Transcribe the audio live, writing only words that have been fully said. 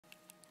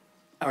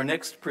Our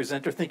next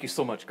presenter, thank you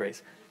so much,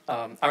 Grace.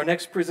 Our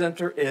next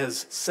presenter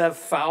is Sev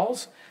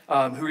Fowles,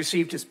 who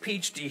received his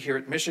PhD here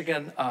at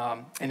Michigan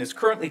and is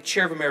currently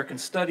Chair of American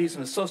Studies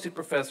and Associate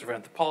Professor of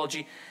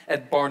Anthropology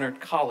at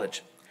Barnard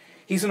College.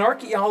 He's an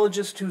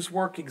archaeologist whose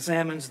work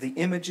examines the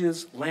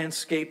images,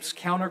 landscapes,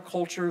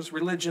 countercultures,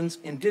 religions,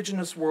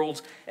 indigenous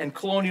worlds, and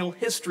colonial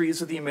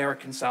histories of the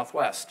American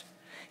Southwest.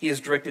 He has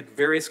directed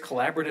various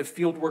collaborative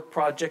fieldwork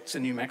projects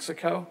in New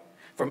Mexico,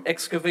 from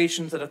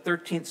excavations at a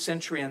 13th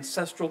century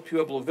ancestral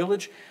Pueblo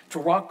village to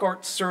rock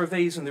art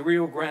surveys in the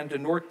Rio Grande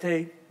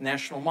Norte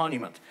National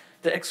Monument,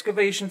 to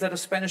excavations at a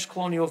Spanish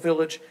colonial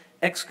village,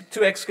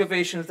 to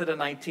excavations at a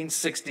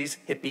 1960s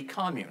hippie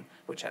commune,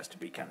 which has to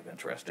be kind of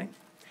interesting.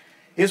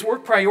 His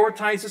work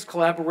prioritizes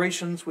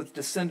collaborations with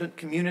descendant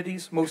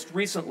communities, most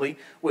recently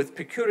with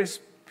Picures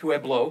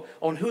Pueblo,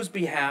 on whose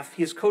behalf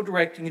he is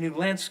co-directing a new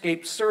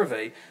landscape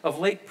survey of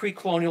late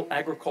pre-colonial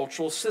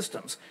agricultural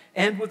systems,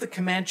 and with the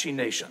Comanche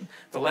Nation,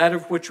 the latter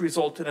of which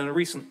resulted in a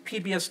recent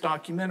PBS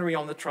documentary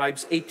on the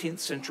tribe's 18th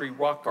century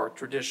rock art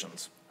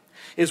traditions.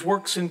 His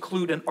works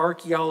include an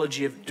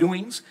archaeology of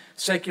doings,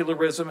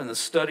 secularism and the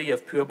study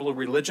of Pueblo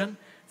religion,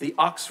 the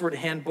Oxford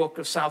Handbook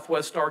of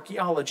Southwest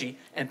Archaeology,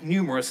 and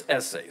numerous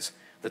essays.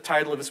 The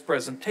title of his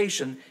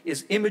presentation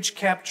is Image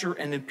Capture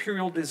and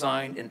Imperial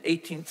Design in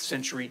 18th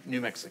Century New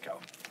Mexico.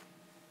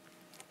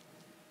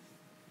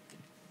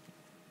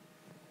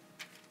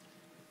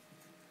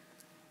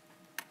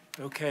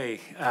 Okay,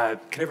 can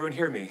everyone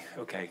hear me?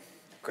 Okay,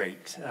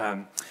 great.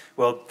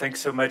 Well, thanks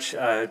so much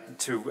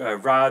to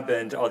Rob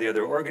and all the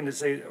other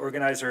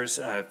organizers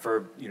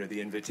for the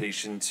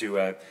invitation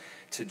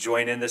to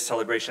join in this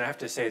celebration. I have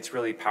to say it's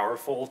really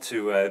powerful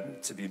to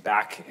be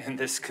back in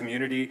this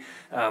community,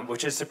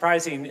 which is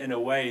surprising in a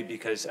way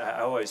because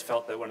I always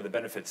felt that one of the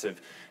benefits of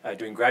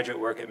doing graduate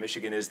work at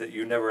Michigan is that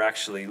you never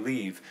actually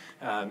leave.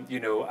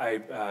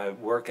 I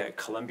work at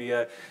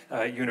Columbia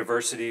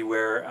University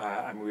where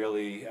I'm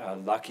really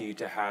lucky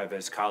to have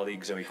as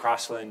colleagues Zoe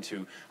Crossland,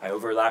 who I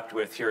overlapped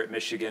with here at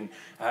Michigan,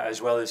 as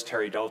well as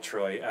Terry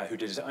Daltroy, who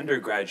did his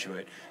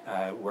undergraduate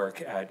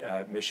work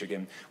at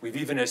Michigan. We've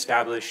even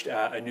established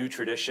a new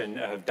tradition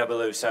of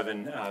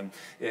 007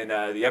 in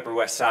the Upper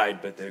West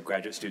Side, but the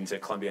graduate students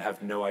at Columbia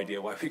have no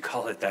idea why we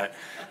call it that.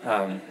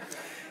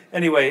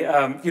 Anyway,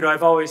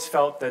 I've always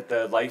felt that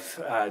the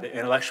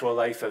intellectual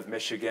life of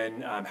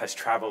Michigan has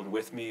traveled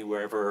with me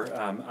wherever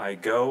I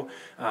go.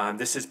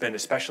 This has been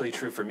especially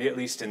true for me, at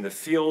least in the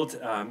field.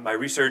 My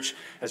research,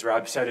 as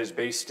Rob said, is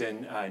based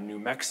in New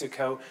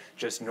Mexico,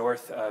 just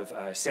north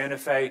of Santa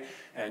Fe.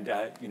 And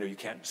you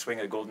can't swing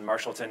a golden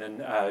Marshallton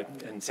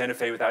in Santa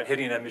Fe without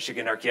hitting a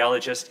Michigan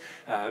archaeologist.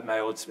 My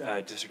old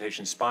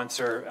dissertation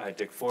sponsor,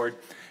 Dick Ford,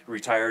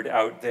 retired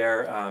out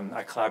there.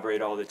 I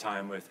collaborate all the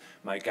time with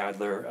Mike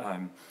Adler,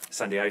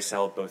 Sunday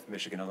Isel, both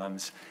Michigan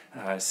alums.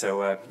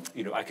 So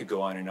I could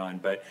go on,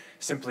 but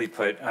simply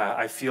put,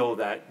 I feel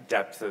that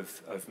depth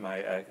of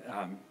my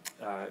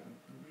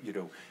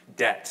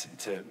debt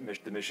to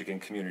the Michigan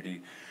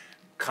community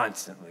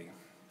constantly.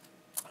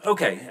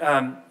 Okay.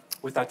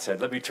 With that said,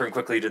 let me turn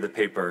quickly to the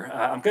paper.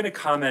 I'm going to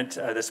comment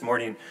this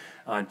morning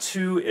on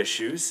two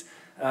issues.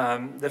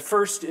 The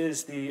first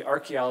is the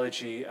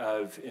archaeology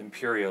of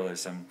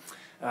imperialism.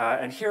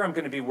 And here I'm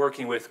going to be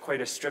working with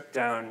quite a stripped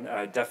down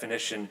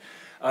definition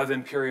of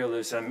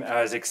imperialism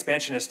as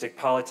expansionistic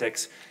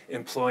politics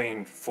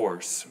employing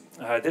force.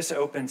 This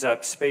opens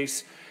up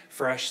space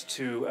for us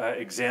to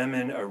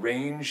examine a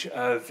range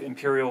of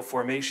imperial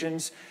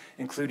formations,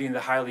 including the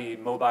highly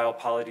mobile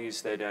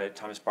polities that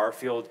Thomas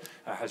Barfield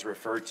has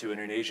referred to in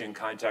an Asian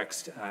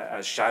context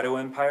as shadow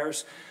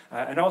empires,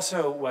 and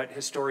also what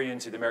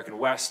historians of the American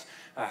West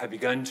have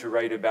begun to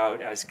write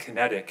about as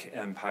kinetic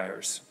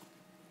empires.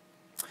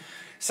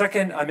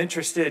 Second, I'm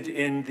interested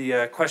in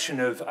the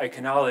question of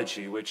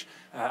iconology, which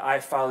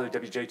I follow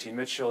W.J.T.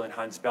 Mitchell and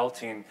Hans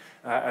Belting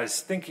as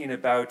thinking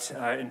about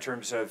in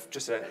terms of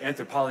just an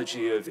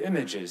anthropology of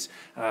images,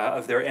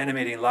 of their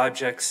animating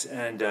objects,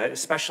 and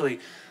especially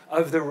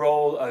of the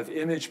role of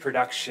image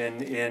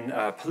production in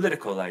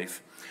political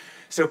life.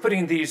 So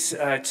putting these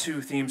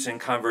two themes in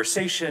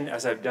conversation,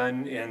 as I've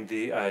done in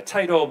the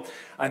title,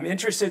 I'm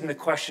interested in the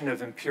question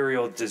of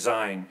imperial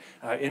design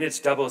in its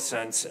double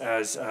sense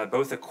as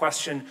both a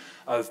question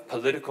of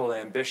political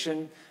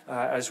ambition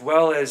as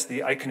well as the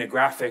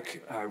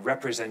iconographic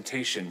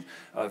representation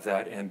of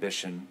that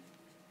ambition.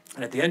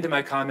 And at the end of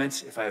my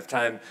comments, if I have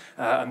time,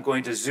 I'm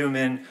going to zoom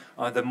in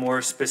on the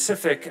more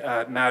specific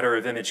matter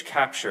of image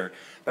capture,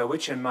 by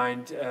which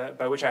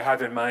I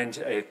have in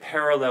mind a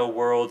parallel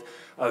world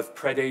of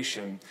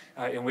predation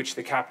in which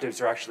the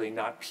captives are actually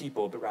not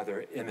people, but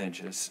rather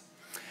images.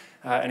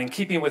 And in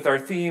keeping with our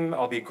theme,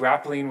 I'll be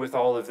grappling with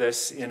all of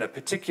this in a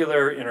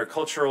particular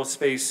intercultural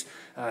space,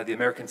 the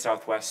American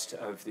Southwest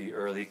of the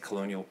early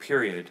colonial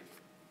period.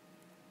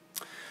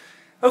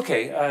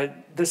 Okay,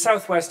 the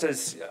Southwest,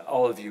 as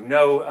all of you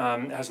know,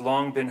 has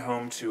long been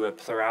home to a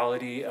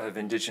plurality of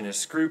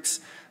indigenous groups,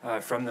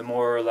 from the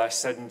more or less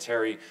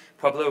sedentary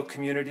Pueblo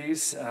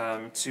communities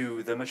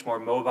to the much more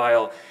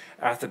mobile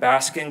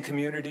Athabascan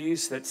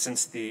communities that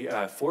since the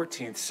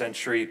 14th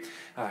century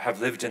have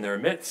lived in their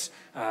midst,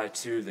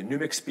 to the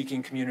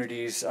Nunuk-speaking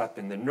communities up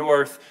in the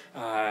north,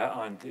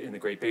 in the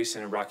Great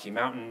Basin and Rocky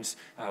Mountains.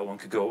 One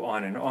could go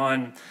on and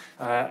on.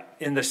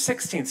 In the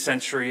 16th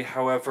century,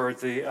 however,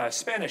 the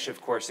Spanish,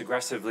 of course,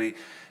 aggressively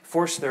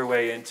forced their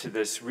way into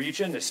this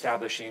region,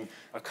 establishing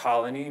a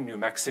colony, New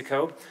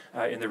Mexico,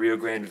 in the Rio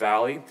Grande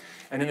Valley.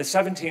 And in the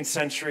 17th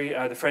century,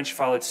 the French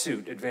followed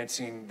suit,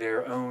 advancing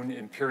their own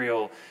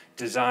imperial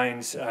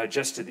designs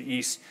just to the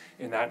east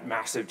in that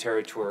massive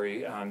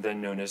territory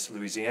then known as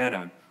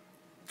Louisiana.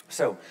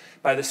 So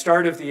by the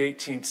start of the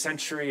 18th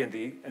century, and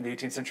the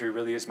 18th century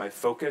really is my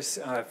focus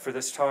for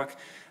this talk,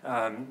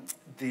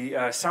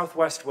 the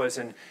Southwest was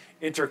an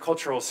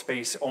intercultural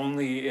space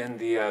only in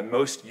the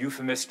most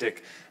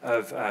euphemistic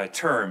of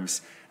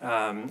terms.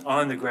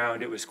 On the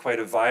ground, it was quite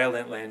a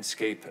violent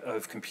landscape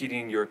of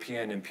competing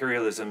European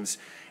imperialisms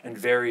and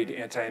varied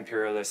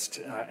anti-imperialist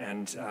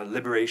and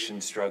liberation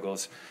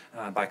struggles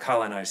by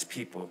colonized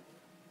people.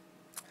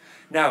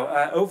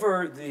 Now,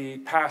 over the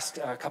past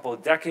couple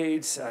of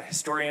decades,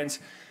 historians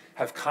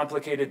have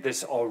complicated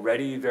this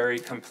already very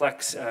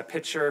complex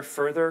picture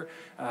further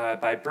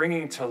by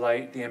bringing to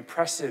light the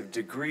impressive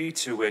degree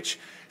to which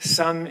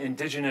some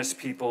indigenous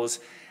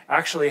peoples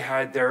actually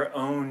had their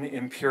own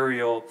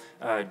imperial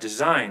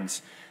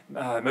designs.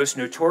 Most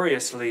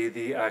notoriously,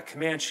 the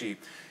Comanche,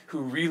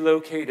 who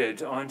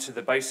relocated onto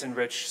the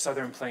bison-rich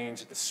southern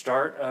plains at the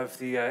start of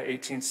the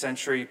 18th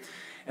century,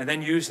 and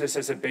then used this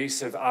as a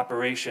base of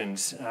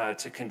operations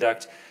to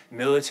conduct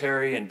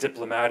military and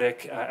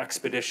diplomatic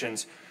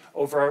expeditions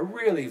over a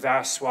really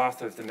vast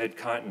swath of the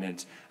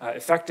mid-continent,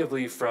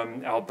 effectively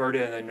from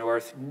Alberta in the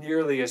north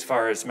nearly as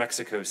far as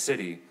Mexico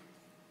City.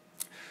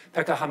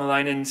 Pekka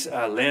Hamalainen's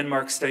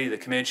landmark study, The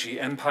Comanche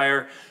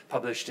Empire,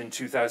 published in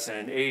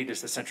 2008,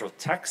 is the central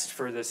text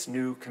for this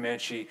new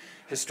Comanche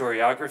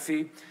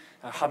historiography.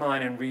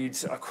 Hamalainen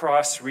reads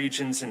across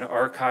regions and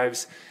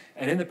archives,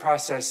 and in the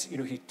process,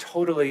 he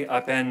totally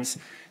upends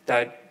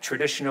that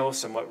traditional,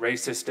 somewhat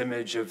racist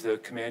image of the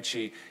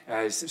Comanche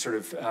as sort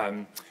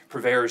of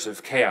purveyors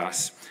of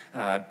chaos,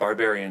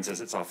 barbarians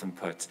as it's often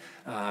put.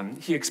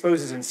 He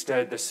exposes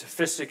instead the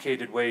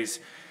sophisticated ways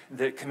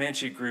that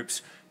Comanche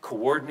groups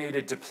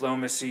coordinated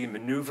diplomacy,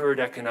 maneuvered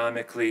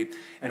economically,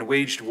 and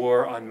waged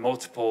war on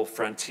multiple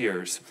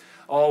frontiers,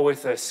 all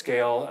with a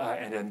scale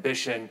and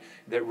ambition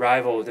that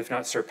rivaled, if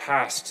not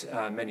surpassed,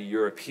 many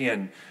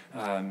European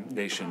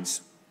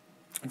nations.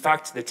 In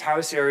fact, the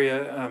Taos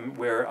area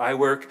where I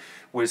work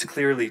was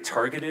clearly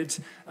targeted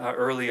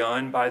early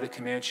on by the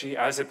Comanche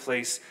as a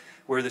place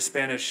where the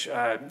Spanish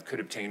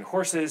could obtain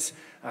horses,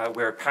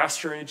 where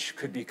pasturage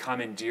could be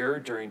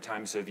commandeered during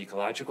times of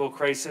ecological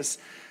crisis,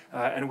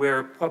 and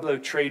where Pueblo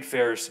trade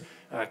fairs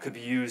could be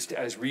used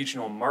as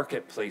regional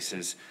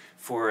marketplaces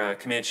for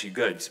Comanche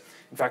goods.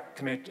 In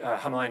fact,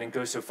 Hamalainen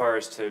goes so far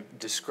as to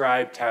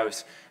describe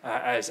Taos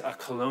as a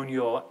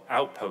colonial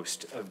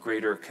outpost of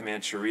greater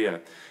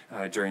Comancheria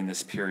during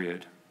this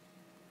period.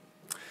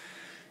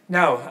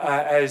 Now,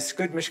 as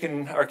good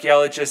Michigan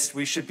archaeologists,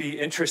 we should be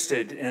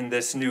interested in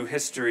this new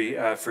history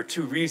for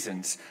two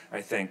reasons,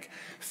 I think.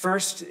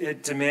 First,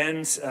 it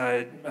demands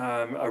a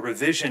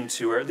revision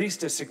to, or at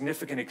least a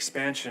significant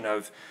expansion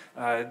of,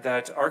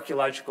 that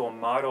archaeological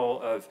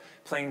model of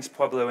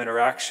Plains-Pueblo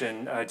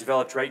interaction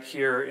developed right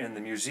here in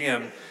the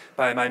museum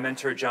by my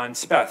mentor, John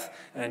Speth,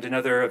 and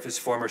another of his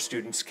former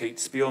students, Kate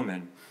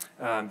Spielman.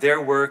 Their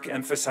work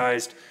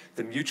emphasized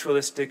the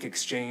mutualistic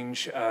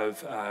exchange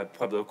of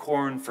Pueblo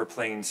corn for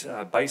Plains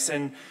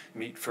bison,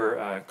 meat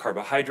for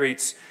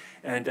carbohydrates,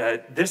 and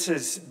this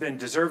has been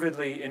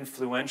deservedly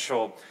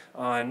influential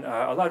on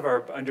a lot of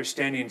our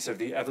understandings of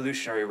the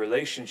evolutionary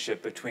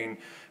relationship between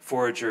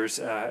foragers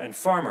and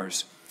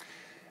farmers.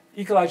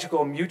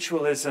 Ecological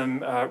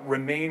mutualism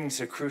remains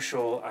a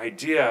crucial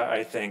idea,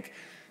 I think,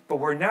 but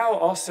we're now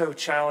also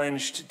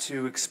challenged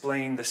to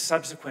explain the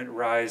subsequent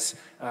rise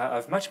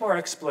of much more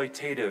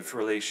exploitative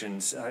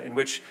relations in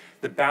which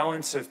the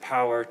balance of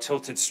power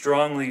tilted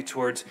strongly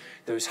towards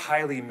those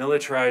highly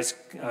militarized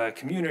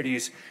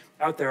communities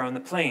out there on the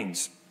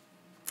plains.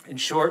 In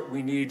short,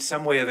 we need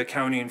some way of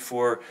accounting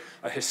for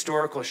a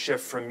historical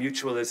shift from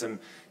mutualism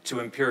to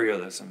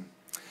imperialism.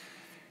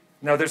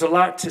 Now, there's a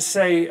lot to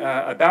say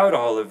about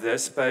all of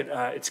this, but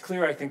it's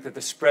clear, I think, that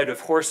the spread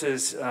of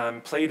horses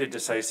played a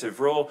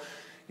decisive role.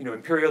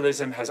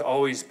 Imperialism has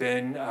always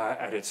been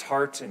at its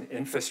heart an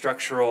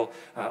infrastructural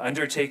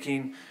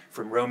undertaking,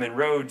 from Roman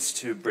roads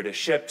to British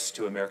ships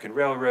to American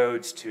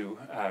railroads to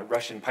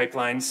Russian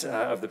pipelines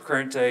of the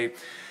current day.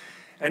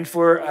 And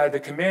for the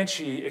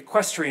Comanche,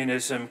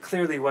 equestrianism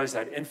clearly was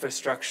that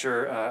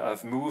infrastructure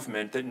of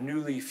movement that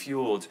newly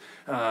fueled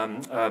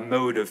a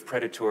mode of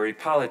predatory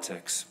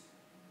politics.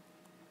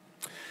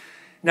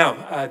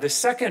 Now, the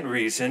second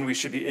reason we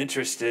should be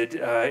interested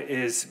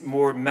is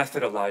more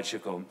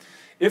methodological.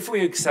 If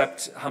we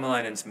accept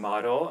Hämäläinen's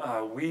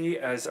model, we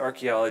as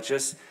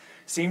archaeologists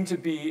seem to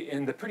be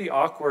in the pretty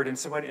awkward and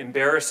somewhat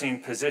embarrassing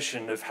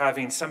position of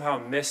having somehow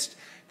missed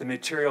the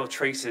material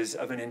traces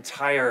of an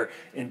entire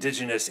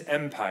indigenous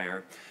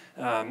empire.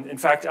 In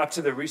fact, up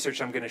to the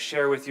research I'm going to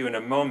share with you in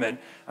a moment,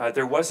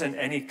 there wasn't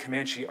any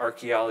Comanche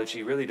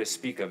archaeology really to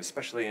speak of,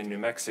 especially in New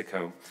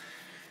Mexico.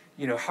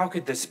 You know, how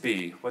could this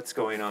be? What's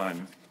going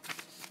on?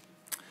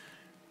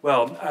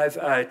 Well,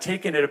 I've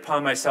taken it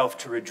upon myself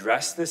to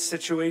redress this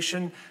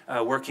situation,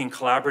 working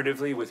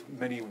collaboratively with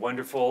many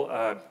wonderful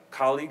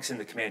colleagues in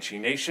the Comanche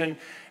Nation,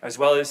 as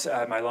well as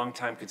my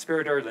longtime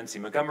conspirator, Lindsay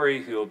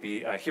Montgomery, who you'll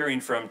be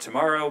hearing from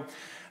tomorrow.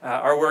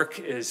 Our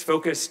work is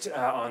focused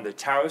on the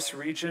Taos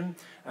region,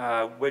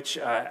 which,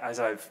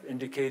 as I've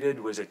indicated,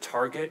 was a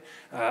target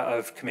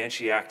of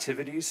Comanche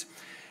activities.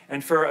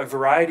 And for a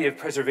variety of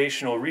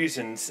preservational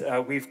reasons,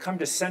 we've come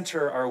to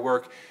center our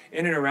work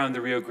in and around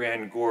the Rio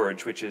Grande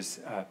Gorge, which is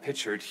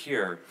pictured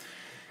here.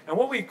 And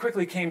what we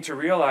quickly came to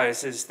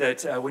realize is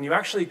that when you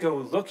actually go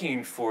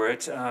looking for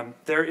it,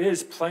 there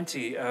is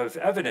plenty of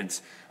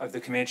evidence of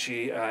the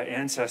Comanche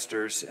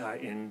ancestors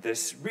in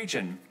this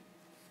region.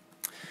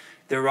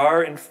 There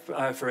are,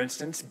 for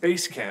instance,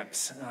 base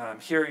camps.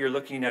 Here you're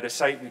looking at a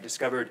site we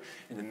discovered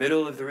in the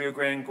middle of the Rio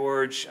Grande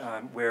Gorge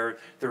where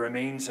the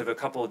remains of a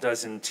couple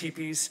dozen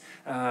teepees,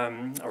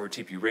 or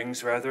teepee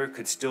rings rather,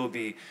 could still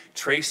be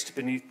traced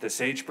beneath the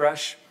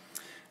sagebrush.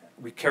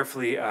 We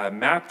carefully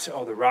mapped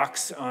all the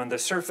rocks on the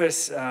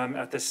surface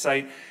at this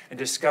site and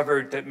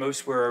discovered that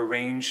most were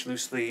arranged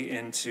loosely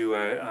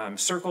into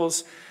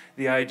circles.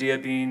 The idea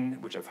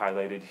being, which I've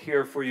highlighted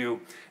here for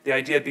you, the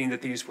idea being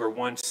that these were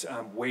once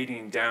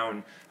weighting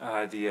down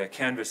the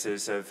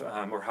canvases of,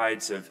 or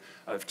hides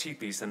of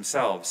teepees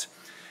themselves.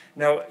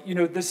 Now, you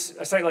know, a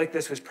site like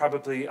this was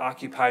probably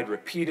occupied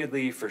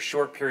repeatedly for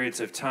short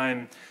periods of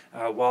time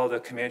while the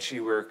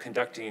Comanche were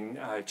conducting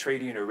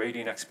trading or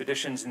raiding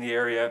expeditions in the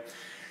area.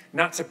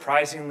 Not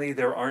surprisingly,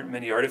 there aren't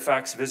many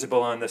artifacts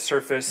visible on the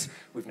surface.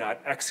 We've not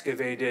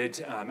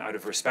excavated out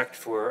of respect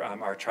for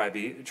our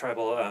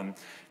tribal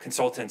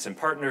consultants and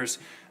partners,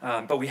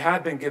 but we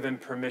have been given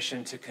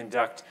permission to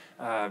conduct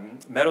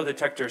metal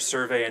detector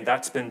survey, and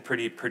that's been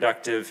pretty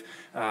productive.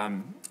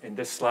 In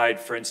this slide,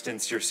 for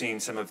instance, you're seeing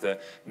some of the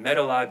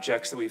metal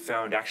objects that we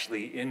found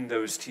actually in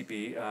those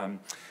teepee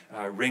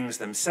rings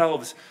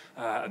themselves,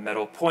 a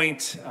metal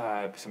point,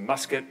 some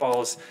musket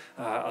balls,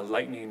 a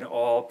lightning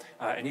awl,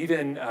 and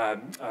even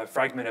a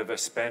fragment of a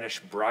Spanish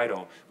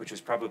bridle, which was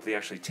probably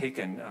actually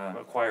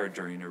acquired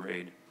during a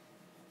raid.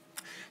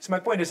 So my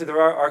point is that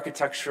there are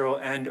architectural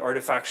and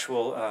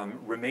artifactual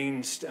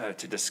remains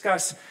to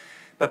discuss,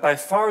 but by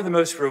far the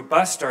most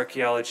robust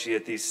archaeology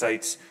at these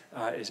sites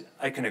is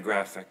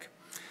iconographic.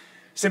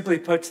 Simply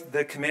put,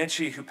 the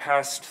Comanche who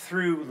passed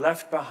through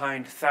left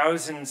behind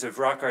thousands of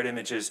rock art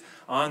images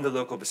on the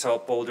local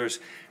basalt boulders,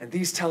 and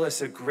these tell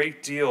us a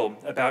great deal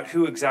about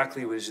who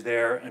exactly was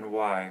there and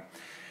why.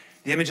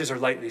 The images are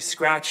lightly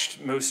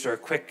scratched, most are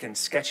quick and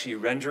sketchy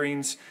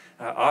renderings,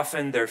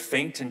 often they're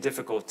faint and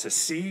difficult to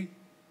see,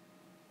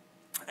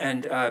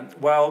 and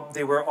while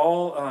they were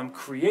all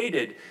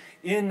created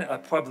in a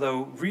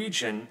Pueblo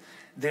region,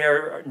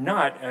 they're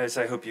not, as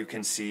I hope you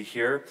can see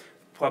here,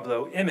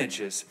 Pueblo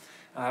images.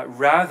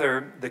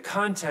 Rather, the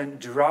content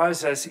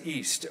draws us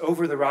east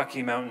over the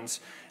Rocky Mountains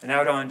and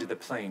out onto the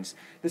plains.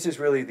 This is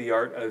really the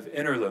art of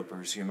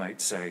interlopers, you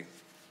might say.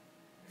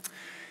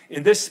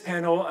 In this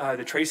panel,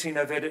 the tracing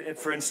of it,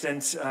 for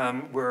instance,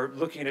 we're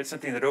looking at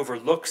something that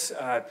overlooks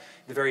the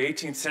very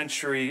 18th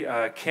century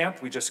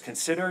camp we just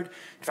considered.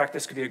 In fact,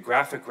 this could be a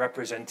graphic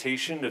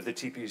representation of the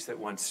teepees that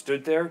once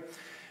stood there.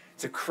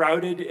 It's a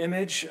crowded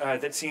image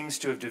that seems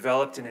to have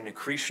developed in an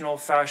accretional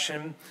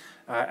fashion.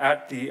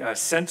 At the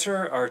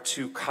center are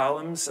two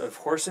columns of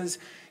horses,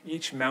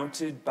 each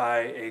mounted by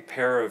a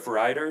pair of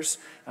riders.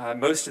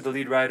 Most of the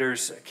lead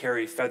riders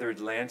carry feathered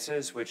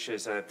lances, which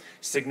is a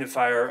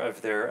signifier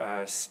of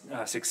their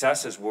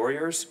success as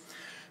warriors.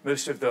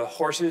 Most of the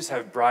horses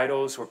have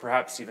bridles or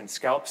perhaps even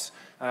scalps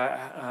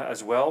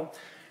as well.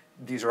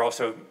 These are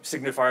also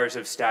signifiers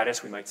of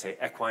status, we might say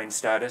equine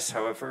status,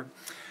 however.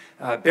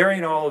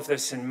 Bearing all of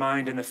this in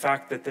mind and the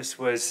fact that this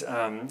was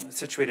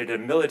situated at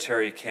a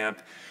military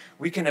camp,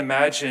 we can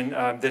imagine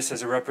this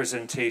as a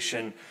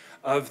representation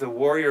of the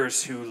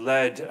warriors who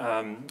led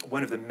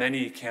one of the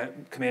many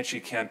Comanche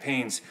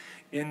campaigns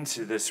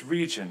into this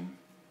region.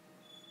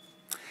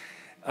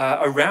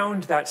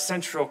 Around that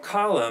central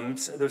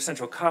columns, those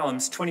central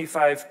columns,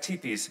 25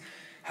 teepees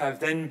have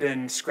then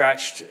been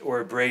scratched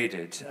or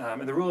braided.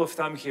 And the rule of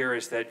thumb here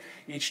is that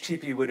each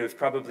teepee would have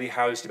probably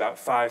housed about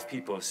 5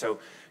 people. So,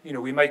 you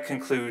know, we might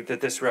conclude that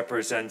this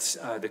represents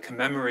the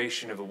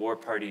commemoration of a war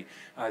party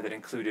that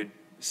included,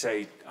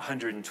 say,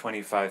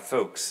 125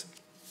 folks.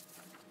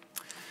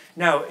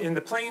 Now, in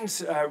the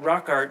Plains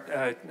rock art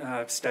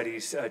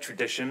studies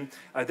tradition,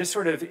 this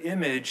sort of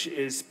image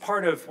is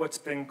part of what's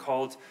been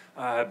called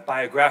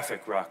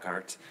biographic rock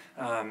art,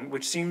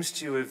 which seems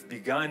to have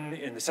begun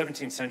in the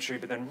 17th century,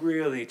 but then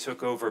really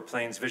took over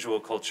Plains visual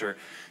culture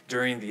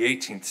during the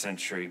 18th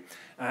century.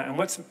 And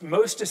what's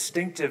most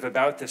distinctive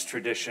about this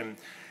tradition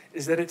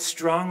is that it's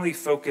strongly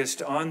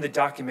focused on the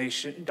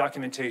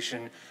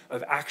documentation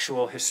of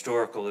actual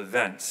historical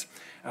events.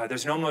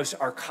 There's an almost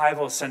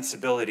archival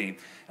sensibility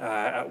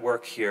at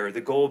work here,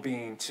 the goal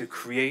being to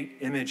create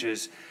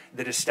images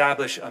that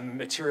establish a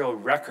material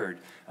record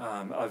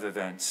of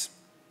events.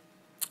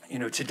 You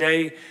know,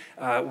 today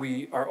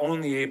we are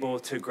only able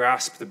to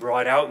grasp the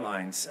broad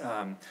outlines,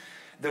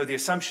 though the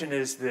assumption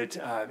is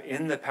that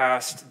in the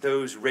past,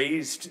 those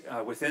raised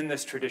within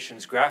this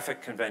tradition's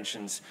graphic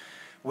conventions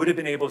would have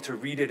been able to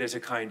read it as a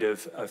kind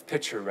of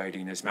picture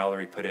writing, as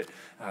Mallory put it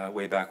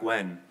way back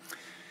when.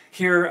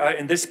 Here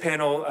in this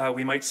panel,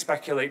 we might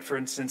speculate, for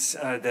instance,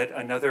 that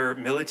another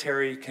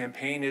military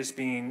campaign is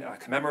being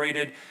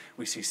commemorated.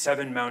 We see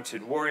 7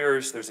 mounted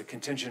warriors, there's a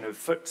contingent of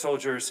foot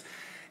soldiers,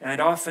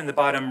 and off in the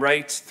bottom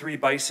right, 3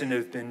 bison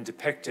have been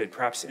depicted,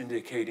 perhaps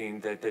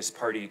indicating that this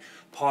party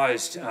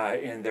paused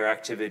in their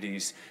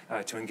activities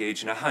to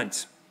engage in a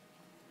hunt.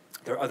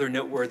 There are other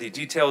noteworthy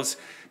details,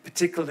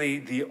 particularly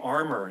the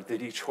armor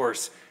that each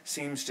horse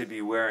seems to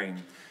be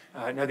wearing.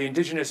 Now, the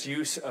indigenous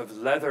use of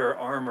leather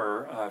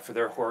armor for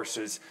their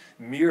horses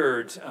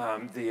mirrored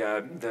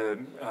the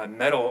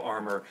metal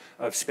armor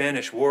of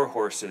Spanish war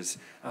horses.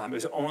 It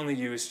was only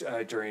used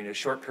during a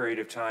short period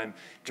of time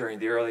during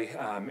the early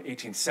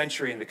 18th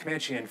century, and the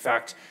Comanche, in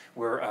fact,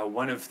 were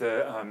one of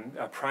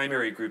the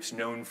primary groups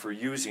known for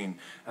using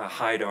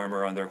hide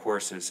armor on their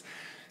horses.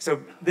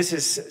 So this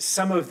is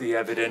some of the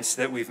evidence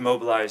that we've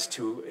mobilized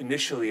to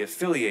initially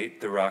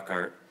affiliate the rock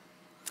art.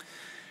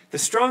 The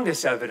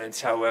strongest evidence,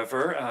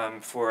 however,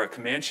 for a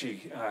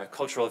Comanche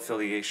cultural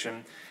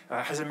affiliation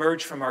has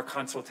emerged from our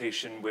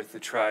consultation with the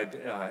tribe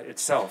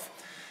itself.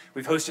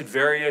 We've hosted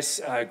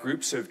various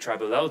groups of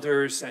tribal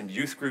elders and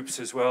youth groups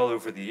as well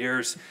over the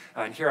years.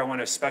 And here I want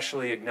to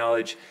especially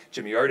acknowledge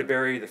Jimmy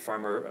Arterberry, the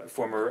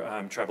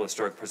former Tribal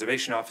Historic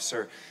Preservation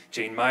Officer,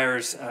 Jane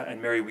Myers,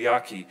 and Mary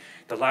Wiaki,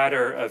 the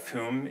latter of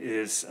whom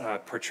is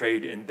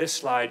portrayed in this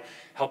slide,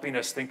 helping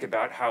us think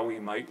about how we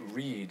might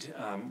read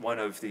one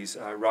of these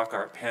rock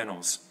art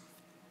panels.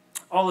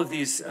 All of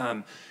these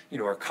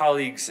are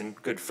colleagues and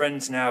good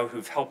friends now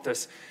who've helped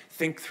us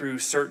think through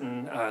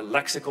certain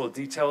lexical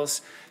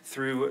details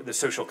through the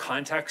social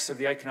context of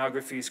the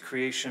iconography's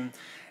creation,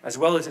 as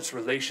well as its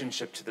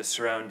relationship to the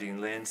surrounding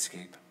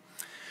landscape.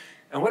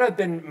 And what I've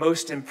been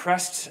most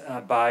impressed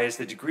by is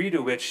the degree to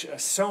which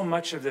so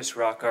much of this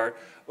rock art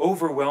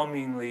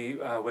overwhelmingly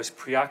was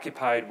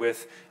preoccupied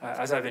with,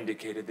 as I've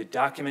indicated, the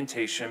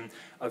documentation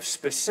of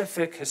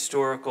specific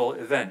historical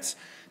events,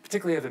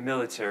 particularly of a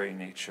military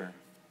nature.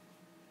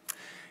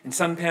 In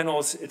some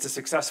panels, it's a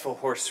successful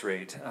horse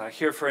raid.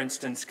 Here, for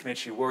instance,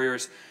 Comanche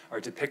warriors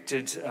are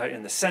depicted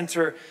in the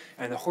center,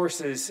 and the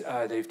horses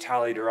they've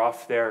tallied are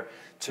off there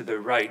to the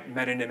right,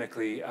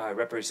 metonymically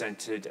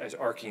represented as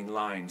arcing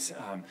lines,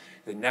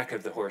 the neck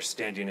of the horse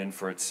standing in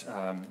for its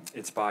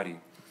body.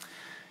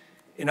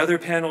 In other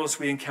panels,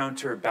 we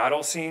encounter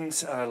battle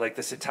scenes like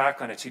this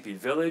attack on a teepee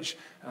village.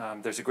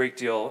 There's a great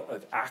deal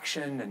of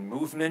action and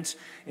movement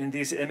in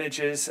these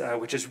images,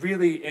 which is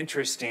really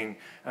interesting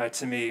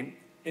to me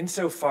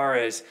insofar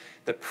as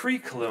the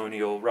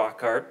pre-colonial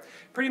rock art,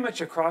 pretty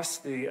much across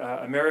the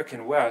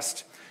American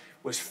West,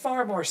 was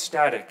far more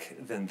static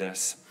than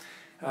this.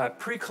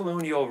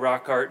 Pre-colonial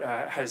rock art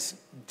had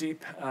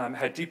deep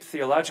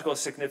theological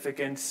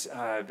significance.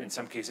 In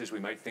some cases, we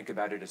might think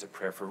about it as a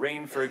prayer for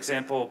rain, for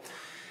example.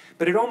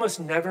 But it almost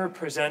never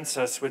presents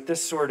us with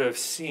this sort of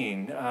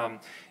scene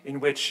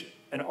in which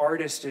an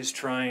artist is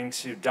trying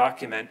to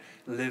document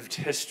lived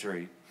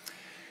history.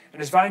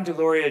 And as Vine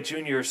Deloria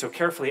Jr. so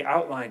carefully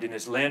outlined in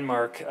his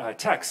landmark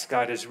text,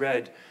 God is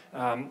Red,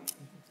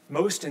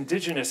 most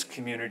indigenous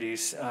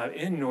communities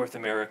in North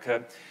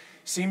America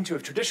seem to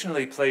have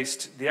traditionally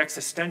placed the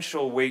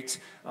existential weight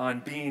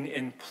on being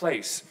in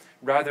place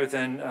rather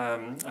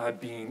than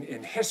being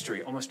in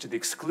history, almost to the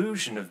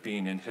exclusion of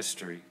being in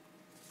history.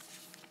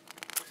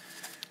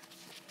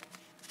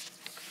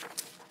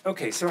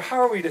 Okay, so how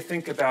are we to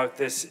think about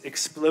this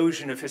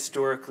explosion of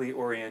historically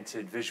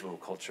oriented visual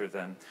culture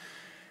then?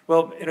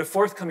 Well, in a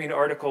forthcoming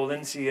article,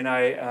 Lindsay and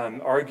I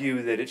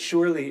argue that it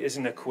surely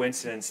isn't a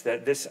coincidence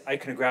that this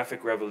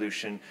iconographic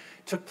revolution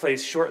took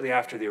place shortly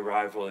after the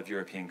arrival of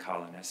European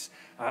colonists.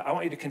 I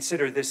want you to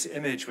consider this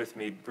image with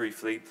me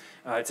briefly.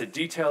 It's a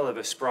detail of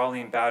a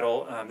sprawling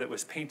battle that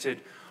was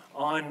painted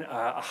on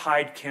a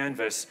hide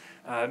canvas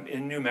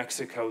in New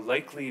Mexico,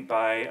 likely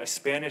by a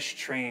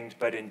Spanish-trained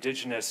but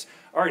indigenous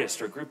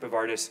artist or group of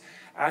artists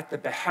at the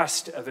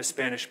behest of a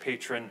Spanish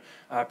patron,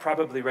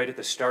 probably right at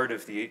the start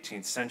of the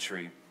 18th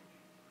century.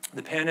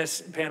 The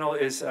panel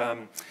is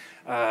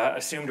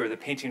assumed, or the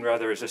painting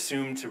rather, is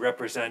assumed to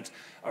represent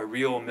a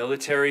real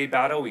military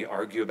battle. We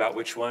argue about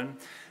which one.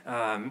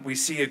 We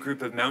see a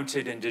group of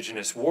mounted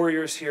indigenous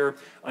warriors here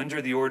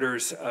under the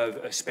orders of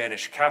a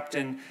Spanish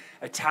captain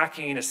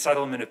attacking a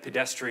settlement of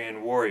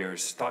pedestrian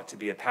warriors thought to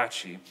be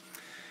Apache.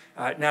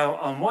 Now,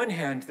 on one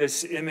hand,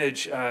 this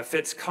image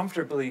fits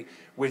comfortably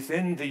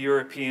within the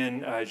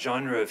European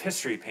genre of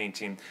history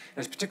painting,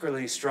 has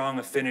particularly strong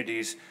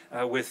affinities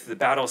with the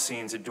battle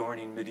scenes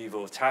adorning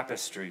medieval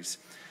tapestries.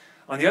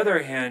 On the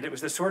other hand, it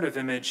was the sort of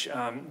image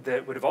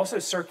that would have also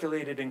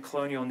circulated in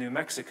colonial New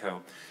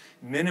Mexico,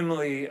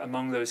 minimally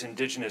among those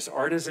indigenous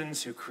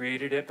artisans who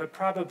created it, but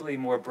probably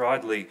more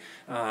broadly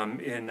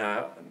in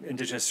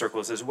indigenous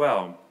circles as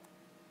well.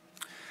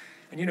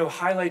 And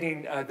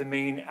highlighting the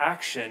main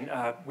action,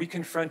 we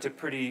confront a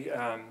pretty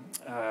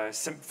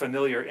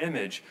familiar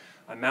image,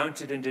 a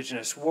mounted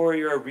indigenous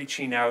warrior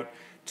reaching out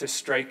to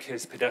strike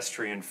his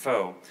pedestrian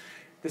foe.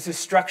 This is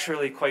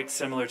structurally quite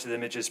similar to the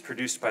images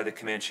produced by the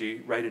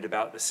Comanche right at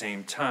about the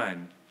same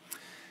time.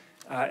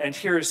 And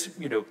here's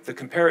the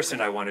comparison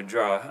I want to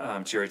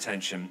draw to your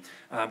attention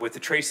with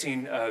the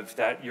tracing of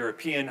that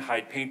European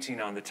hide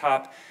painting on the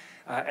top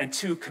and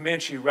two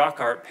Comanche rock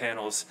art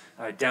panels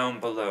down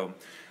below.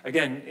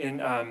 Again,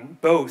 in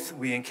both,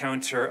 we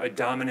encounter a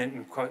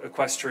dominant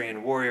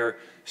equestrian warrior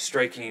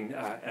striking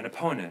an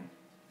opponent.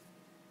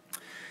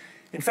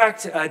 In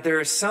fact, there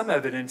is some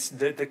evidence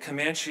that the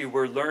Comanche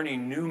were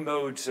learning new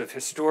modes of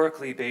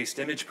historically based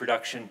image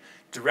production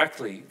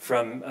directly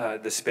from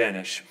the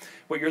Spanish.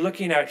 What you're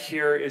looking at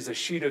here is a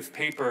sheet of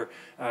paper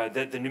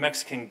that the New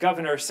Mexican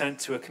governor sent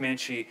to a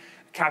Comanche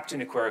captain,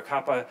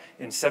 Equiricapa,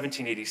 in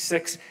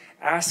 1786,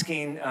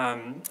 asking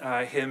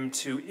him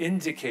to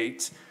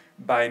indicate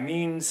by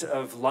means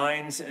of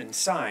lines and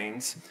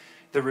signs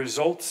the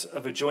results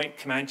of a joint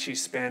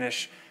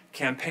Comanche-Spanish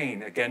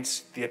campaign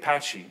against the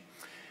Apache.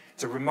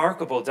 It's a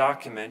remarkable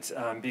document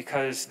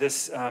because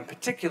this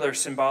particular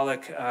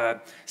symbolic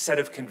set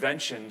of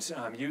conventions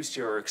used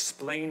here are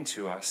explained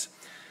to us.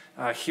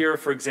 Here,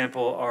 for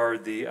example, are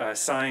the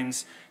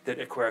signs that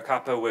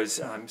Equiricapa was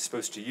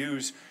supposed to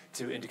use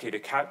to indicate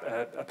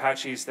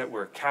Apaches that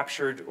were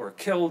captured or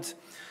killed.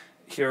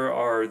 Here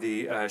are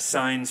the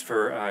signs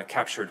for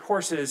captured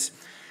horses.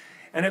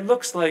 And it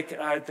looks like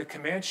the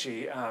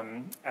Comanche,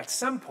 at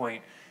some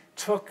point,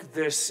 took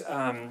this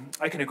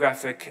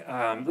iconographic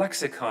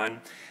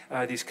lexicon,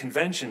 these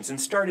conventions, and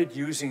started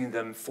using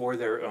them for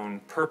their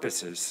own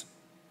purposes.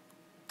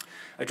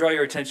 I draw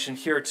your attention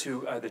here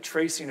to the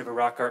tracing of a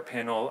rock art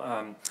panel,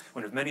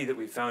 one of many that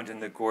we found in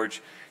the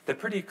gorge, that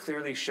pretty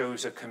clearly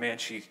shows a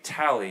Comanche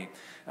tally,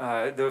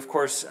 though of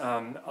course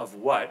of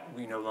what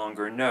we no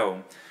longer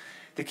know.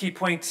 The key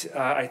point,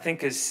 I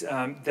think, is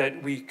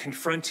that we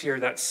confront here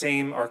that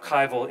same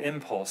archival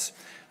impulse,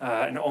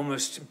 an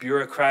almost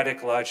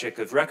bureaucratic logic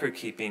of record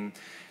keeping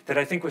that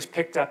I think was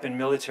picked up in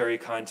military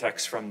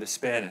contexts from the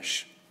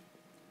Spanish.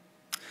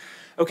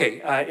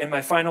 Okay, in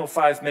my final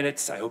 5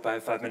 minutes, I hope I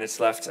have 5 minutes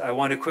left, I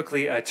want to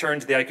quickly turn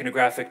to the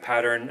iconographic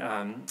pattern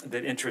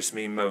that interests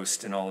me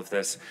most in all of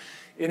this.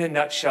 In a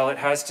nutshell, it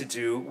has to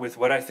do with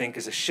what I think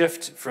is a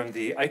shift from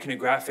the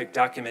iconographic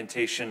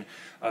documentation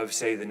of,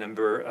 say, the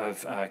number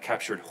of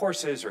captured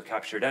horses or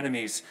captured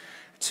enemies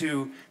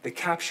to the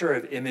capture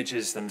of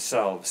images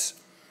themselves.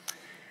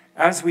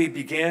 As we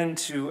began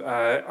to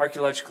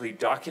archaeologically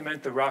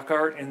document the rock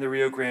art in the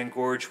Rio Grande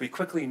Gorge, we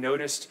quickly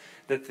noticed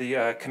that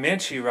the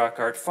Comanche rock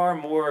art, far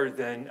more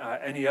than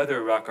any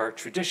other rock art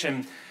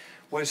tradition,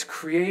 was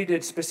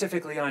created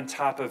specifically on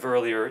top of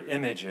earlier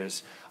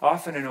images,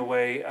 often in a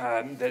way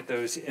that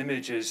those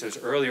images,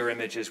 those earlier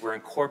images, were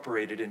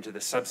incorporated into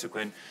the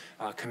subsequent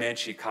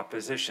Comanche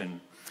composition.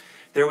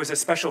 There was a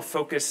special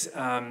focus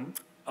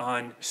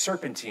on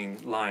serpentine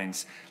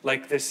lines,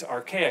 like this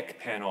archaic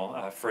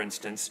panel, for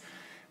instance,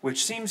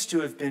 which seems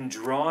to have been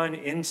drawn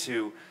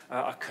into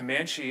a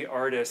Comanche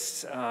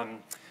artist's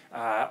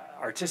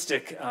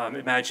artistic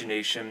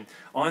imagination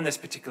on this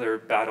particular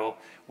battle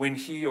when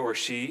he or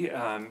she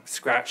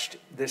scratched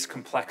this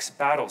complex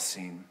battle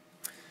scene.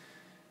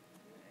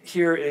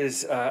 Here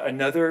is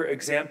another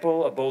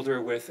example, a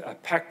boulder with a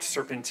pecked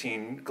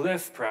serpentine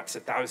glyph, perhaps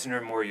 1,000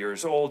 or more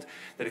years old,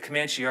 that a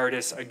Comanche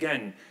artist,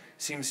 again,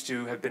 seems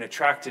to have been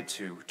attracted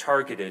to,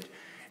 targeted,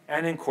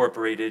 and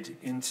incorporated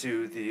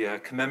into the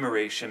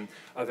commemoration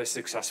of a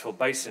successful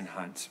bison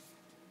hunt.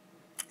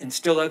 In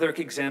still other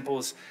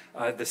examples,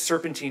 the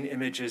serpentine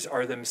images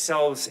are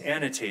themselves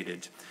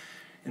annotated.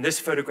 In this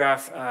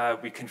photograph,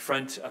 we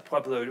confront a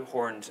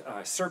Pueblo-horned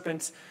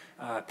serpent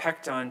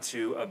pecked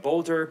onto a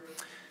boulder.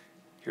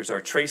 Here's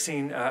our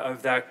tracing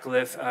of that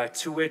glyph,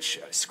 to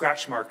which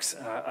scratch marks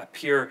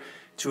appear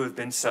to have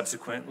been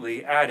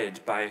subsequently added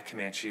by a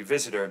Comanche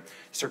visitor.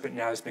 The serpent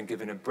now has been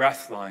given a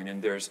breath line,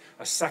 and there's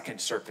a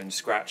second serpent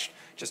scratched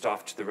just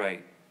off to the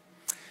right.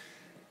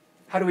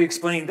 How do we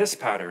explain this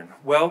pattern?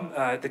 Well,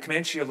 the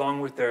Comanche, along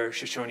with their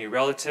Shoshone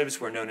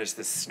relatives, were known as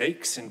the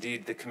snakes.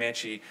 Indeed, the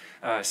Comanche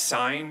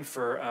sign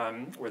for,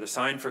 or the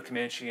sign for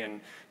Comanche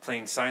in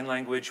plain sign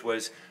language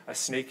was a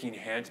snaking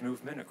hand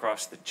movement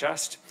across the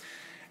chest.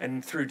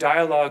 And through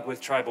dialogue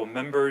with tribal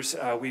members,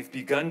 we've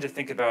begun to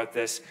think about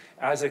this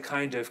as a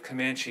kind of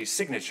Comanche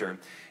signature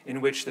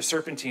in which the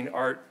serpentine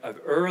art of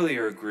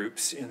earlier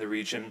groups in the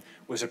region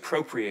was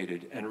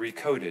appropriated and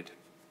recoded.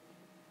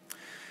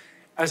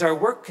 As our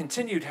work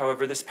continued,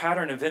 however, this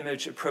pattern of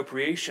image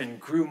appropriation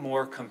grew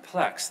more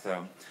complex,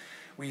 though.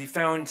 We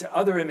found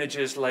other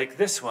images like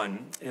this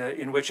one,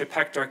 in which a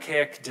pecked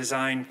archaic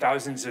design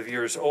thousands of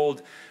years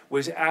old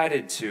was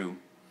added to,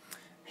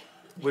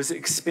 was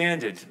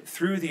expanded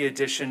through the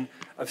addition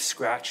of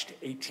scratched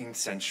 18th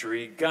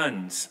century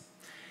guns,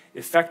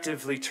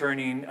 effectively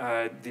turning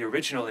the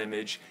original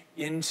image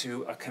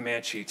into a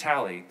Comanche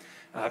tally,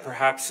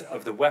 perhaps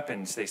of the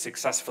weapons they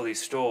successfully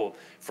stole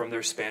from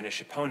their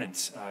Spanish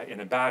opponents in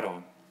a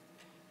battle.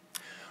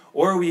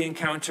 Or we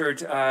encountered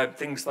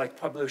things like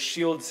Pueblo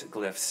Shields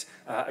glyphs.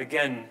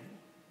 Again,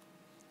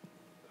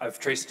 I've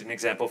traced an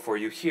example for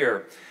you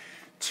here,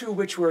 to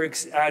which were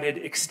added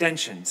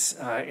extensions.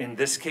 In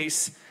this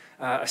case,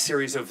 a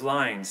series of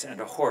lines and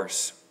a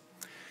horse.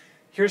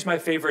 Here's my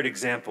favorite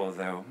example,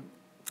 though.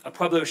 A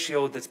Pueblo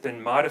shield that's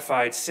been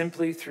modified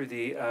simply through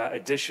the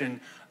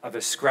addition of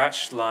a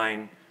scratched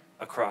line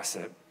across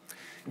it.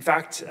 In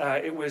fact,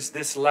 it was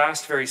this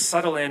last very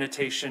subtle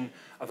annotation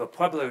of a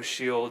Pueblo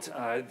shield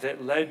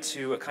that led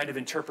to a kind of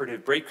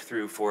interpretive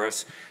breakthrough for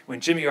us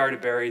when Jimmy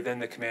Arterberry, then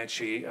the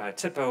Comanche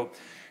Tipo,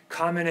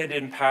 commented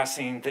in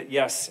passing that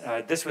yes,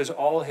 this was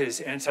all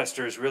his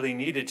ancestors really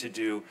needed to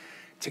do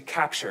to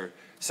capture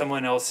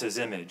someone else's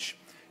image.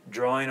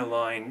 Drawing a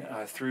line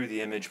through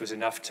the image was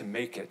enough to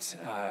make it,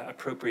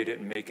 appropriate it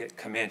and make it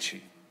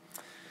Comanche.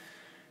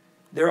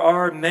 There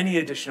are many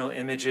additional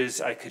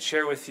images I could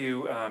share with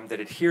you that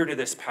adhere to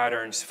this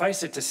pattern.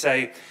 Suffice it to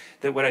say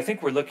that what I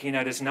think we're looking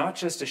at is not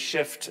just a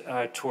shift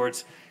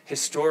towards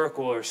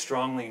historical or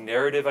strongly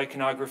narrative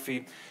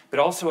iconography, but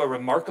also a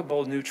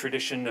remarkable new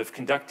tradition of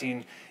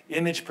conducting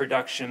image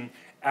production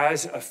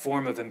as a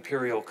form of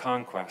imperial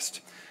conquest.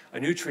 A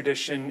new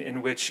tradition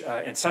in which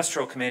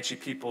ancestral Comanche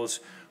peoples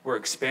were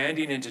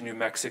expanding into New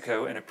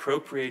Mexico and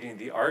appropriating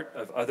the art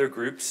of other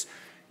groups,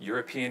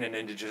 European and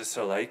indigenous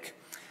alike,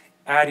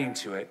 adding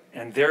to it,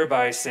 and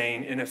thereby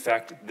saying, in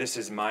effect, this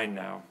is mine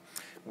now.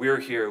 We're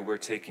here, we're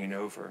taking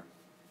over.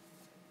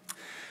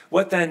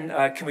 What then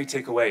can we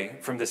take away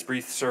from this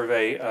brief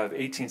survey of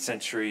 18th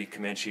century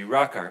Comanche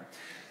rock art?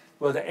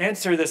 Well, to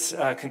answer this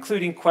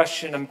concluding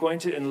question, I'm going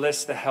to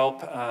enlist the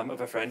help of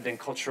a friend and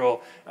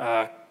cultural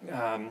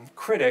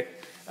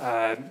critic,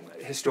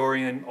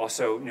 historian,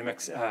 also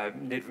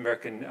Native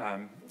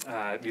American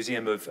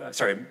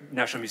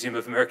National Museum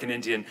of American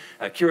Indian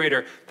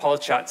curator, Paul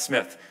Chott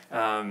Smith.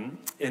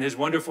 In his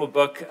wonderful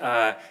book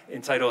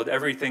entitled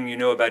Everything You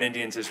Know About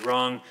Indians is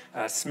Wrong,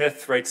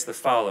 Smith writes the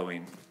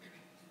following.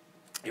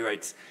 He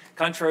writes,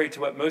 contrary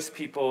to what most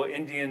people,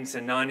 Indians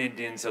and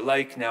non-Indians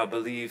alike, now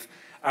believe,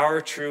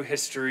 our true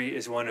history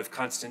is one of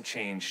constant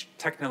change,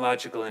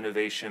 technological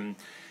innovation,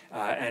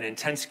 and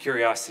intense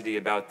curiosity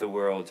about the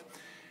world.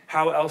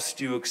 How else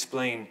do you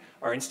explain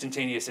our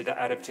instantaneous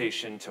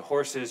adaptation to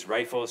horses,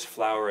 rifles,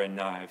 flour, and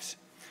knives?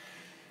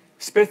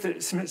 Smith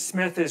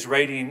is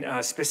writing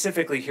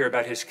specifically here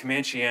about his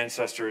Comanche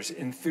ancestors'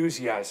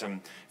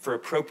 enthusiasm for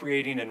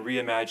appropriating and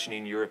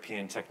reimagining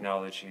European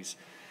technologies.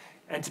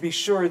 And to be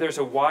sure, there's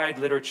a wide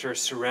literature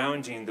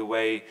surrounding the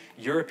way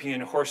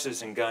European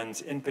horses and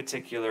guns in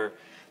particular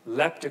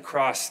leapt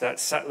across that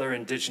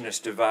settler-indigenous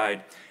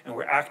divide and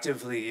were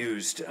actively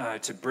used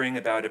to bring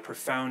about a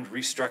profound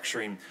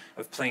restructuring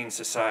of plain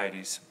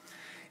societies.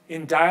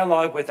 In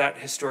dialogue with that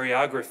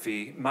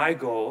historiography, my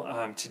goal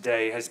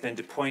today has been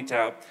to point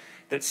out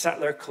that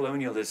settler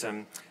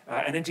colonialism,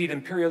 and indeed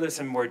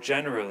imperialism more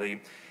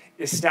generally,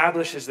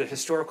 establishes the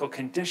historical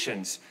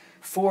conditions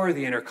for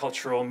the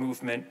intercultural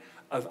movement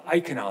of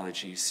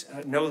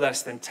iconologies, no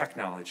less than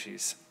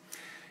technologies.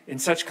 In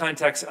such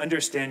contexts,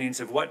 understandings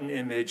of what an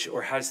image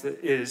has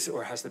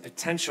the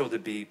potential to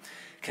be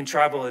can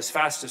travel as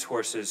fast as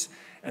horses,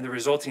 and the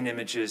resulting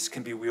images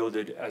can be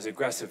wielded as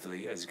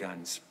aggressively as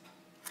guns.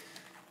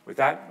 With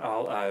that,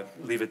 I'll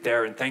leave it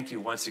there, and thank you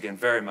once again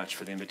very much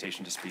for the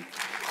invitation to speak.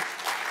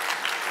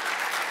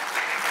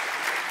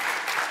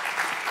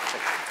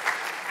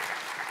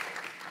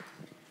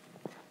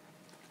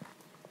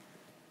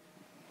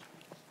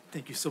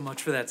 Thank you so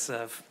much for that,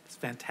 Sev. It's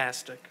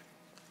fantastic.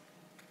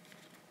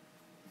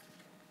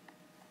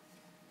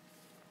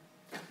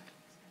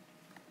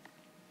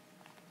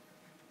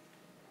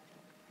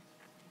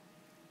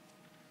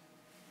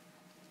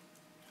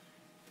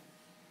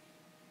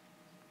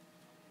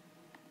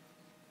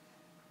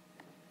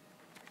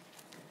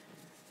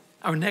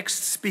 Our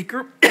next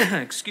speaker,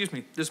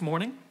 this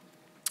morning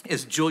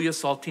is Julia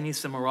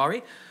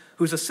Saltini-Semerari,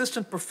 who's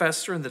assistant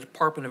professor in the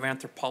Department of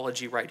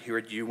Anthropology right here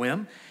at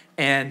UM,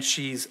 and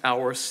she's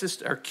our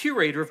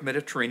curator of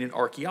Mediterranean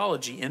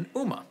archaeology in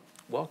UMMAA.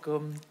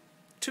 Welcome,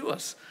 to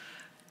us.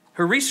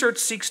 Her research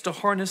seeks to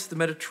harness the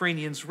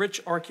Mediterranean's rich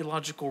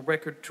archaeological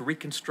record to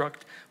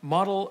reconstruct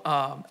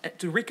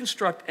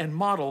and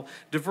model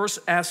diverse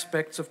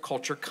aspects of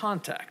culture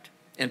contact.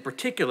 In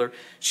particular,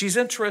 she's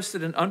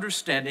interested in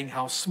understanding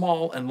how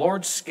small and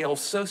large-scale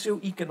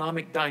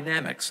socioeconomic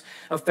dynamics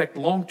affect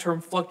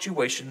long-term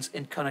fluctuations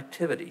in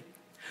connectivity.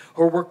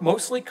 Her work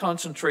mostly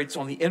concentrates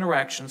on the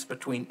interactions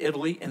between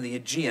Italy and the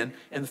Aegean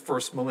in the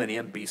first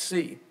millennium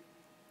BC.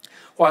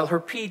 While her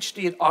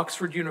PhD at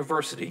Oxford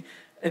University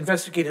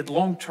investigated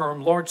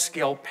long-term,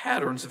 large-scale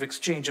patterns of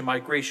exchange and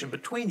migration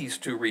between these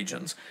two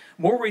regions,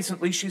 more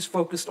recently she's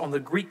focused on the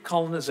Greek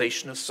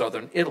colonization of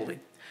southern Italy,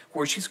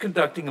 where she's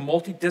conducting a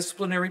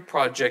multidisciplinary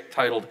project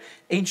titled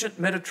Ancient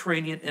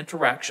Mediterranean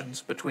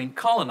Interactions Between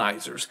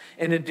Colonizers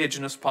and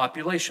Indigenous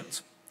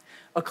Populations,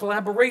 a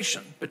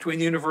collaboration between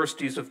the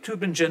universities of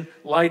Tübingen,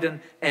 Leiden,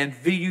 and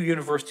VU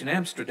University in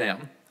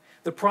Amsterdam.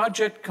 The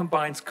project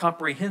combines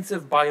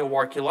comprehensive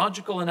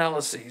bioarchaeological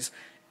analyses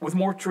with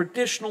more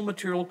traditional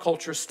material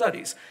culture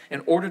studies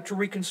in order to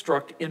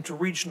reconstruct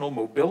interregional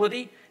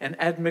mobility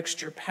and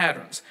admixture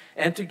patterns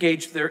and to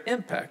gauge their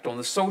impact on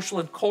the social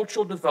and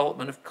cultural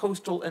development of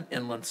coastal and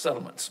inland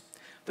settlements.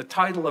 The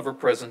title of her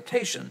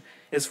presentation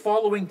is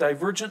Following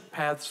Divergent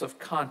Paths of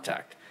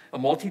Contact, a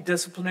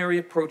multidisciplinary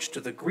approach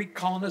to the Greek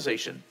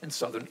colonization in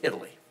southern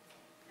Italy.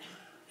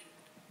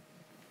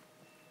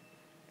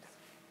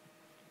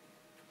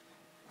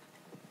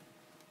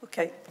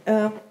 Okay,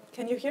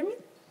 can you hear me?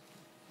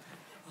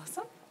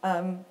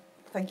 Awesome.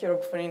 Thank you,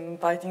 Rob, for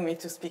inviting me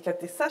to speak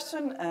at this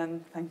session,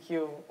 and thank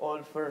you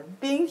all for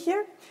being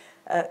here.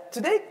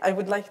 Today, I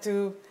would like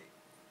to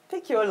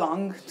take you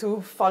along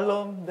to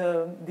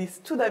follow these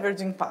two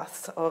diverging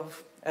paths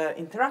of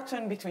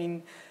interaction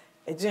between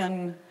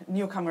Aegean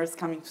newcomers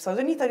coming to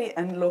southern Italy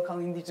and local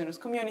indigenous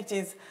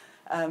communities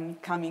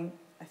coming,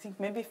 I think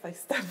maybe if I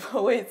step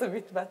away it's a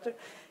bit better,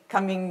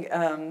 coming,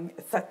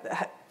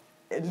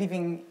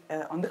 living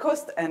on the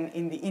coast and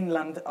in the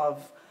inland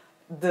of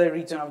the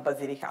region of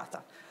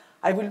Basilicata.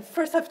 I will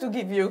first have to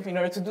give you, in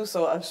order to do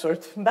so, a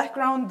short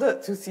background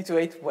to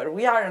situate where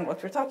we are and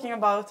what we're talking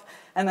about,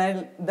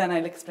 and then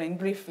I'll explain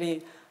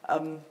briefly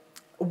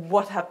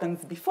what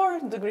happens before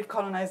the Greek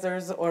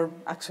colonizers, or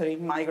actually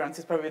migrants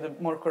is probably the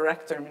more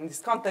correct term in this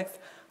context,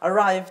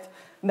 arrived.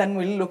 Then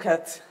we'll look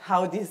at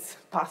how these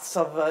paths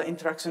of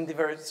interaction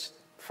diverged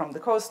from the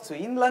coast to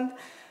inland.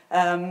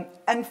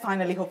 And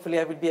finally, hopefully,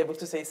 I will be able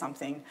to say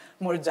something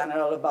more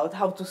general about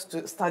how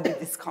to study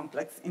these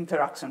complex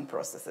interaction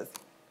processes.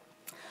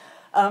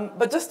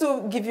 But just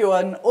to give you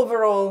an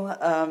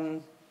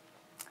overall,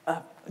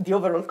 the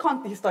overall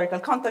historical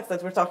context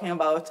that we're talking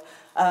about,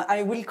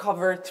 I will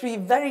cover three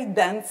very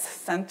dense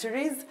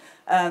centuries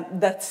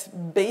that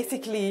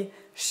basically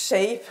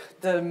shape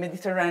the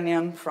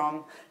Mediterranean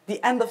from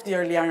the end of the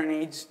early Iron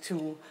Age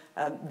to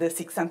the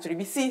 6th century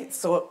BC.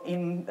 So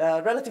in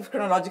relative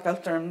chronological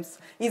terms,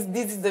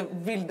 this is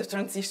the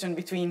transition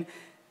between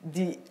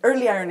the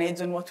early Iron Age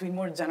and what we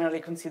more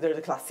generally consider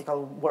the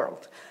classical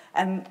world.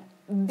 And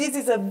this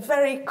is a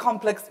very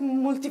complex,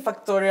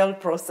 multifactorial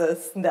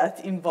process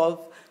that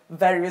involves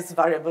various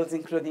variables,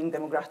 including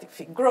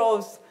demographic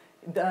growth,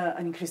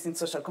 an increase in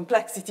social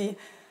complexity,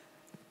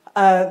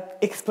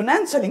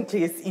 exponential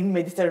increase in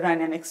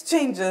Mediterranean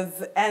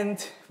exchanges,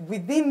 and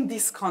within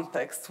this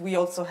context, we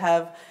also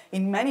have,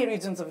 in many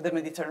regions of the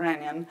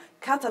Mediterranean,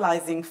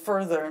 catalyzing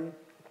further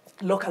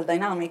local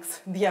dynamics,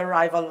 the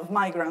arrival of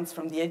migrants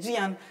from the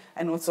Aegean,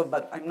 and also,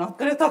 but I'm not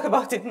going to talk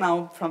about it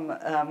now, from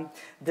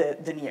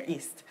the Near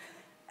East.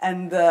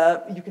 And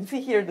you can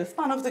see here the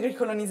span of the Greek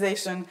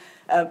colonization.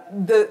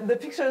 The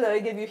picture that I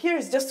gave you here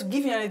is just to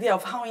give you an idea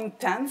of how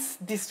intense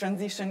this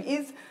transition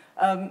is.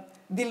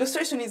 The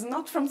illustration is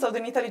not from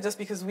southern Italy, just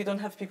because we don't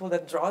have people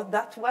that draw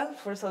that well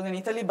for southern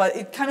Italy, but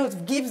it kind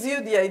of gives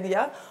you the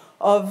idea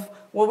of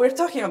what we're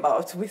talking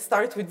about. We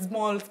start with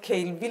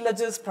small-scale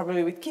villages,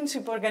 probably with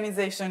kinship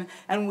organization,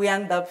 and we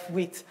end up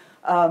with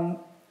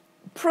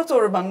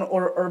proto-urban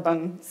or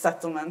urban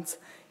settlements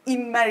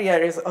in many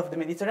areas of the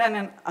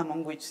Mediterranean,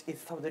 among which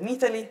is southern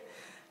Italy.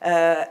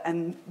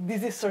 And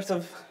this is sort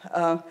of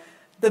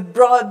the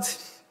broad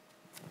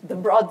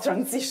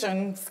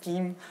transition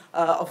scheme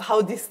of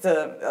how this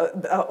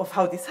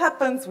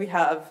happens. We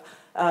have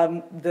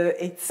the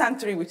 8th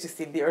century, which is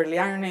still the early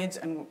Iron Age,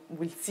 and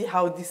we'll see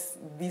how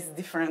these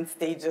different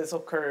stages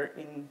occur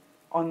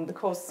on the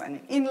coast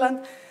and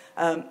inland.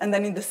 And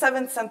then in the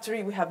 7th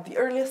century, we have the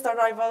earliest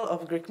arrival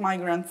of Greek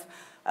migrants,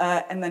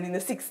 and then in the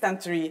 6th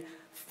century,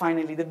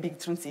 finally, the big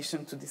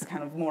transition to this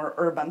kind of more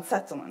urban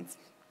settlements.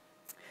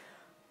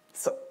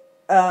 So,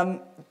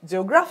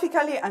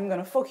 geographically, I'm going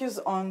to focus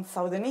on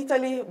southern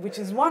Italy, which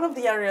is one of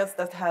the areas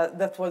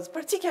that was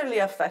particularly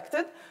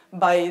affected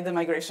by the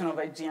migration of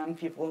Aegean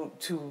people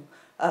to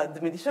the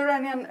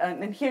Mediterranean.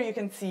 And here you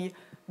can see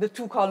the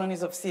two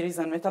colonies of Syris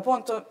and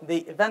Metaponto. They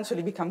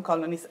eventually become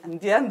colonies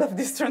at the end of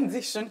this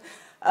transition.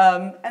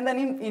 And then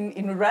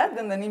in red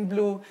and then in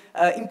blue,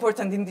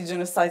 important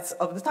indigenous sites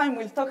of the time.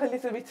 We'll talk a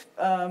little bit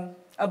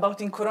about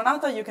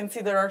Incoronata, you can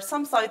see there are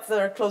some sites that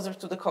are closer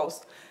to the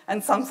coast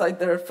and some sites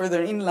that are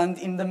further inland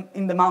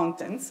in the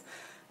mountains.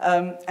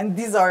 And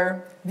these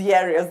are the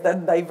areas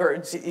that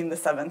diverge in the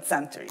 7th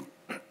century.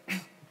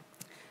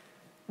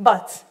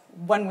 But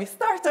when we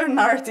start our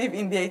narrative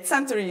in the 8th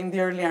century, in the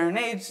early Iron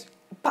Age,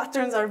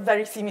 patterns are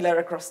very similar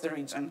across the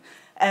region.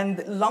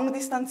 And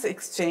long-distance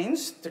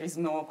exchange, there is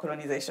no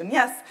colonization,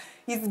 yes,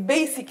 is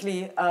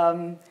basically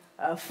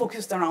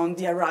focused around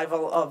the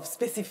arrival of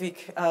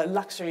specific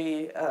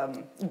luxury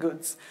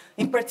goods.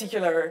 In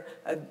particular,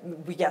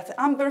 we get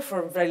amber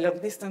for very long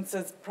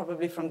distances,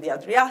 probably from the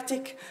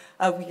Adriatic.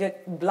 We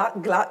get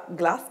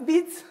glass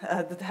beads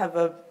that have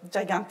a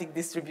gigantic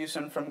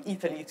distribution from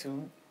Italy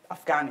to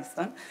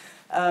Afghanistan,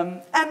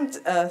 and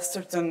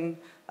certain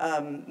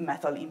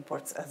metal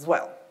imports as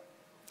well.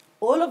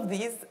 All of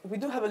these, we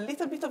do have a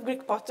little bit of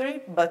Greek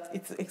pottery, but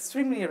it's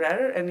extremely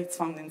rare and it's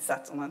found in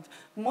settlement.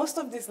 Most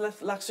of these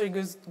luxury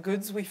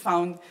goods we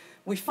find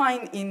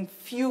in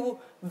few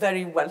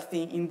very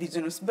wealthy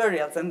indigenous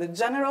burials. And the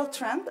general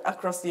trend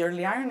across the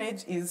early Iron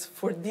Age is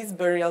for these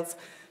burials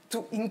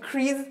to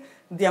increase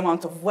the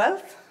amount of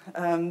wealth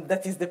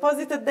that is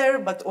deposited there,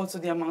 but also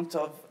the amount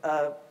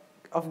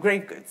of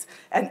great goods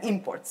and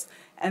imports.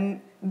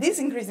 And this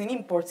increase in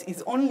imports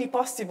is only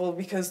possible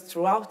because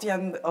throughout the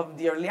end of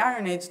the early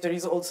Iron Age, there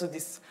is also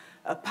this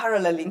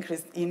parallel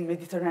increase in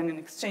Mediterranean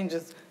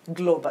exchanges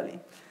globally.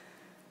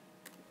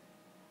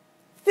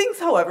 Things,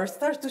 however,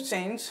 start to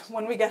change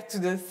when we get to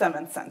the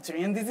 7th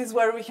century, and this is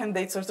where we can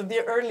date sort of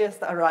the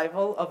earliest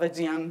arrival of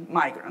Aegean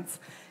migrants.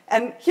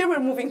 And here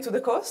we're moving to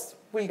the coast.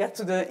 We'll get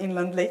to the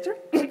inland later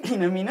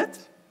in a minute.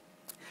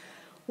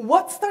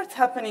 What starts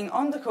happening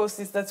on the coast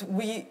is that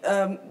we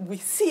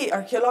see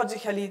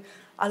archaeologically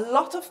a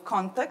lot of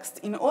context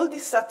in all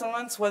these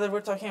settlements, whether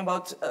we're talking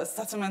about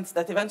settlements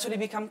that eventually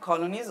become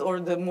colonies or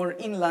the more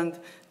inland,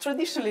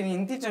 traditionally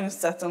indigenous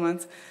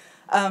settlements,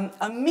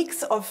 a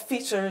mix of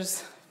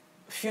features,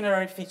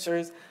 funerary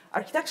features,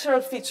 architectural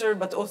feature,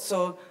 but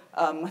also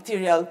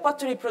material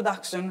pottery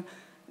production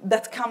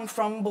that come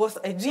from both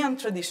Aegean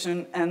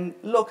tradition and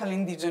local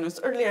indigenous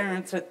early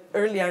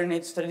Iron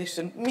Age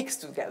tradition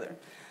mixed together.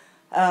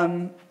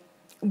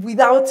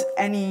 Without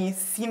any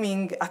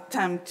seeming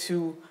attempt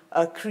to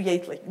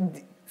create like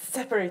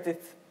separated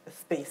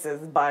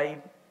spaces by,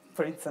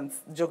 for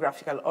instance,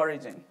 geographical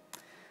origin.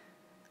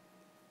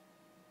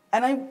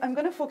 And I'm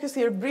going to focus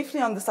here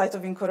briefly on the site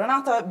of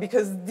Incoronata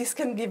because this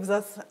can give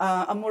us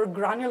a more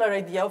granular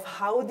idea of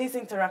how this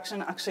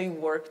interaction actually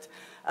worked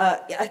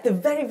at a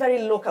very, very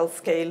local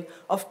scale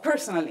of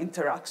personal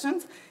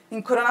interactions.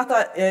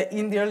 Incoronata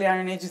in the early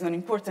Iron Age is an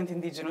important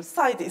indigenous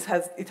site. It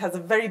has a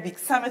very big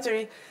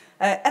cemetery.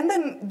 And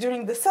then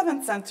during the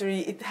 7th century,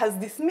 it has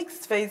this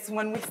mixed phase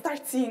when we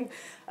start seeing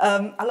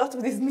a lot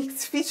of this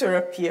mixed feature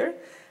appear.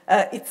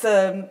 It's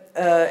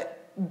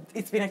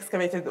been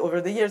excavated over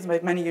the years by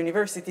many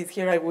universities.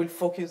 Here I will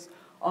focus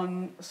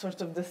on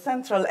sort of the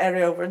central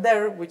area over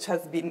there, which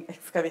has been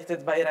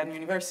excavated by Iran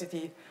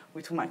University,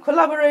 with whom I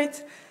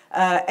collaborate.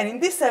 And in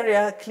this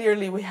area,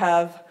 clearly we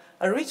have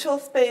a ritual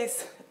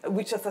space,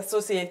 which is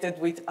associated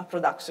with a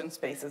production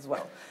space as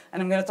well.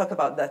 And I'm going to talk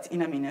about that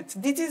in a minute.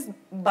 This is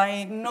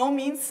by no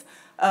means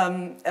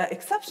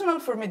exceptional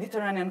for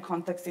Mediterranean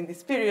context in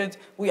this period.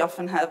 We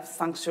often have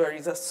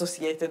sanctuaries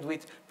associated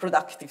with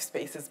productive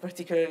spaces,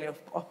 particularly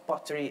of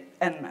pottery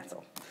and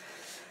metal.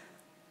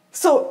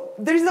 So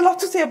there is a lot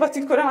to say about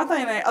Incoronata,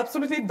 and I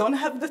absolutely don't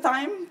have the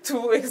time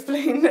to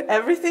explain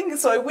everything.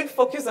 So I will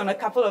focus on a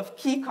couple of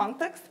key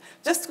contexts,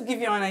 just to give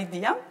you an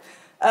idea.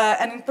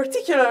 And in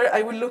particular,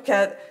 I will look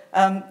at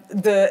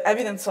the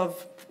evidence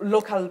of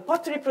local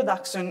pottery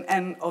production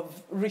and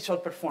of ritual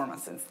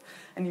performances.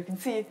 And you can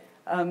see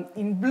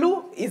in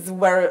blue is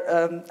where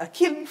a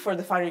kiln for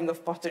the firing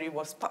of pottery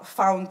was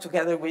found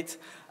together with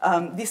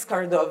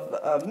discard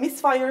of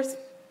misfires.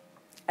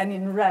 And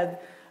in red,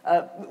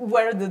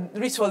 where the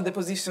ritual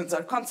depositions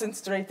are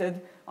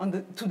concentrated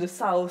to the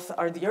south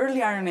are the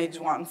early Iron Age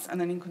ones, and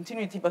then in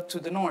continuity, but to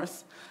the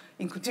north,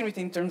 in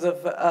continuity in terms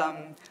of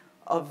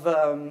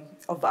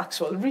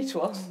actual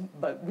ritual,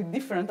 but with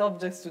different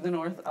objects to the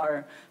north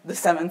are the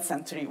 7th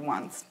century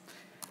ones.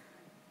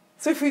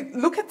 So if we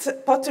look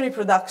at pottery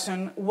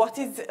production, what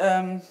is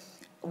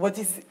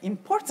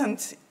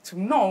important to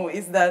know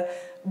is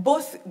that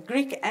both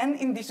Greek and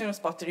indigenous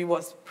pottery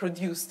was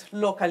produced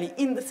locally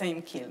in the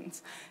same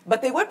kilns.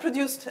 But they were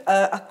produced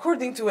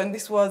according to, and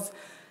this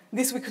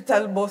we could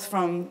tell both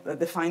from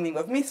the finding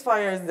of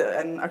misfires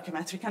and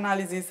archaeometric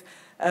analysis.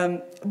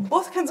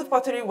 Both kinds of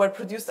pottery were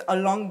produced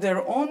along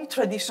their own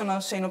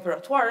traditional chain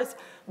operatoires,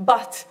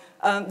 but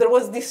there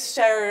was this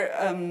shared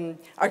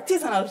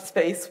artisanal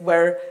space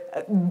where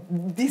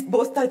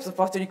both types of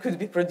pottery could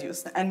be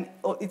produced. And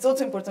it's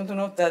also important to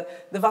note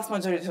that the vast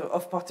majority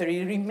of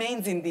pottery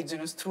remains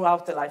indigenous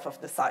throughout the life of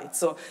the site.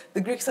 So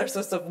the Greeks are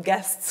sort of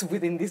guests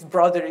within this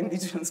broader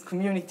indigenous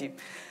community.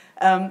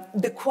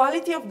 The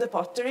quality of the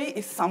pottery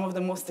is some of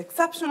the most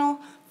exceptional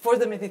for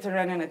the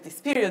Mediterranean at this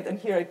period. And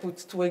here I put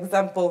two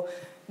examples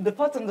the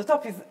pot on the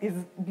top is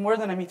more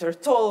than a meter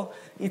tall.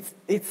 It's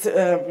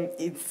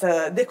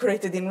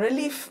decorated in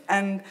relief,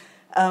 and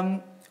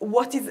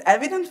what is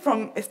evident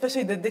from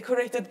especially the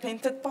decorated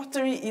painted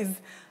pottery is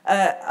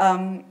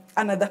an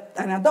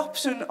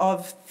adoption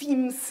of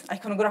themes,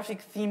 iconographic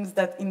themes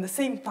that in the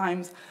same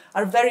times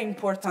are very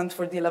important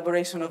for the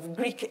elaboration of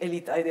Greek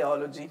elite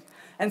ideology.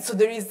 And so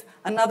there is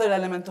another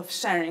element of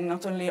sharing,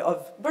 not only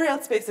of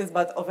burial spaces,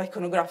 but of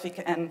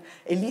iconographic and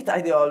elite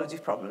ideology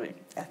probably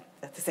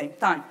at the same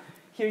time.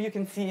 Here you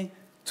can see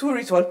two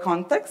ritual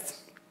contexts.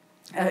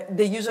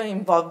 They usually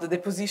involve the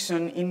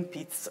deposition in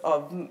pits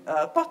of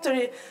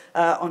pottery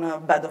on a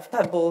bed of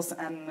pebbles,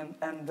 and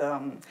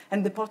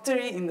the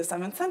pottery in the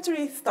 7th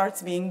century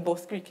starts being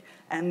both Greek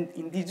and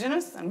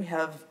indigenous, and we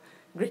have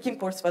Greek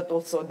imports, but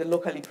also the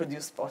locally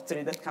produced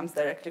pottery that comes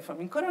directly from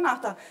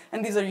Incoronata,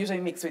 and these are usually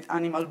mixed with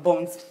animal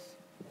bones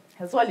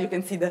as well. You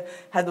can see the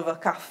head of a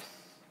calf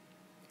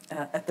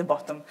at the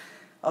bottom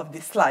of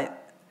this slide.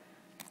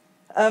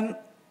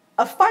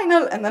 A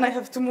final, and then I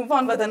have to move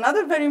on, but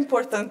another very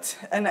important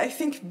and I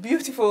think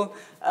beautiful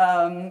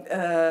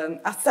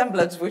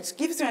assemblage, which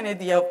gives you an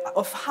idea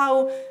of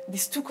how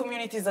these two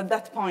communities at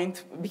that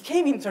point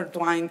became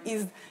intertwined,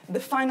 is the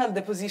final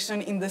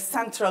deposition in the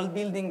central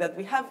building that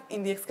we have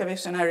in the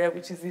excavation area,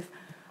 which is this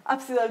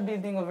apsidal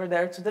building over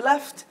there to the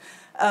left.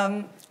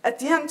 At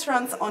the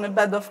entrance, on a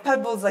bed of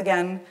pebbles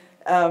again,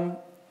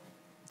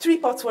 3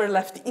 pots were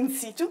left in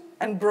situ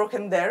and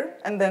broken there,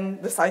 and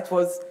then the site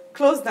was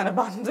closed and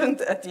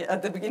abandoned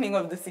at the beginning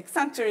of the 6th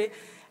century.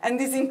 And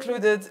this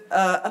included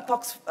a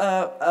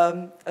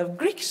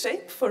Greek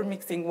shape for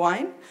mixing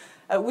wine,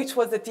 which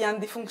was at the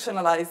end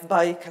defunctionalized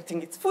by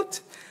cutting its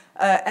foot,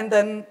 and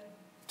then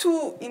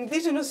 2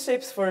 indigenous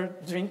shapes for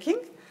drinking,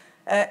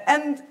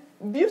 and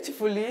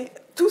beautifully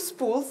 2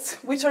 spools,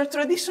 which are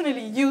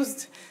traditionally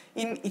used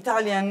in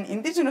Italian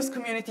indigenous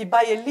community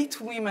by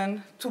elite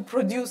women to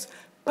produce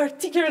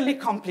particularly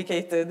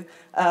complicated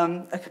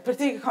kind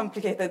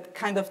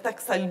of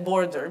textile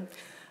border.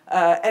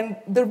 And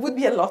there would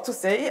be a lot to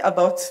say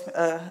about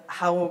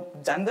how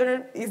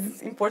gender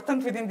is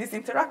important within this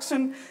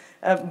interaction,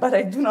 but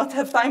I do not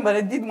have time, but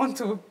I did want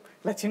to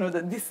let you know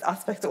that this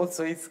aspect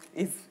also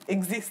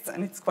exists,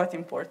 and it's quite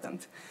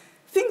important.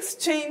 Things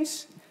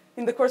change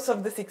in the course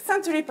of the 6th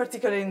century,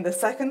 particularly in the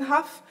second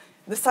half.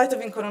 The site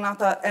of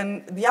Incoronata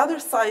and the other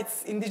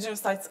sites,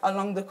 indigenous sites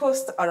along the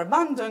coast, are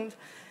abandoned.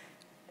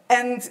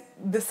 And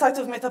the site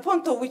of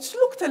Metaponto, which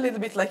looked a little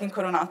bit like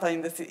Incoronata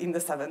in the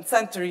 7th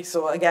century,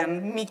 so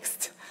again,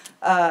 mixed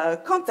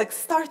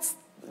context, starts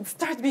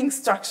being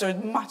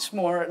structured much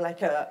more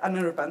like an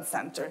urban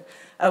center.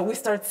 We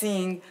start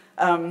seeing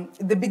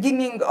the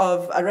beginning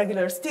of a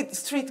regular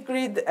street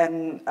grid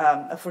and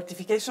a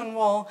fortification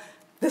wall.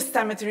 The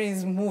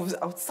cemeteries moves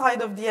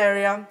outside of the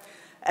area.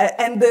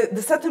 And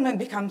the settlement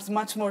becomes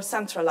much more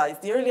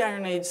centralized. The early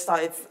Iron Age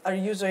sites are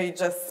usually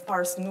just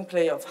sparse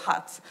nuclei of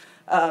huts.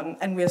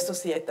 And we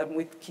associate them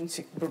with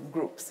kinship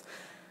groups.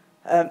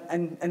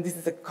 And this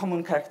is a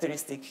common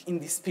characteristic in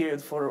this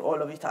period for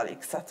all of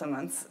Italic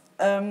settlements.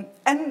 And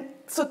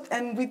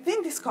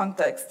within this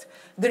context,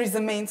 there is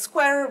a main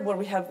square where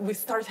we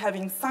start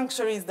having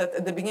sanctuaries that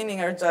at the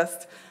beginning are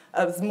just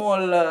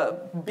small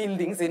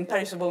buildings in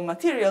perishable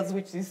materials,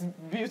 which is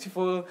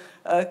beautiful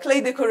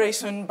clay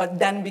decoration, but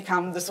then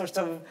become the sort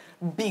of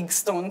big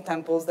stone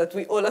temples that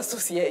we all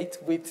associate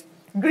with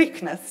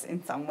Greekness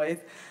in some ways.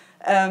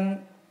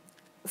 And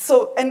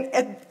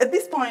at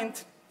this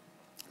point,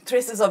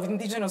 traces of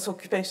indigenous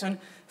occupation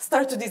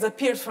start to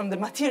disappear from the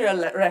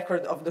material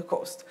record of the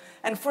coast.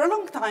 And for a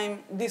long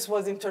time, this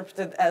was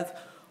interpreted as,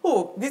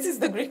 oh, this is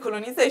the Greek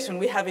colonization.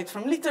 We have it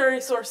from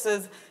literary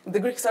sources. The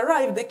Greeks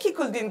arrived, they kicked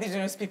the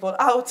indigenous people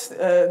out,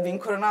 the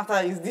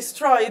Incoronata is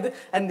destroyed,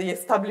 and they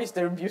established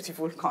their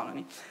beautiful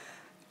colony.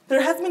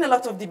 There has been a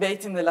lot of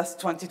debate in the last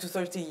 20 to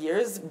 30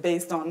 years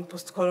based on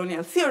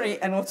post-colonial theory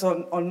and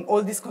also on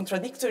all this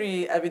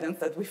contradictory evidence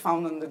that we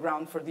found on the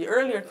ground for the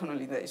earlier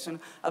colonization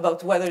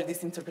about whether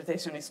this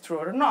interpretation is true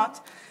or not.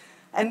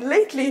 And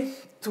lately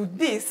to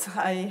this,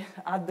 I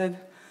added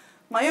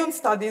my own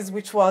studies,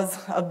 which was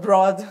a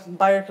broad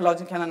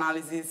bioarchaeological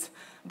analysis,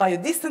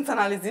 biodistance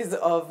analysis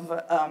of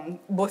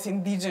both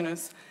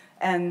indigenous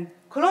and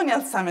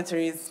colonial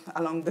cemeteries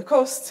along the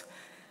coast.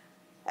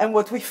 And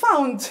what we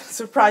found,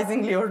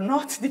 surprisingly or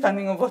not,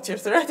 depending on what your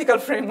theoretical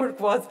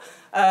framework was,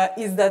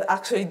 is that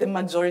actually the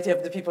majority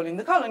of the people in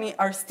the colony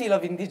are still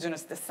of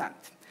indigenous descent.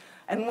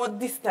 And what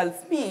this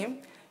tells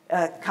me,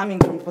 coming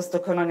from a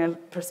post-colonial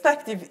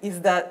perspective,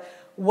 is that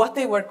what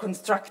they were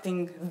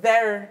constructing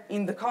there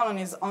in the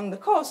colonies on the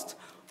coast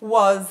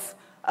was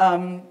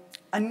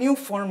a new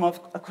form of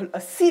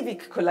a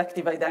civic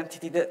collective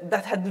identity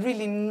that had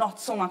really not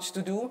so much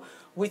to do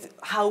with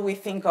how we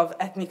think of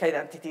ethnic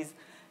identities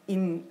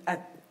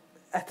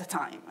at the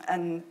time.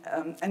 And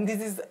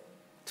this is,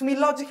 to me,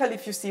 logical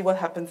if you see what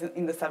happens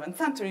in the 7th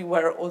century,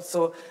 where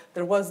also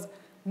there was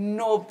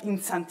no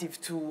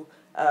incentive to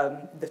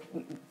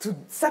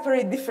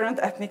separate different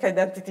ethnic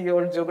identity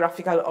or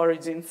geographical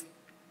origins.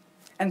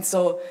 And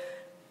so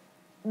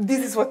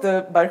this is what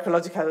the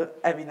bioecological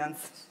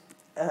evidence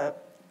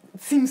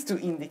seems to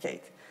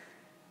indicate.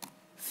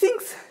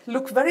 Things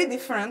look very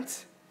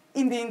different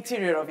in the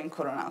interior of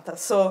Incoronata.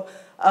 So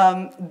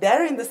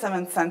there in the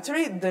 7th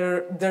century,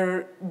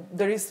 there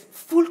is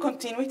full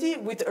continuity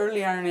with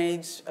early Iron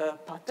Age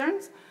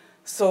patterns.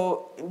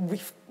 So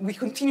we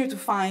continue to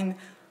find,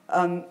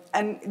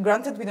 and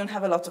granted we don't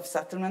have a lot of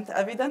settlement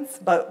evidence,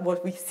 but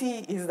what we see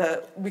is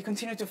that we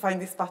continue to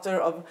find this pattern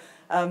of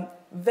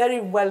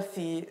very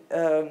wealthy,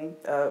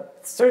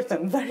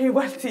 certain very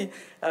wealthy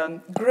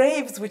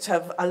graves which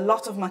have a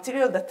lot of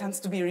material that tends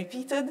to be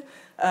repeated,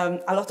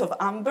 a lot of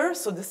amber,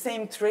 so the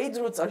same trade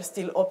routes are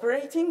still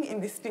operating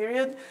in this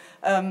period,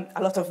 a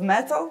lot of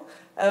metal,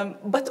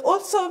 but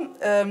also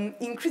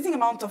increasing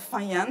amount of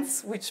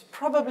faience, which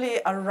probably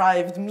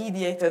arrived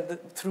mediated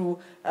through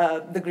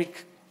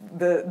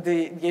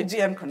the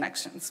Aegean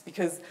connections,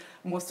 because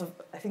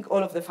I think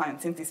all of the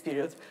faience in this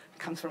period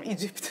comes from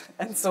Egypt,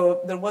 and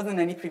so there wasn't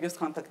any previous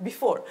contact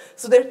before.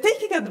 So they're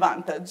taking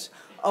advantage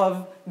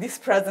of this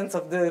presence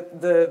of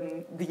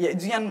the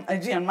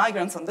Aegean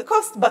migrants on the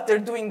coast, but they're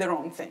doing their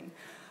own thing.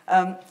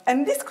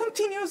 And this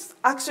continues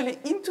actually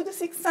into the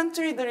 6th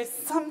century. There is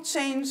some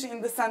change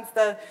in the sense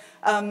that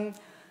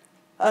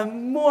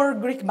more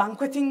Greek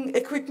banqueting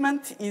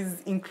equipment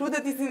is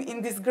included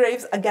in these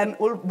graves, again,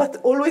 but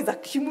always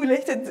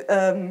accumulated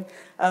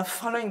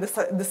following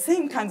the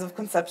same kinds of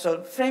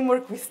conceptual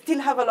framework. We still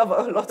have a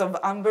lot of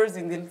ambers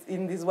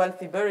in these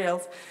wealthy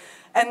burials.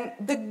 And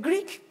the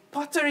Greek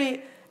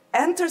pottery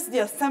enters the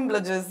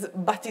assemblages,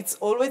 but it's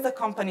always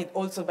accompanied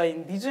also by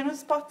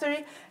indigenous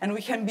pottery, and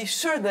we can be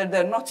sure that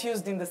they're not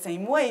used in the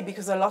same way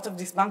because a lot of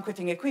this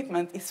banqueting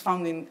equipment is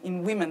found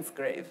in women's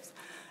graves.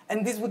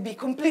 And this would be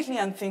completely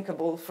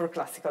unthinkable for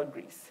classical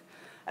Greece.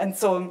 And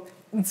so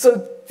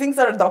things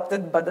are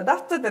adopted but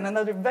adapted, and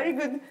another very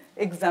good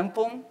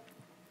example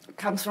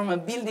comes from a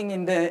building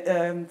in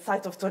the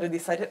site of Torre di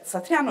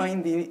Satriano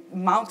in the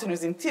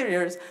mountainous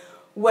interiors,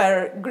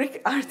 where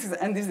Greek artists,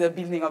 and this is a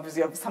building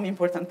obviously of some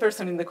important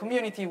person in the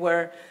community,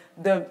 where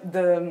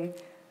the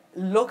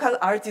local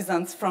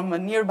artisans from a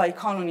nearby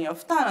colony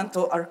of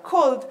Taranto are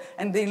called,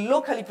 and they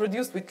locally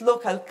produce with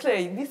local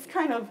clay this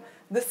kind of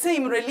the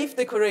same relief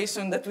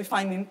decoration that we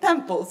find in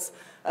temples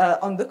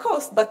on the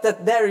coast, but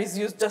that there is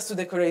used just to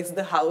decorate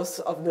the house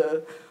of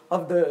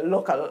the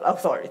local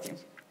authority.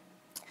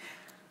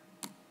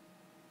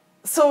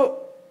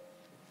 So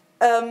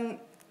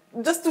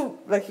just to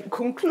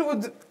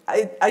conclude,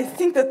 I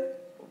think that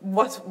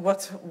what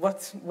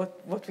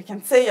we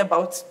can say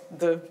about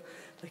the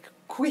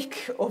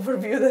quick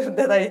overview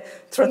that I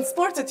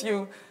transported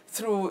you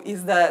through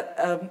is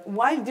that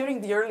while during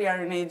the early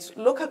Iron Age,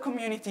 local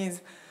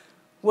communities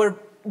were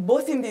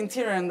both in the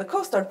interior and the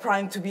coast are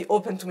primed to be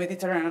open to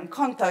Mediterranean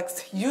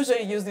contacts,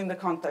 usually used in the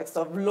context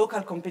of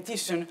local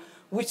competition,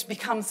 which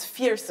becomes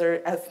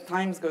fiercer as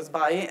time goes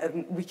by.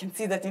 And we can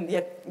see that in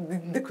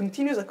the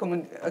continuous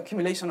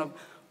accumulation of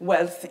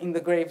wealth in the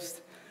graves,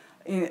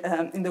 in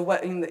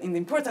the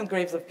important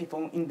graves of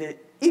people in the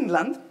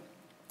inland.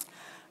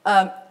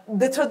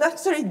 The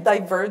trajectory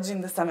diverged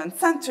in the 7th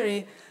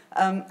century,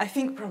 I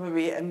think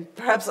probably, and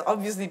perhaps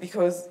obviously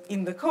because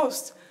in the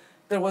coast,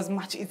 there was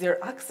much easier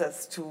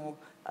access to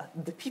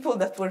the people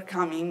that were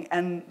coming,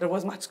 and there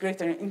was much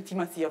greater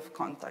intimacy of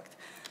contact.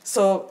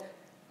 So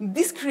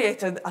this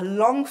created a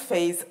long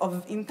phase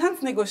of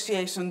intense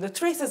negotiation, the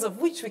traces of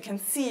which we can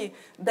see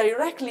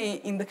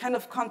directly in the kind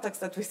of context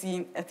that we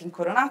see at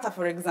Incoronata,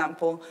 for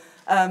example,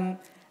 and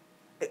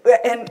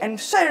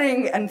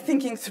sharing and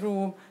thinking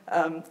through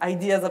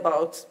ideas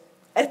about,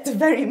 at the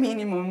very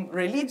minimum,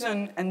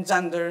 religion and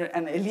gender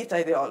and elite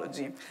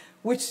ideology,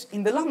 which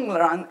in the long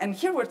run, and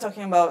here we're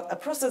talking about a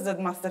process that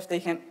must have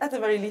taken at the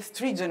very least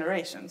 3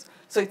 generations,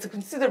 so it's a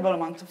considerable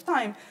amount of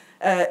time,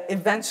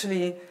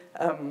 eventually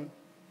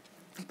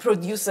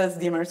produces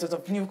the emergence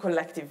of new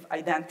collective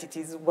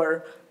identities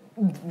where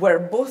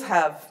both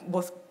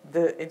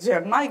the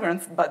Aegean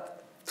migrants,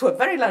 but to a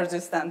very large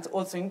extent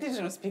also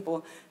indigenous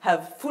people,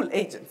 have full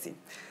agency.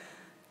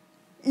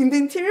 In the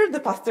interior, the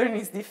pattern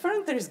is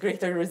different. There is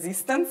greater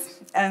resistance,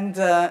 and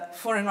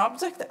foreign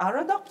objects are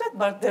adopted,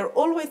 but they're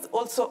always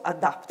also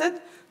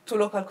adapted to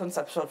local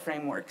conceptual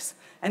frameworks.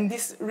 And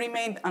this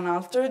remained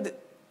unaltered,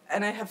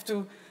 and I have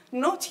to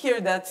note here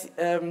that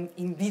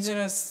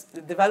indigenous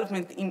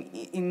development in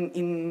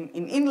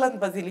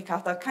inland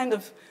Basilicata kind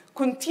of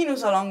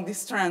continues along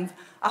this trend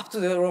up to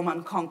the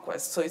Roman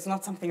conquest, so it's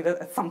not something that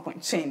at some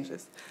point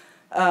changes.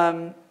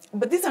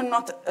 But these are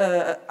not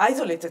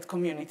isolated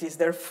communities.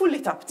 They're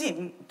fully tapped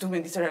in to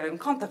Mediterranean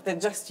contact. They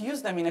just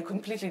use them in a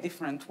completely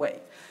different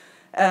way.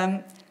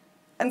 And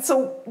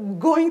so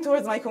going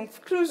towards my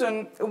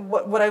conclusion,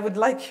 what I would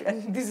like,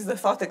 and this is a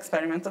thought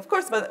experiment, of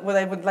course, but what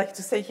I would like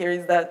to say here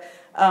is that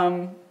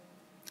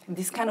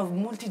these kind of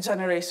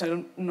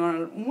multi-generational,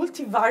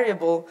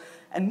 multivariable,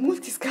 and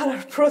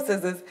multiscalar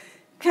processes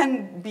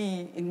can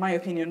be, in my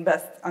opinion,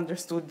 best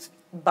understood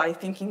by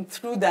thinking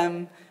through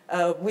them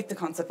with the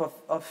concept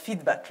of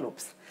feedback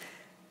loops.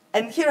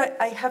 And here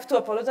I have to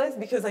apologize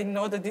because I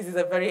know that this is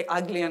a very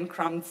ugly and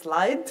crammed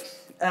slide,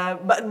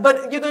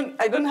 but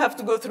I don't have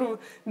to go through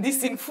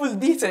this in full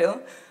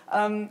detail.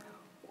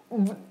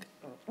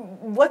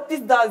 What this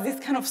does is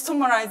kind of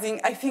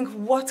summarizing, I think,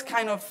 what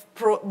kind of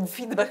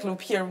feedback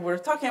loop here we're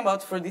talking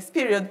about for this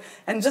period,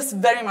 and just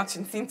very much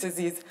in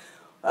synthesis,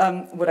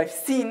 what I've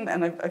seen,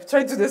 and I've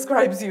tried to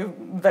describe to you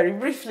very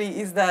briefly,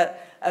 is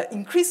that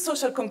increased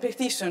social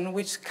competition,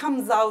 which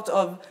comes out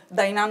of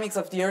dynamics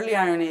of the early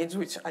Iron Age,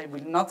 which I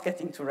will not get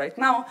into right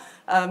now,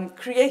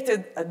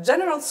 created a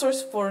general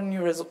search for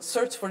new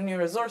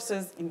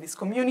resources in these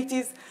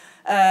communities,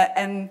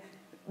 and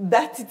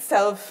that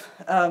itself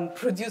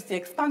produced the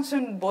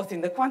expansion, both in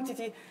the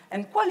quantity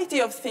and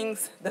quality of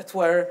things that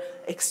were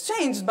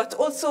exchanged, but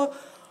also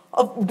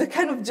of the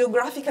kind of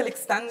geographical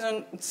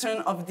extension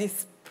of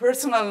this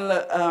personal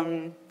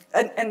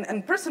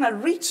and personal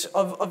reach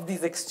of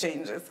these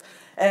exchanges.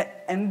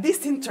 And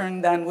this, in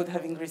turn, then would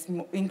have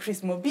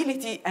increased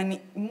mobility and,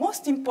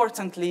 most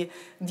importantly,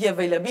 the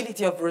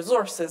availability of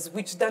resources,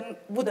 which then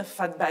would have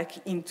fed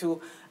back into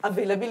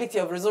availability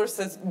of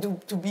resources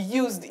to be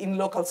used in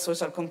local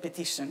social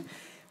competition.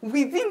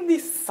 Within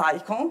this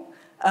cycle,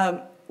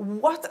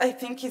 what I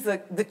think is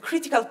the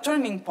critical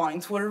turning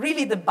point where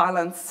really the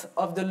balance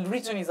of the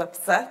region is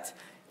upset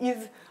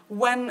is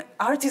when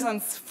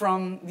artisans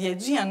from the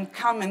Aegean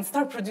come and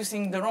start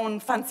producing their own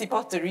fancy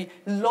pottery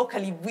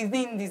locally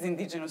within these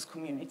indigenous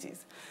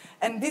communities.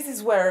 And this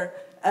is where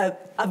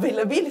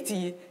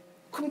availability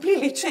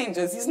completely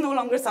changes. It's no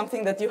longer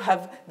something that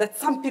that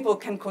some people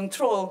can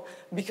control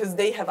because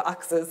they have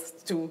access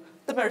to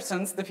the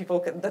merchants, the people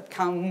that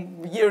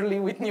come yearly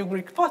with new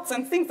Greek pots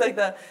and things like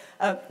that.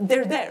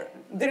 They're there.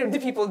 They're the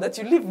people that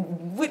you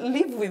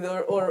live with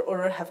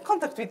or have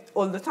contact with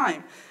all the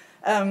time.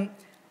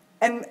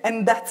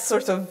 And that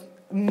sort of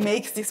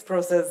makes this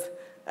process,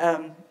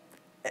 I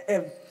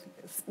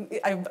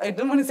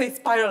don't want to say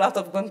spiral out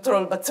of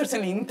control, but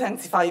certainly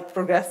intensify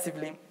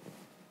progressively.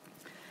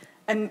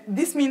 And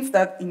this means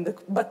that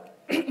but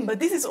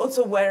this is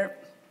also where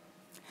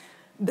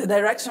the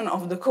direction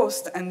of the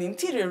coast and the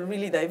interior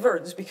really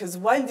diverge, because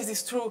while this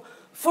is true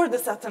for the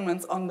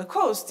settlements on the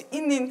coast,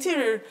 in the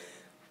interior,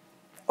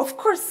 of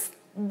course,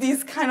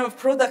 these kind of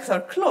products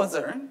are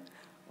closer,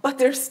 but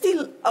they're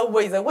still a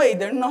ways away.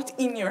 They're not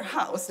in your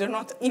house. They're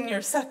not in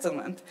your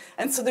settlement.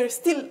 And so there's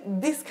still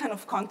this kind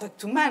of contact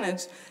to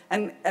manage,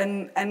 and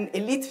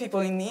elite people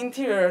in the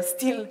interior are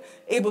still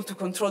able to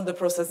control the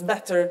process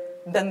better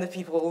than the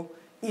people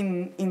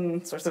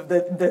in sort of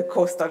the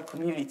coastal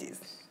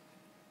communities.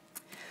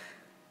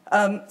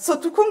 So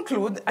to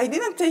conclude, I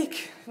didn't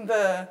take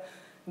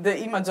the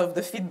image of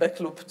the feedback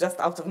loop just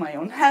out of my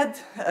own head.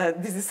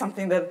 This is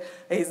something that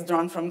is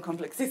drawn from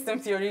complex system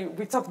theory.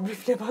 We talked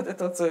briefly about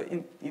it also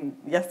in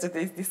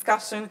yesterday's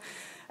discussion.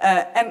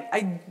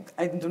 And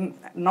I do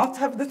not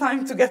have the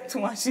time to get too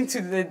much into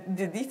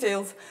the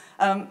details,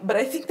 but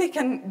I think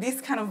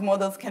these kind of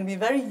models can be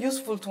very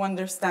useful to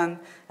understand.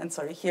 And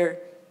sorry, here,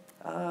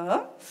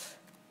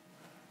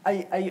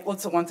 I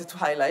also wanted to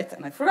highlight,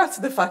 and I forgot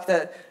the fact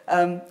that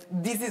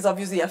this is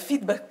obviously a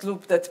feedback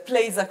loop that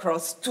plays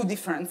across two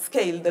different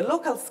scales, the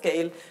local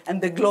scale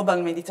and the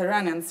global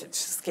Mediterranean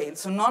scale.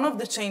 So none of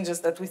the changes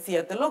that we see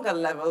at the local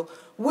level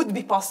would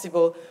be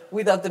possible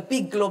without the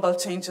big global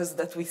changes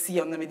that we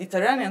see on the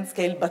Mediterranean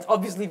scale, but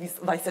obviously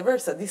vice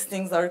versa. These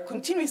things are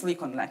continuously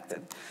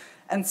connected.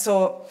 And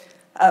so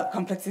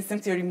complex system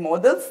theory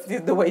models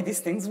the way these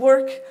things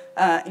work.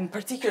 In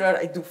particular,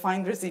 I do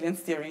find resilience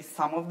theory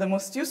some of the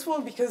most useful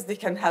because they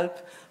can help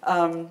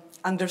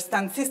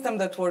understand systems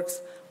that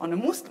works on a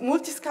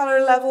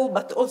multiscalar level,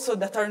 but also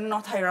that are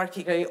not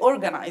hierarchically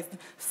organized,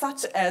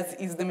 such as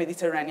is the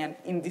Mediterranean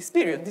in this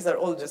period. These are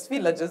all just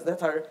villages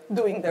that are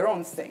doing their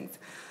own things.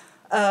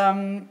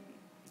 And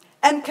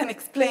can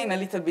explain a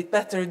little bit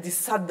better these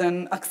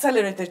sudden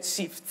accelerated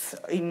shifts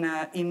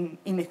in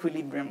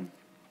equilibrium.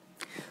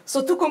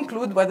 So to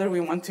conclude, whether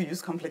we want to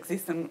use complex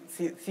system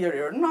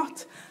theory or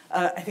not,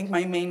 I think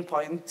my main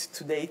point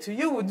today to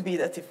you would be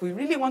that if we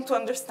really want to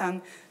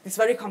understand these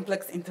very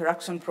complex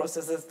interaction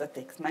processes that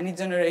takes many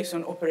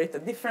generations, operate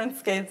at different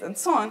scales, and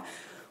so on,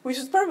 we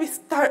should probably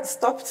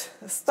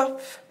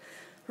stop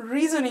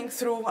reasoning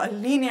through a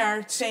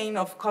linear chain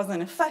of cause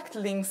and effect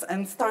links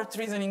and start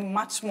reasoning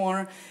much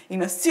more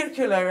in a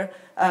circular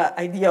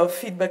idea of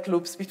feedback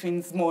loops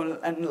between small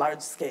and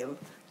large scale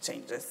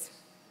changes.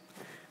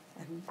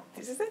 And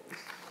this is it.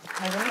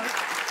 I don't know.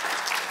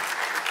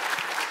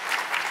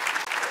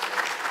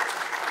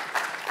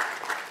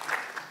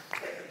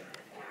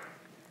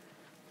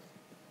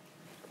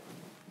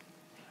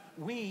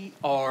 We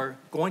are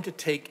going to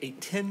take a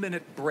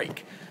 10-minute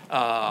break.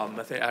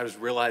 I was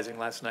realizing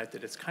last night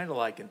that it's kind of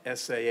like an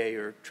SAA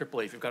or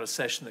AAA. If you've got a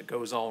session that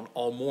goes on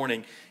all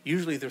morning,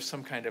 usually there's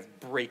some kind of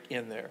break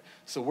in there.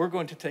 So we're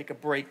going to take a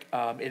break.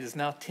 It is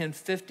now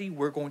 10:50.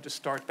 We're going to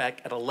start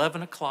back at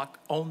 11 o'clock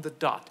on the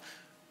dot.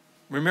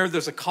 Remember,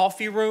 there's a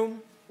coffee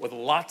room with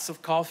lots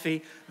of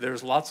coffee.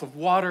 There's lots of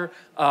water.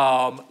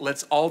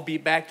 Let's all be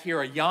back here.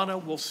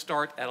 Ayana will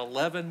start at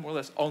 11, more or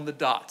less on the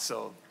dot.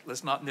 So let's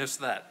Let's not miss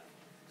that.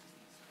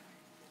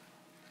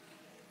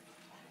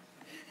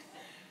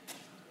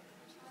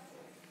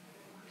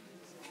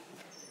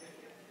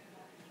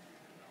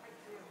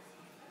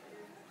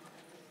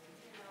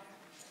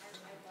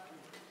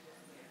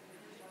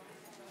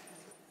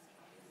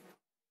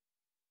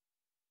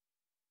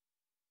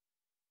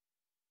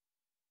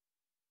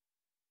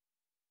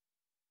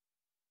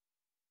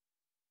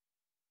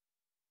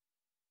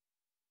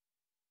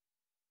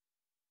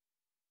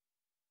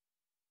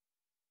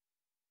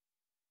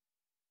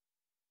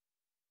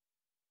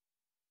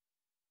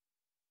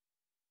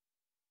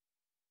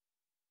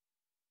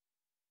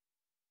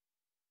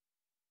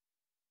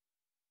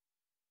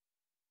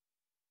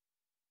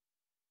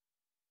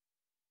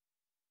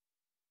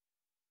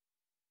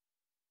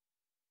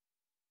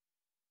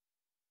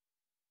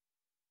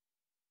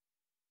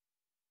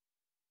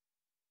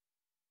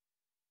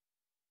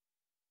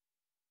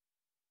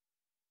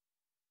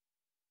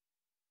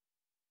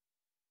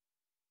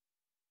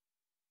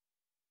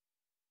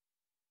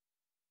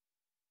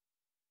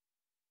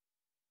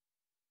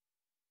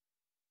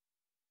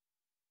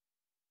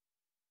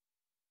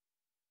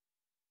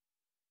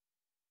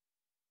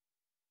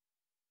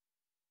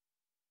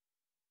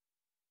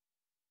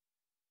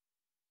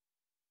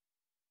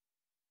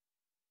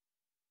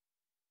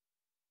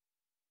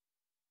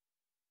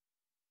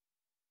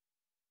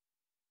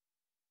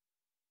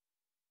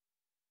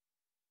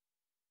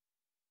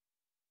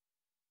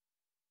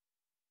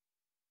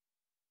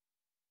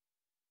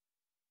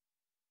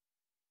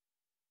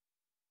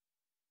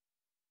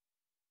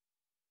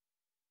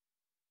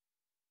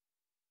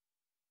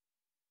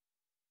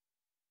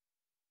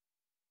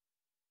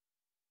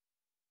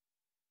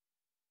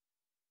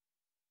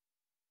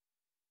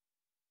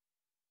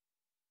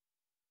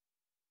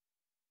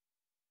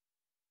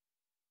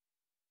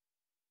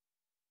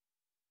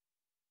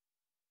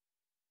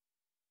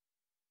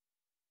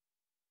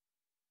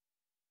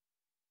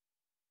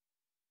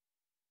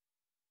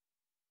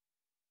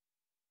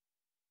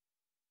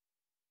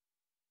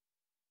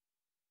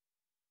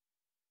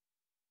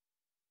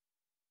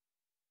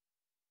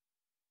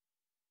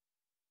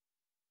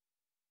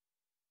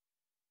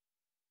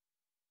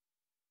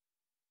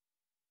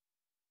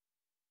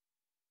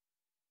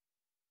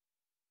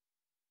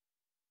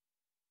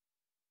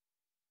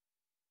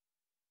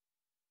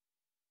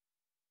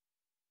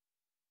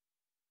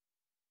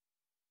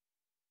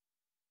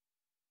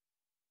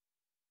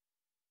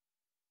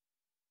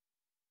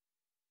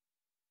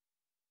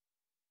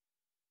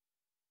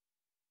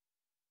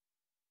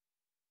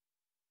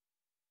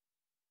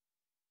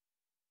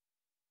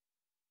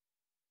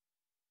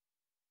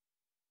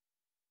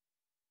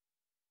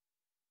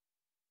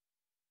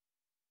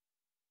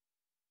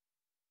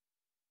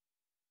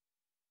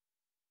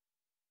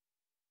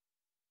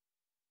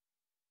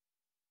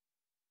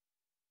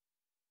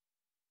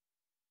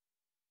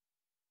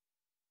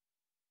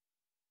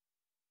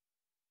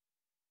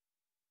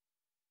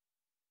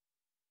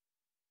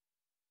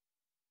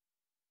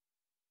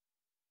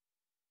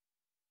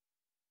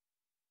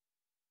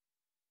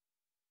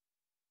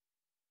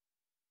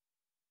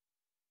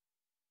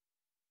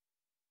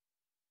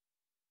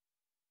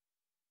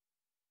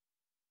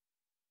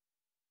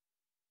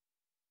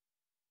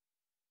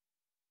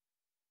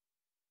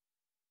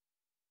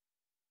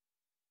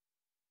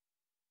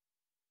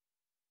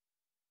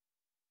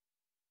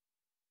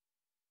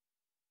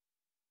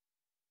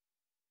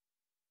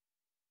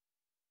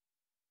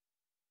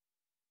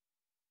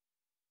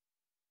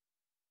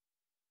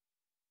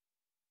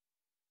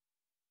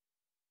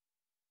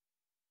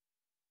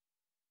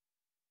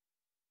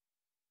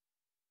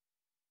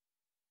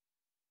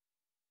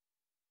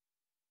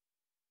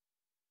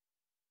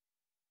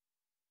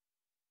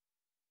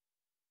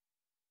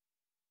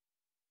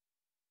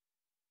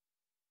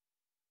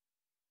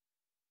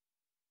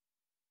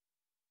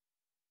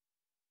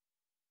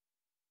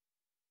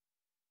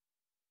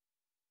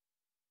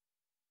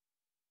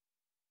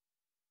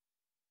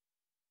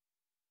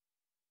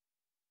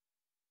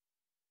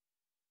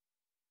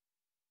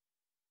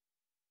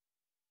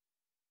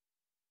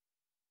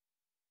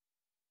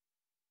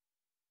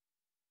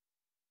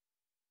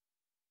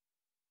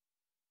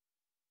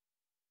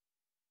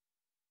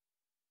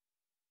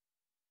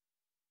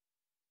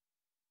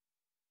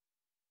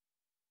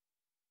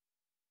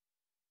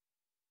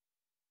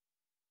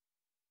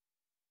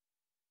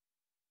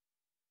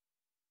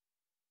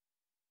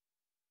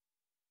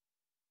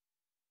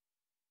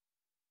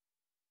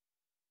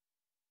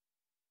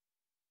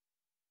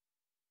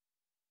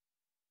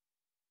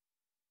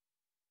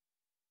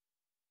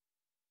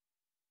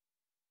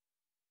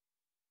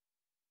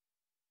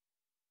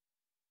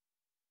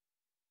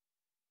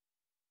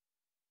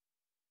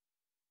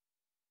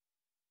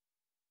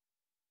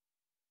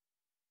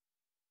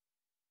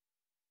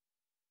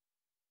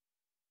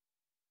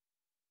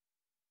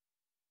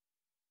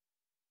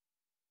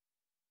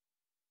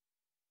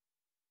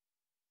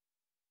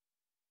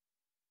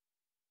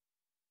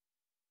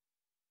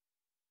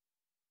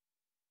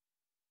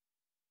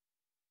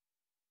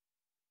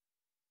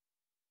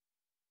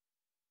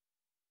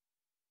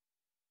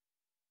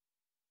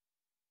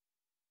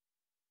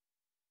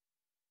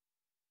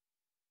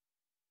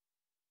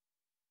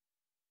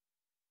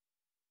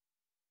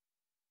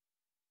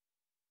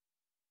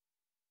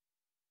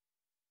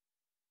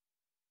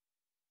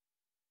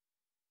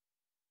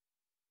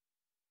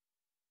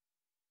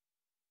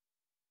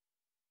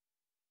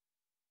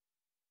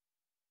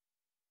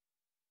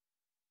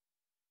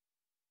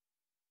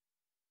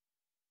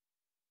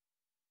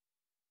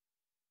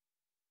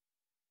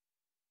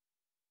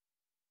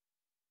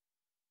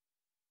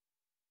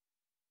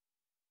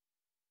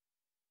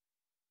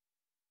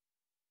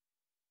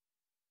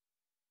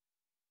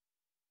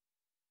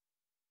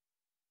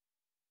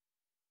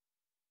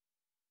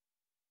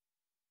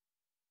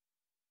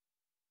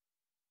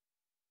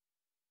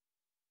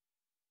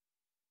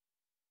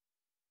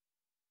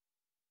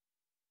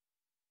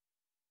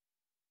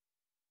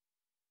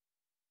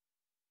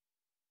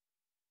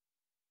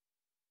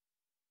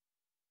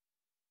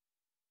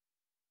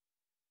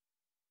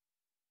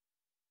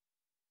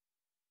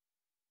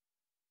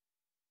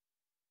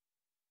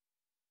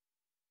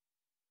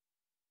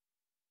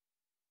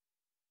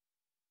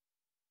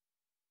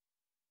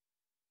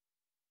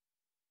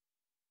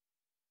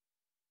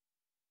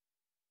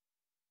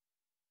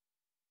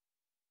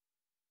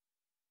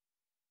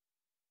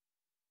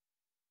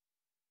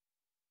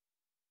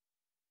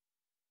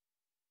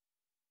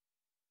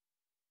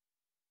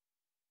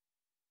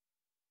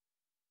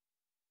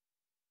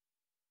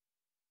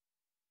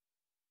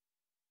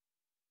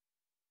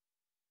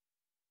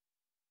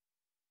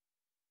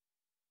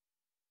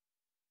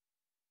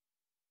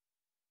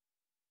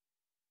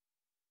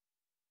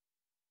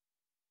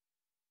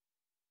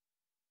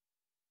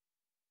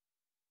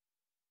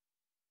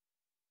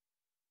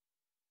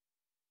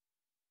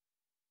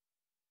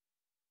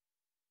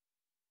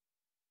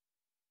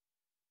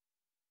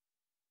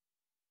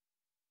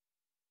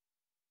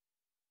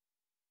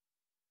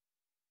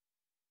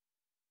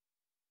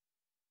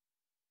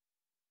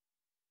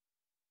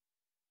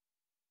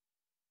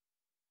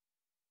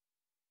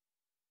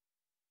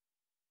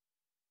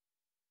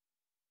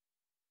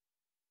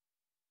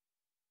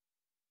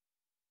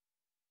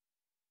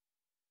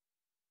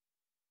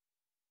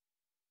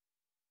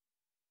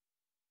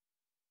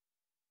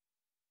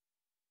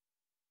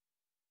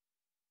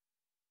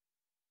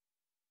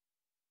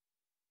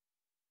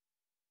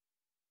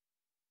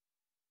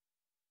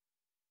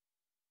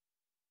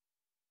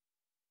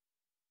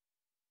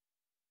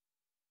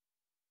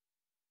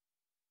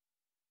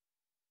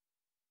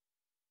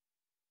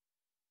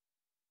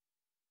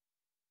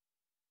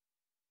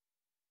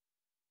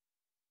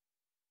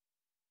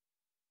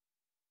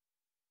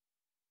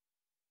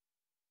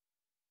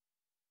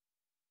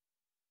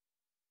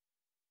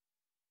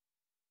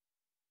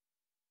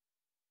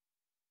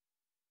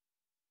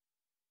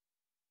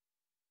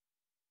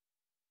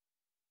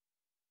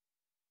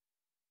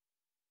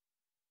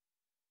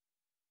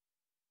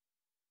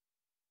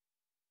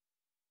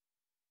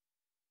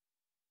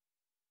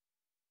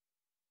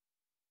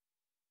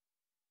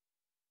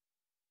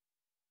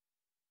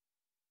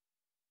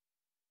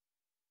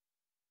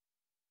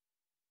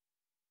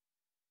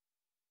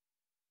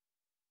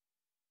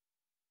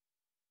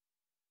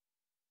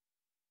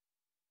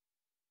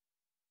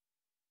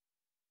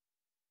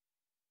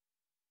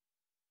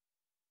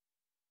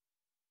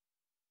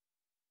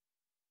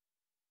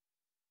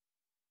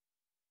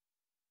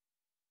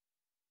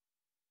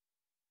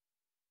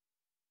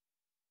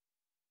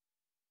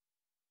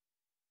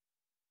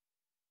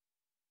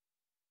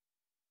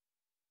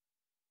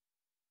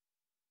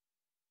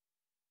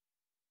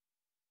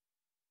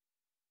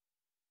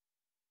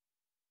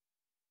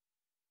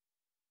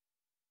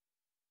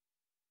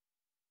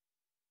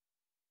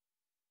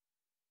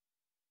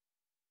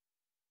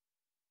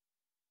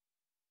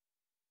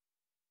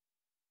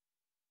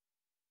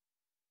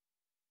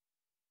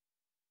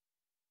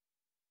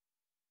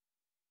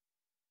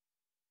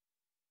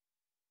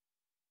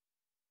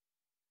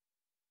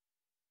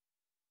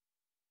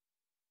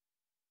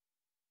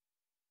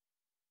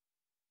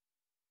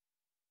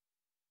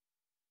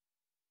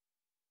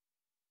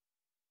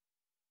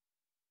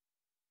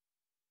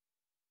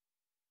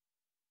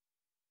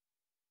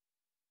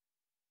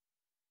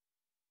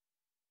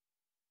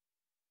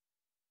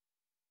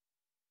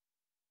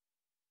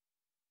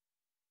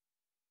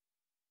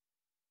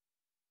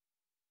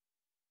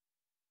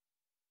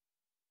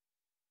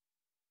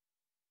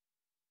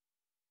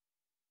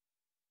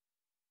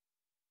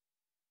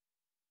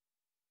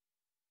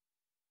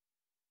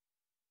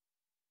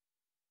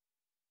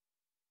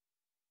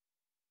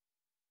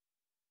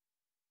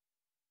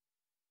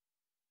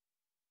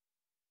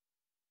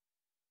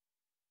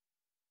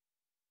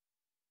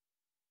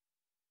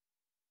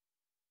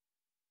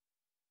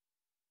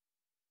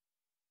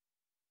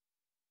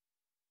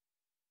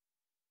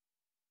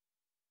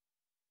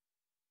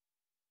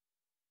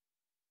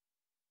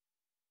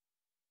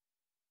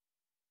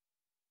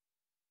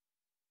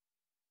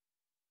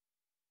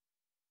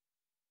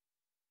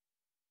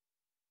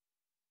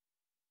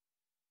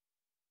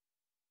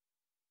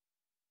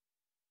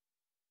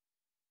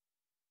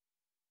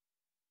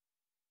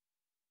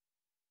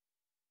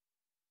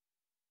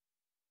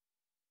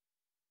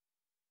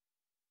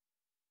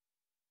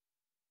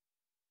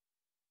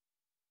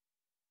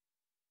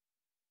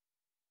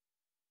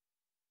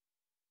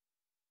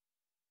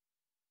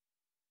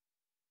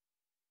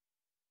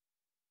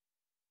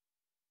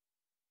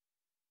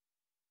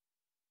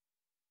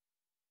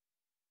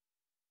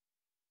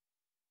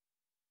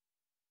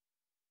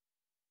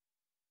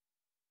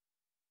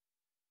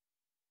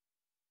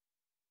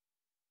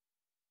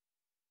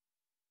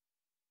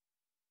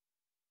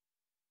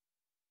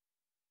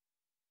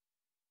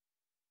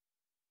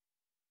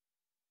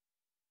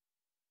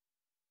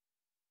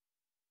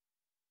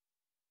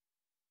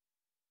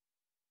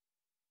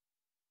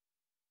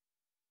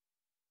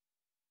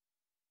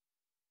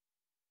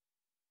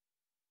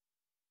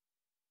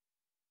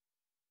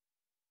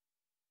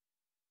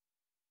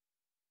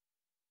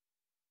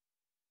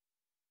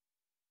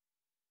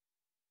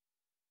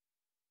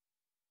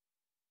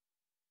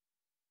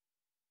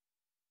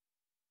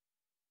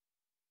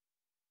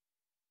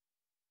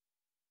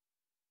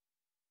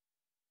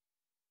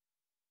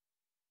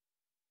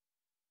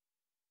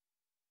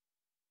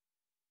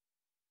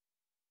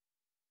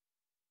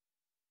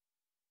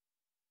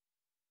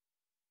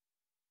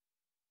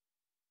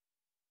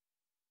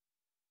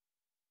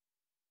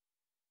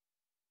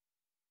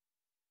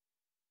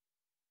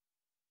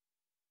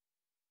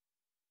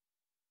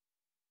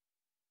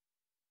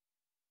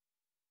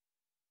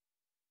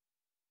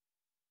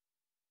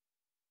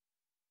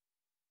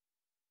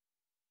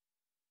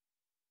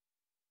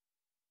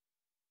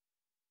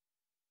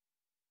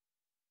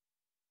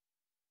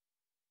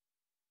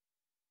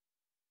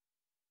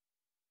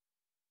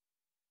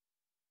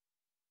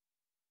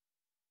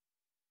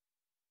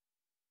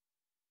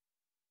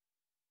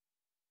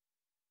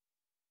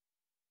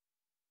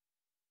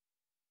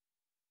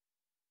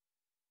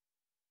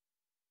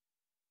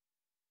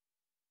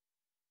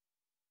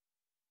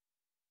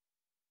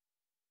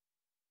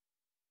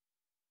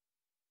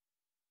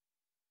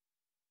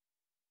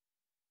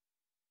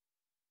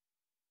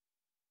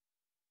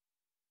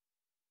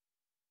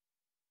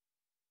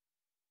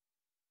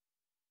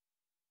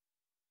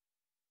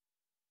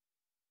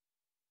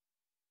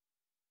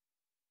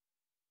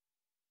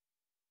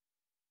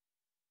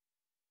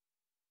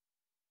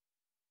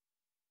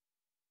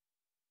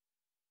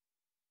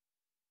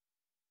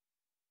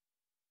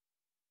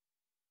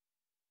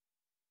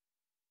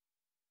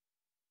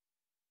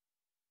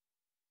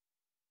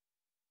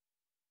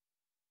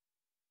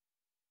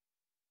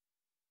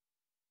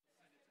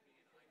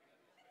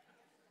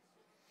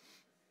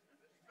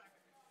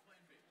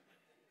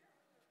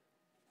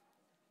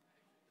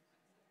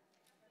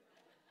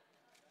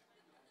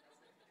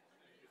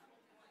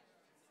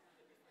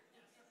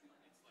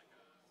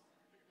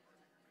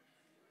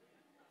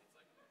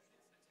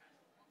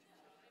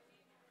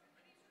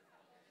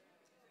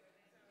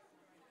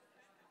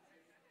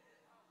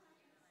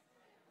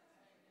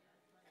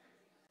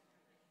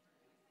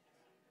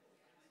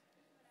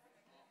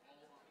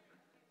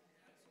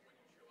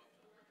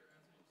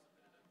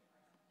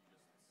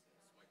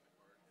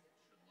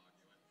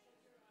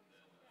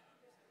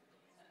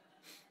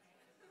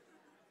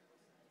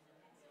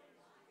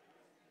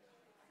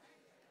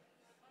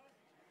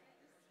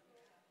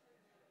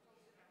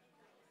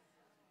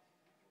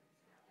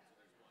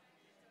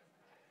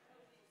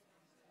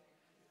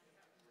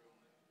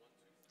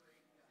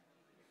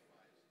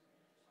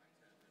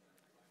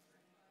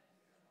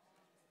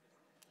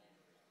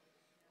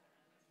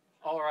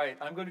 All right,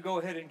 I'm going to go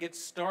ahead and get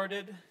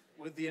started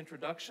with the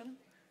introduction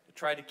to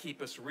try to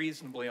keep us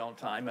reasonably on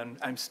time. And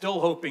I'm still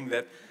hoping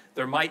that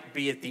there might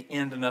be at the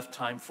end enough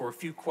time for a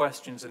few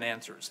questions and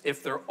answers.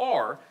 If there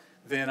are,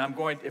 then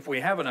if we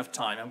have enough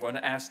time, I'm going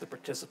to ask the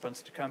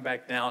participants to come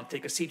back down,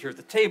 take a seat here at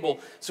the table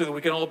so that we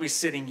can all be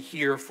sitting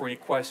here for any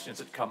questions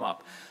that come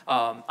up.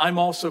 I'm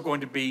also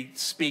going to be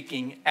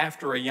speaking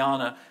after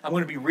Ayanna. I'm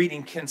going to be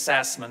reading Ken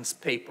Sassman's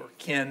paper.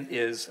 Ken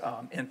is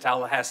in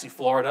Tallahassee,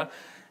 Florida,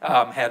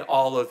 had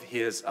all of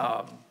his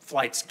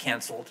flights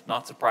canceled,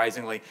 not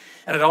surprisingly.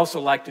 And I'd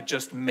also like to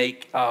just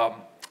make a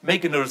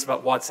notice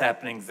about what's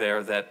happening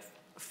there, that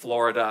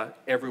Florida,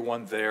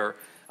 everyone there,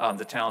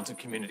 the towns and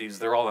communities,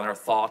 they're all in our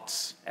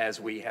thoughts as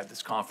we have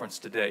this conference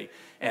today.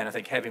 And I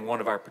think having one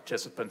of our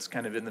participants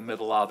kind of in the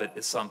middle of it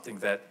is something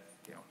that,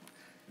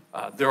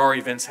 there are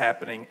events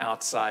happening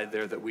outside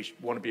there that we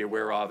want to be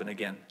aware of, and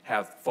again,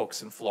 have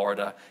folks in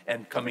Florida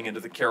and coming into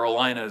the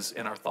Carolinas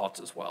in our thoughts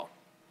as well.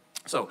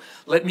 So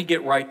let me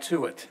get right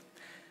to it.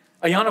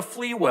 Ayanna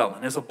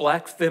Fleawellen is a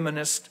Black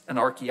feminist, an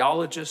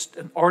archaeologist,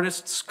 an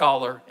artist,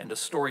 scholar, and a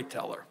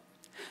storyteller.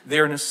 They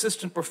are an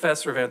assistant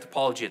professor of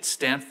anthropology at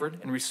Stanford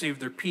and received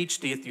their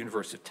PhD at the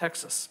University of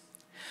Texas.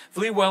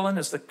 Fleawellen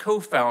is the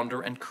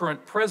co-founder and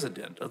current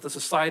president of the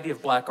Society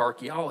of Black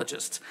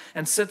Archaeologists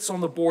and sits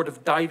on the board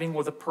of Diving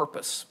with a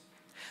Purpose.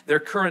 Their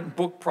current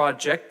book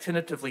project,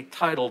 tentatively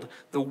titled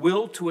The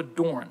Will to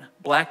Adorn,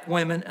 Black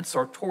Women and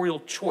Sartorial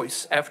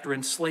Choice After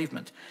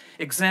Enslavement,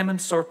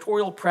 examines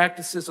sartorial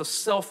practices of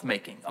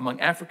self-making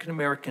among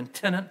African-American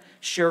tenant,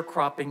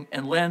 sharecropping,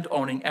 and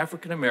land-owning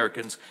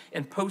African-Americans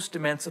in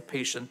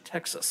post-emancipation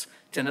Texas,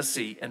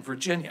 Tennessee, and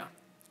Virginia.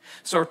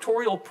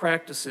 Sartorial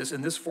practices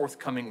in this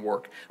forthcoming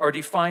work are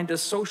defined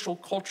as social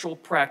cultural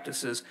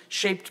practices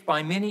shaped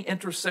by many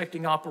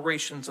intersecting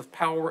operations of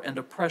power and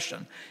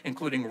oppression,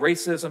 including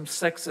racism,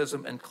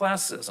 sexism, and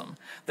classism,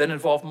 that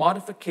involve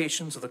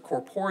modifications of the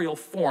corporeal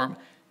form,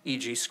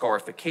 e.g.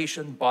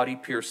 scarification, body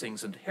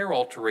piercings, and hair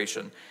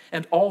alteration,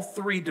 and all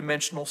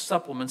three-dimensional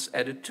supplements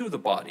added to the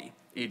body,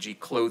 e.g.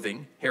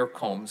 clothing, hair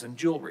combs, and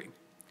jewelry.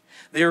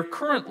 They are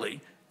currently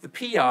the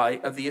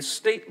PI of the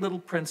Estate Little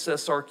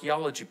Princess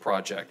Archaeology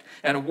Project,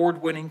 an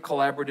award-winning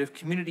collaborative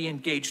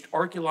community-engaged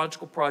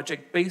archaeological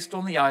project based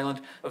on the island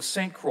of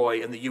St.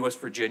 Croix in the U.S.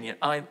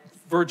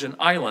 Virgin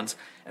Islands,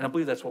 and I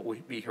believe that's what we'll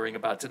be hearing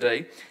about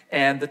today.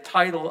 And the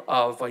title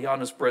of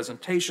Ayanna's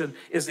presentation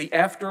is The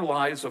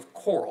Afterlives of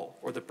Coral,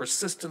 or the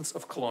Persistence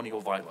of Colonial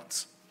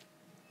Violence.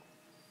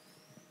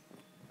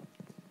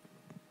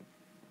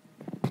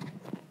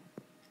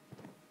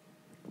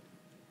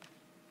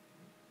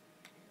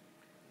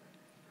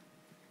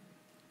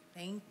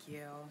 Thank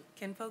you.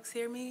 Can folks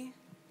hear me?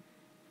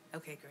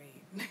 Okay,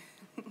 great.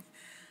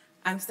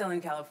 I'm still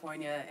in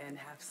California and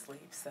half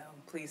asleep, so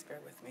please bear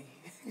with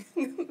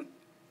me.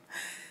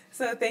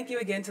 So thank you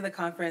again to the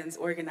conference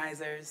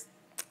organizers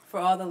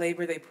for all the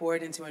labor they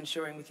poured into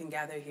ensuring we can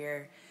gather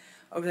here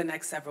over the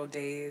next several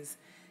days.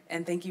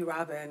 And thank you,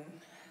 Robin,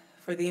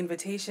 for the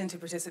invitation to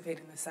participate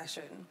in the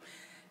session.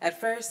 At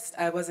first,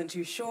 I wasn't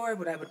too sure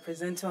what I would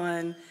present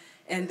on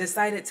and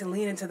decided to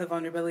lean into the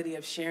vulnerability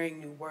of sharing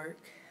new work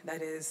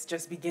that is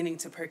just beginning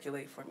to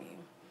percolate for me.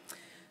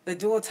 The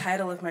dual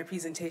title of my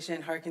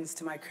presentation harkens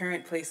to my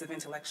current place of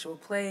intellectual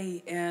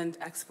play and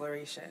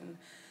exploration.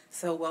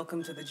 So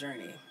welcome to the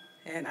journey.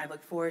 And I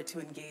look forward to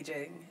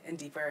engaging in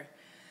deeper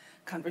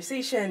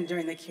conversation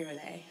during the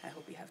Q&A. I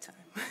hope we have time.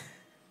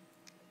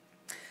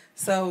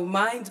 So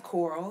mined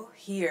coral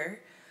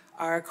here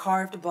are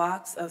carved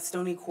blocks of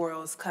stony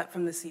corals cut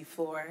from the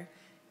seafloor,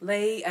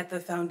 lay at the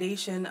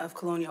foundation of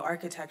colonial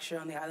architecture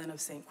on the island of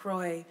St.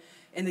 Croix,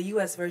 in the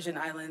U.S. Virgin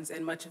Islands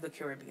and much of the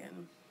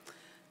Caribbean.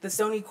 The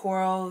stony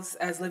corals,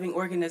 as living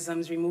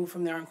organisms removed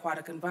from their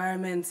aquatic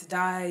environments,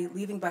 die,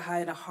 leaving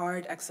behind a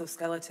hard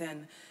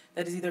exoskeleton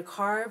that is either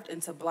carved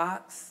into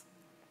blocks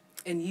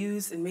and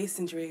used in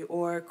masonry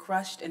or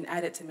crushed and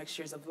added to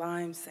mixtures of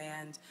lime,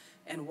 sand,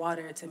 and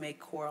water to make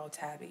coral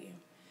tabby.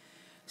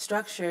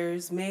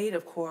 Structures made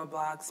of coral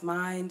blocks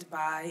mined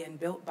by and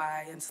built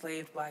by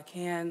enslaved Black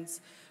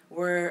hands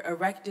were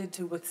erected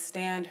to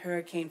withstand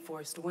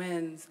hurricane-forced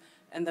winds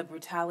and the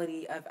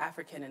brutality of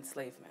African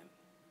enslavement.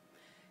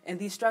 And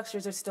these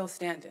structures are still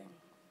standing,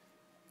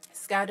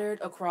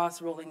 scattered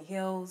across rolling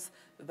hills,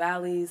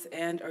 valleys,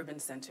 and urban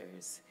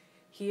centers.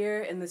 Here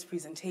in this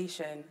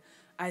presentation,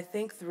 I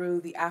think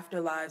through the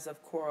afterlives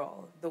of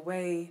coral, the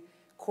way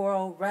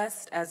coral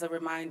rests as a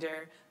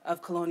reminder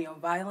of colonial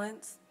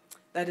violence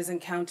that is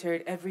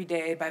encountered every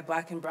day by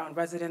Black and brown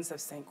residents of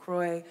St.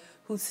 Croix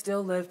who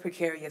still live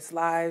precarious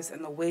lives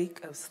in the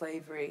wake of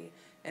slavery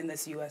in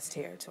this U.S.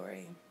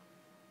 territory.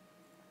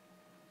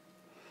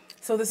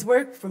 So this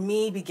work for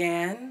me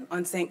began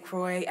on St.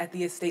 Croix at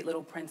the Estate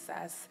Little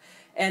Princess,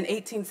 an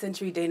 18th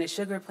century Danish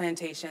sugar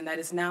plantation that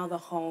is now the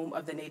home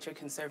of the Nature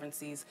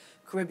Conservancy's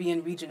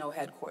Caribbean regional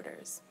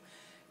headquarters.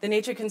 The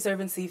Nature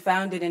Conservancy,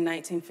 founded in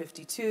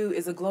 1952,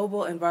 is a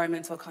global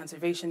environmental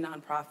conservation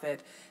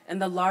nonprofit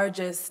and the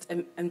largest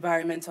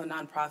environmental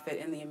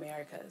nonprofit in the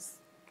Americas.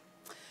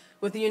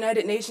 With the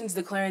United Nations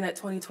declaring that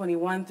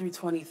 2021 through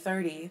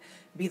 2030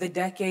 be the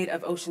decade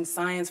of ocean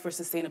science for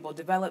sustainable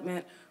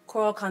development,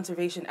 coral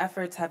conservation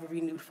efforts have a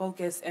renewed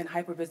focus and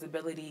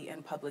hypervisibility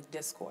in public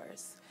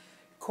discourse.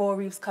 Coral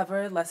reefs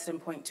cover less than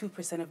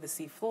 0.2% of the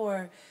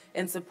seafloor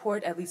and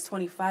support at least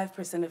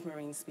 25% of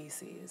marine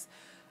species.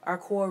 Our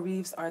coral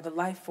reefs are the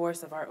life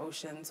force of our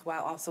oceans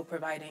while also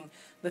providing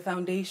the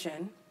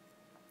foundation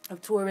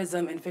of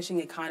tourism and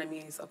fishing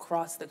economies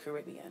across the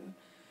Caribbean.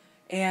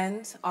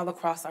 And all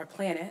across our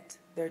planet,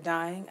 they're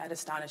dying at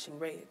astonishing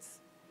rates.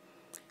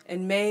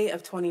 In May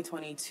of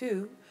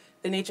 2022,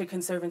 the Nature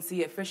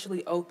Conservancy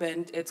officially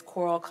opened its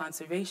Coral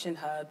Conservation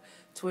Hub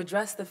to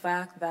address the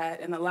fact that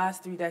in the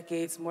last 3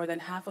 decades, more than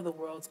half of the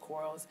world's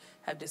corals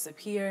have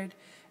disappeared,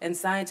 and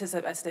scientists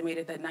have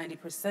estimated that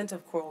 90%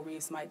 of coral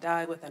reefs might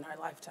die within our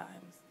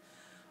lifetimes.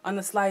 On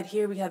the slide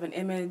here, we have an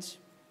image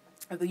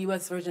of the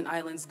U.S. Virgin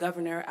Islands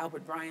Governor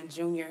Albert Bryan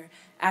Jr.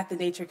 at the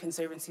Nature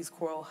Conservancy's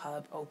Coral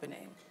Hub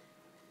opening.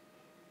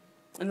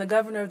 And the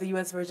governor of the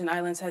U.S. Virgin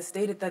Islands has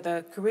stated that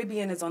the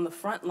Caribbean is on the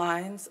front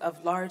lines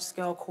of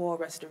large-scale coral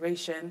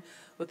restoration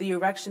with the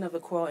erection of the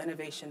Coral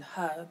Innovation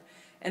Hub.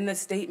 And this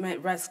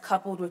statement rests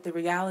coupled with the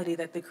reality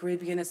that the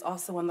Caribbean is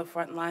also on the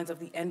front lines of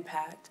the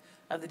impact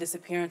of the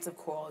disappearance of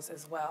corals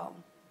as well.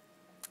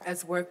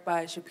 As work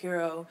by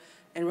Shapiro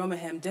and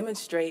Romaham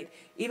demonstrate,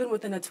 even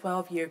within a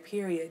 12-year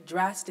period,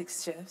 drastic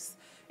shifts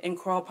in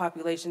coral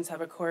populations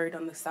have occurred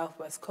on the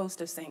southwest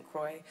coast of St.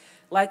 Croix,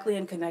 likely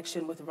in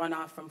connection with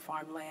runoff from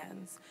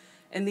farmlands.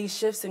 And these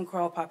shifts in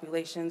coral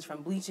populations,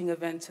 from bleaching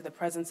event to the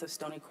presence of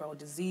stony coral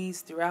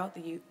disease throughout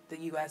the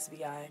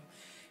USVI,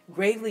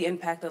 gravely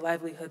impact the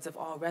livelihoods of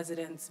all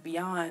residents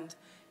beyond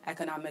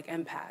economic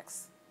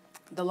impacts.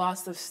 The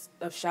loss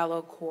of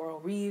shallow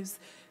coral reefs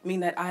mean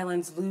that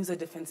islands lose a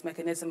defense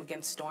mechanism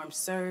against storm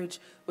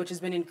surge, which has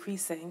been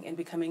increasing and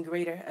becoming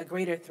a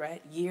greater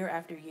threat year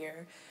after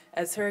year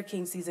as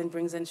hurricane season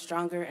brings in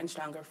stronger and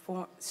stronger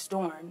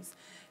storms,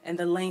 and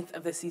the length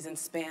of the season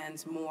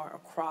spans more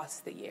across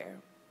the year.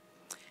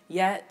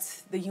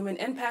 Yet, the human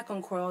impact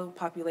on coral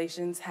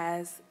populations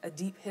has a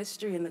deep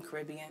history in the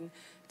Caribbean,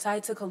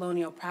 tied to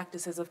colonial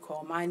practices of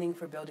coal mining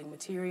for building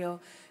material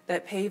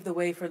that paved the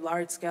way for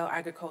large-scale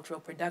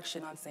agricultural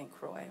production on St.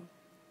 Croix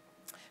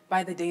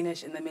by the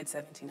Danish in the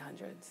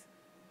mid-1700s.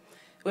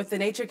 With the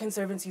Nature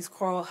Conservancy's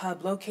Coral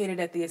Hub located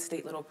at the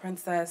estate Little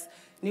Princess,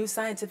 new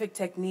scientific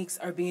techniques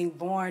are being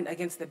born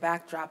against the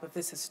backdrop of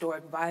this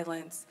historic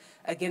violence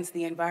against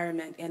the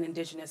environment and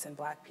Indigenous and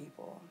Black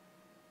people.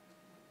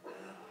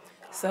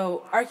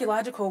 So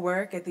archaeological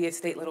work at the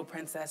estate Little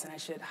Princess, and I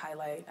should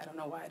highlight, I don't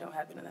know why I don't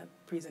have it in the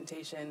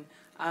presentation,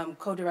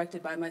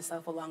 co-directed by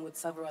myself along with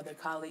several other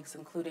colleagues,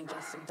 including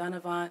Justin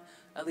Dunavant,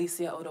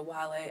 Alicia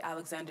Odawale,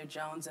 Alexander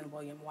Jones, and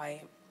William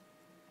White,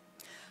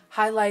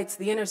 highlights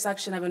the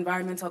intersection of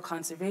environmental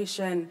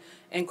conservation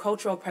and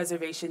cultural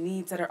preservation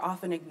needs that are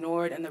often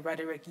ignored in the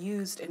rhetoric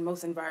used in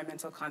most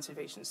environmental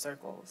conservation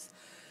circles.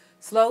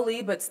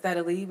 Slowly but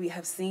steadily, we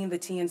have seen the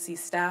TNC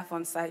staff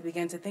on site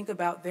begin to think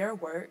about their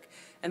work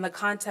in the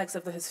context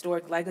of the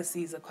historic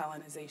legacies of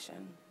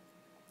colonization.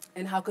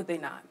 And how could they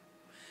not?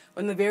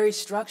 When the very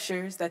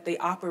structures that they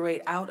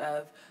operate out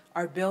of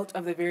are built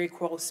of the very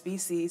coral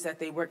species that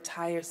they work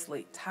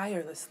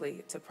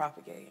tirelessly to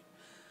propagate.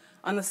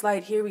 On the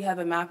slide here, we have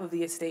a map of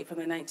the estate from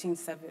the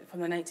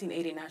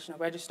 1980 National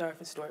Register of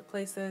Historic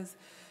Places.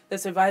 The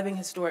surviving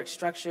historic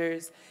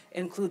structures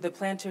include the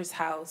planter's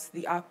house,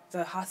 the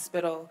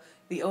hospital,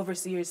 the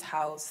overseer's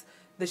house,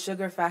 the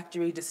sugar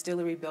factory,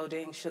 distillery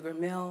building, sugar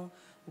mill,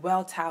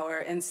 well tower,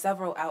 and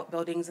several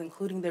outbuildings,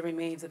 including the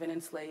remains of an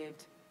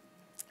enslaved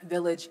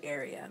village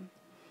area.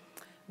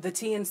 The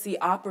TNC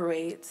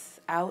operates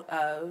out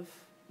of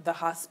the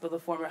hospital,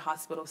 the former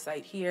hospital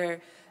site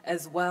here,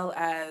 as well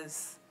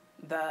as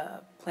the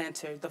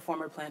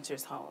former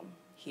planter's home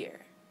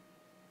here.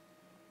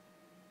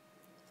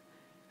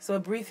 So a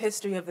brief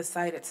history of the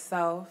site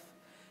itself.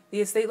 The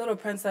estate Little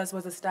Princess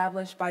was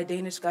established by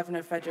Danish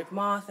Governor Frederick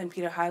Moth and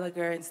Peter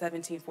Heiliger in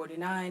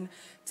 1749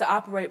 to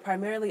operate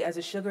primarily as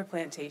a sugar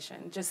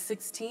plantation, just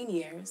 16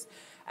 years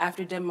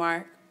after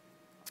Denmark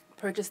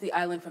purchased the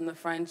island from the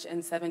French in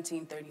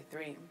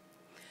 1733.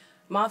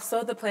 Moth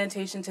sold the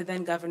plantation to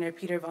then Governor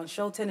Peter von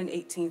Scholten in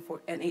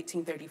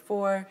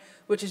 1834,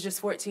 which is just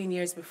 14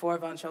 years before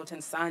von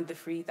Scholten signed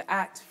the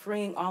act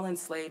freeing all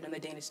enslaved in the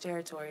Danish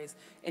territories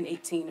in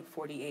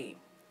 1848.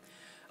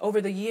 Over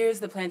the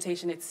years, the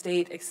plantation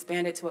estate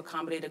expanded to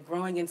accommodate a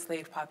growing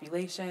enslaved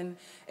population,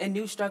 and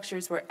new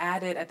structures were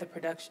added as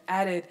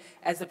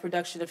the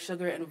production of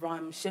sugar and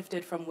rum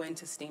shifted from wind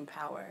to steam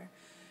power.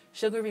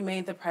 Sugar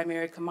remained the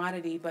primary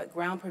commodity, but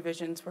ground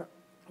provisions were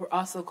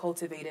also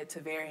cultivated to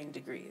varying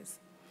degrees.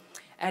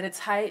 At its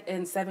height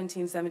in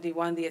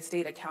 1771, the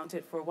estate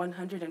accounted for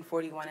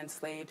 141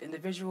 enslaved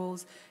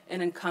individuals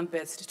and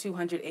encompassed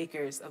 200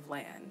 acres of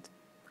land.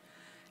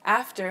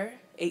 After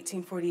the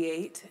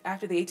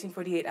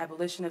 1848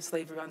 abolition of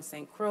slavery on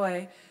St.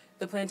 Croix,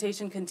 the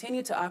plantation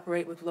continued to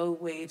operate with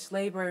low-wage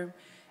labor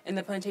and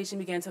the plantation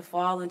began to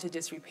fall into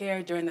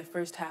disrepair during the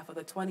first half of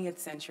the 20th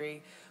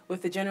century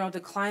with the general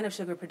decline of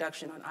sugar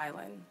production on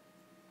island.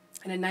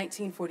 And in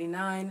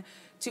 1949,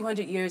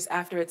 200 years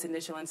after its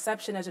initial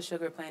inception as a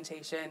sugar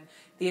plantation,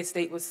 the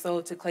estate was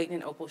sold to Clayton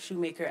and Opal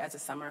Shoemaker as a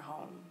summer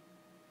home.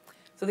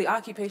 So the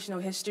occupational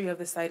history of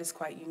the site is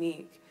quite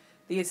unique.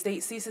 The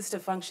estate ceases to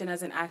function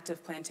as an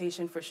active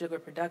plantation for sugar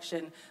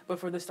production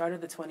before the start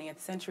of the 20th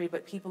century,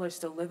 but people are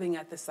still living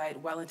at the site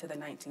well into the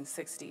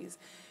 1960s,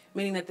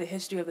 meaning that the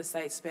history of the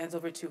site spans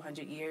over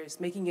 200 years,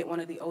 making it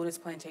one of the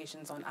oldest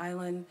plantations on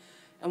island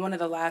and one of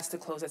the last to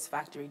close its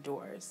factory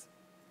doors.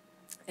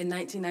 In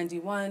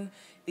 1991,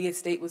 the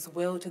estate was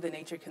willed to the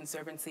Nature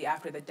Conservancy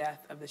after the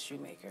death of the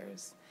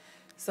Shoemakers.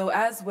 So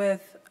as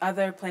with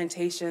other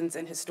plantations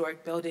and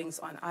historic buildings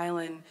on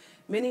island,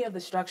 many of the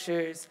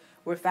structures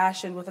were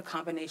fashioned with a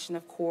combination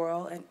of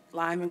coral and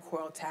lime and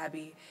coral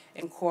tabby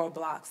and coral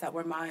blocks that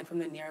were mined from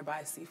the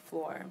nearby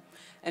seafloor.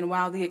 And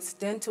while the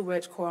extent to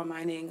which coral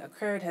mining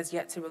occurred has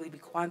yet to really be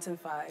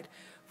quantified,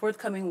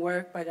 forthcoming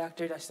work by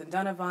Dr. Dustin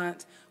Donovan,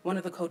 one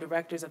of the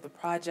co-directors of the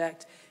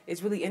project,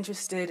 is really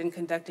interested in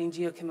conducting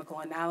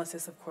geochemical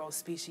analysis of coral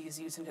species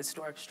used in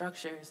historic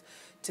structures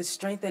to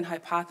strengthen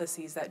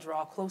hypotheses that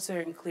draw closer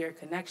and clearer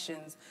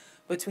connections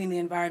between the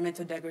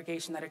environmental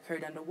degradation that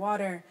occurred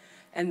underwater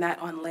and that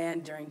on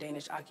land during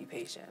Danish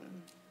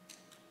occupation.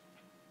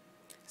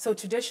 So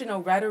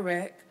traditional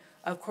rhetoric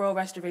of coral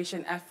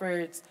restoration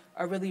efforts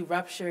are really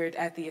ruptured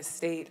at the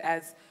estate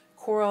as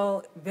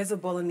coral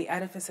visible in the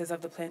edifices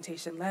of the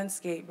plantation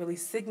landscape really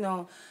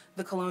signal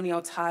the colonial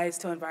ties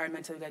to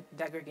environmental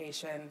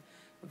degradation,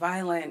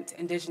 violent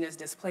indigenous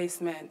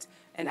displacement,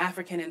 and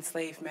African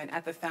enslavement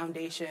at the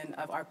foundation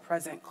of our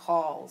present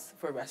calls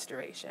for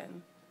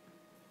restoration.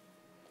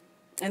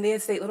 And the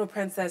estate Little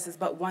Princess is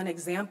but one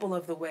example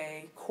of the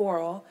way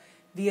coral,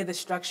 via the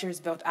structures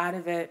built out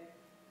of it,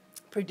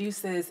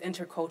 produces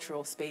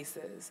intercultural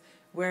spaces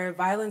where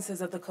violences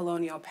of the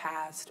colonial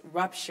past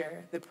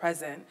rupture the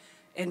present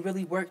and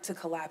really work to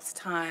collapse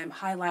time,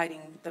 highlighting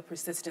the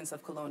persistence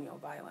of colonial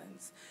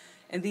violence.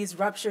 And these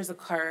ruptures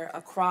occur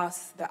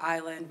across the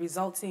island,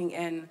 resulting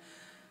in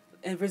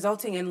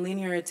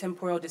linear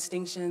temporal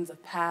distinctions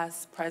of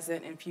past,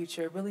 present, and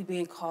future really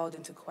being called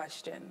into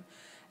question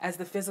as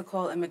the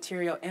physical and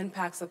material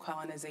impacts of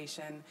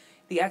colonization,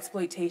 the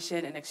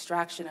exploitation and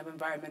extraction of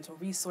environmental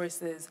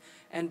resources,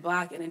 and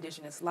Black and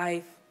Indigenous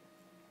life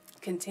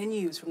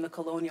continues from the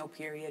colonial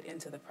period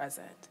into the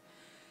present.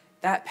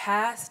 That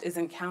past is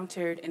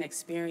encountered and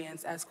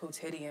experienced as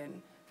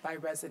quotidian by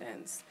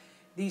residents.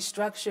 These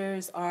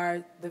structures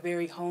are the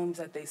very homes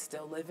that they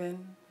still live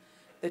in,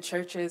 the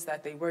churches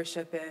that they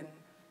worship in,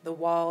 the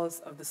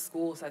walls of the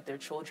schools that their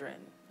children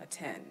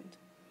attend.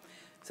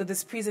 So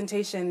this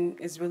presentation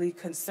is really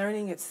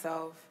concerning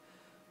itself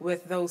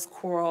with those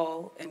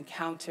coral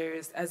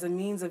encounters as a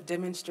means of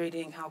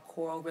demonstrating how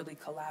coral really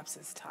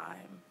collapses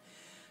time.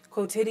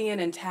 Quotidian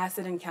and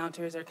tacit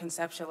encounters are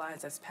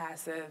conceptualized as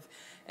passive,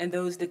 and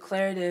those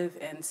declarative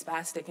and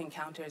spastic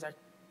encounters are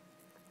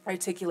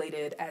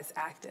articulated as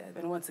active.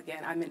 And once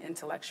again, I'm in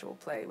intellectual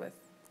play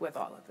with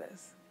all of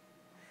this.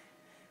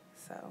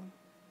 So,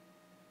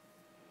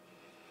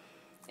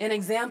 an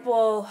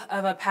example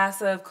of a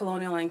passive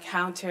colonial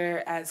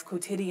encounter as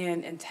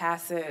quotidian and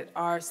tacit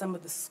are some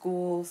of the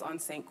schools on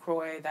St.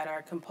 Croix that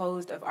are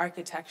composed of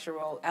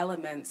architectural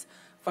elements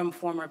from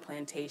former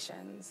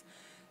plantations.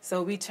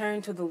 So we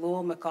turn to the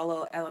Lowell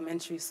McCullough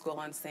Elementary School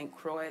on St.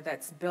 Croix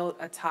that's built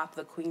atop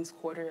the Queen's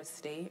Quarter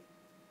Estate,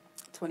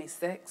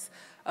 26,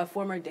 a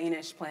former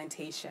Danish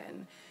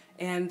plantation.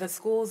 And the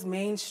school's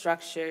main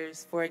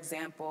structures, for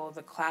example,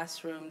 the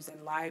classrooms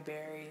and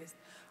libraries,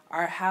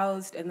 are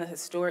housed in the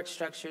historic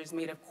structures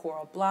made of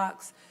coral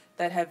blocks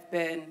that have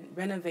been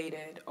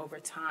renovated over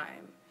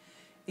time.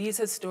 These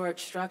historic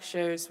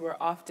structures were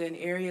often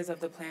areas of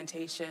the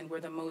plantation where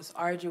the most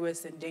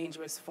arduous and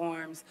dangerous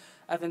forms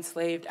of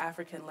enslaved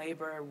African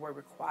labor were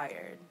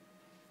required.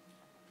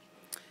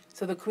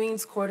 So the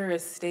Queen's Quarter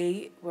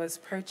Estate was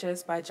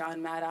purchased by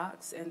John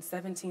Maddox in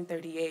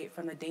 1738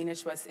 from the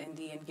Danish West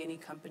India and Guinea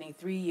Company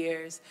 3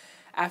 years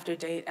after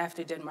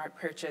Denmark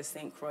purchased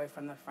St. Croix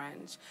from the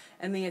French.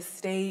 And the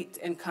estate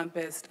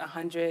encompassed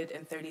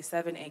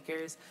 137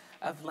 acres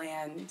of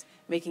land,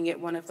 making it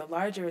one of the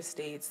larger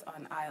estates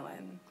on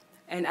island.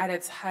 And at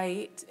its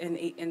height in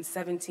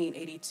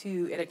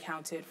 1782, it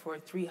accounted for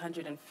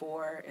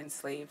 304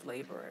 enslaved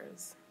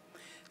laborers.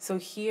 So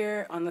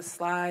here on the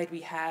slide,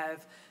 we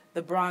have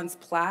the bronze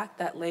plaque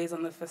that lays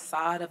on the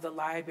facade of the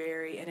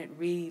library, and it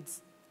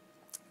reads,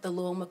 the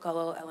Lowell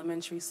McCullough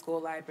Elementary School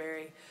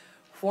Library,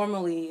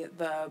 formerly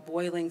the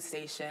boiling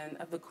station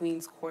of the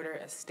Queen's Quarter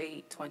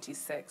Estate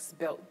 26,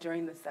 built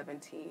during the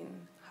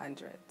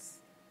 1700s.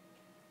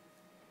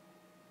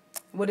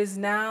 What is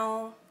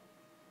now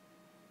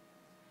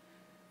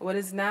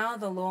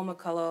the Lowell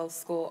McCullough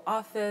School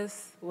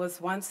office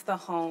was once the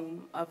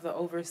home of the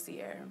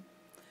overseer.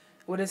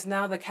 What is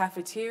now the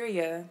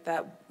cafeteria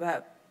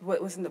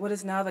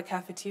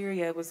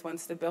was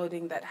once the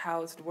building that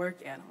housed work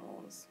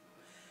animals.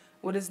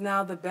 What is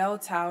now the bell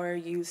tower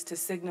used to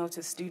signal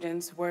to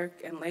students' work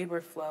and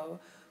labor flow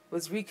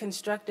was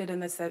reconstructed in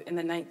the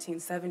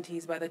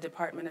 1970s by the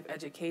Department of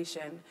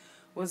Education,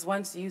 was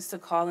once used to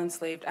call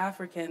enslaved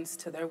Africans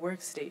to their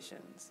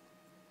workstations.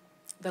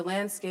 The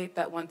landscape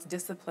that once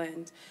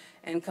disciplined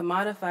and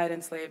commodified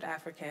enslaved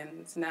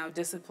Africans now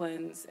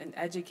disciplines and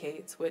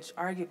educates, which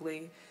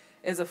arguably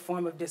is a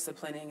form of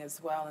disciplining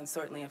as well, and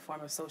certainly a form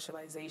of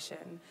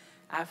socialization,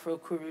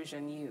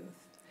 Afro-Caribbean youth.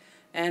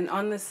 And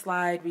on this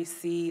slide, we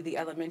see the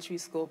elementary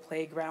school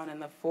playground in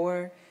the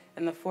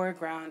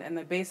foreground, and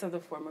the base of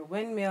the former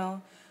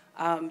windmill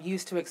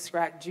used to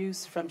extract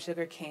juice from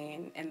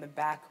sugarcane in the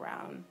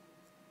background.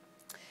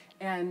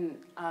 And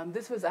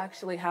this was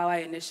actually how I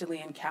initially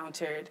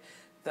encountered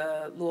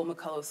the Louisville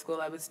McCullough School.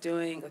 I was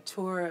doing a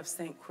tour of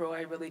St.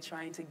 Croix, really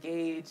trying to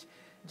gauge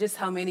just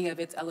how many of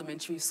its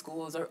elementary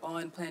schools are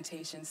on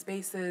plantation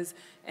spaces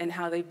and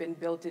how they've been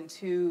built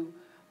into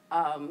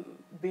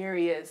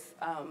various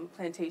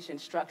plantation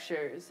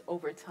structures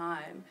over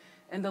time.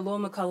 And the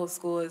Louisville McCullough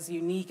School is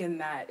unique in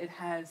that it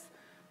has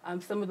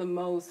some of the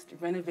most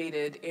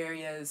renovated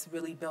areas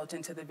really built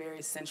into the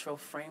very central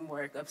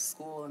framework of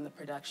school and the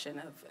production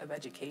of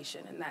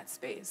education in that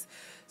space.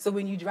 So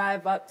when you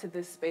drive up to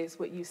this space,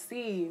 what you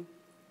see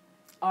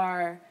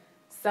are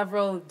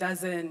several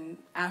dozen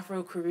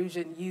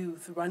Afro-Caribbean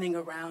youth running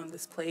around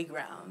this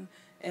playground.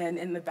 And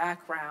in the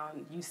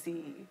background, you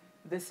see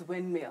this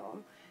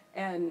windmill.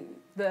 And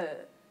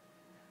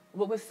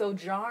what was so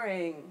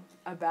jarring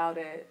about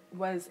it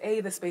was,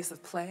 A, the space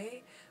of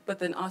play, but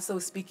then also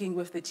speaking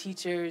with the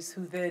teachers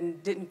who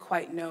then didn't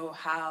quite know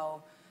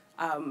how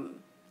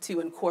to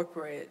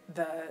incorporate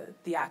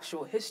the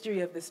actual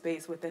history of the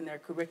space within their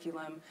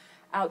curriculum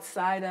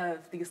outside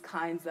of these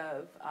kinds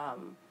of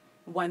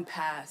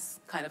one-pass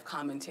kind of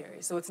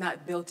commentary. So it's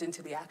not built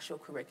into the actual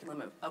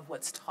curriculum of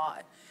what's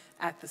taught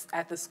at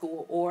the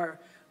school or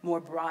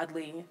more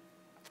broadly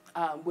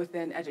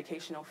within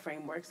educational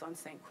frameworks on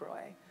St.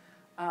 Croix.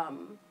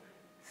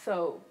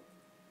 So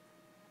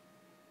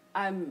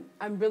I'm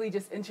really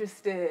just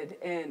interested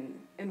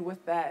in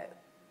with that,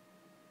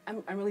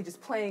 I'm really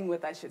just playing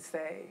with, I should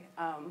say,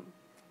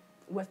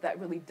 what that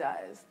really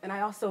does. And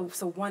I also,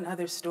 so one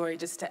other story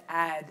just to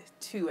add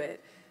to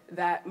it,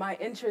 that my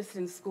interest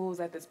in schools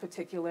at this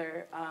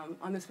particular,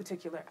 on this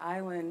particular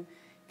island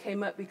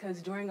came up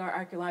because during our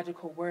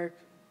archaeological work,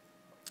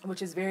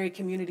 which is very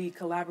community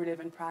collaborative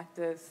in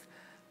practice,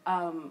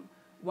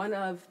 one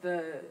of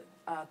the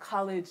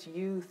college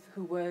youth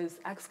who was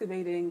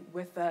excavating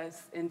with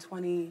us in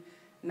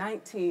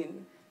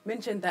 2019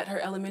 mentioned that her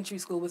elementary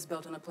school was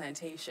built on a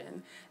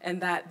plantation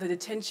and that the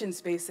detention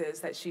spaces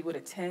that she would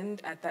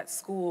attend at that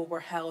school were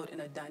held in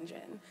a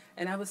dungeon.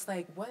 And I was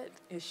like, what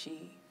is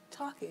she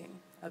talking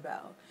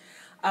about?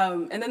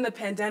 And then the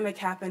pandemic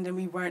happened and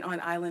we weren't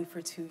on island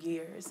for 2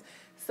 years.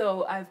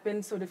 So I've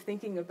been sort of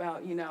thinking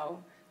about, you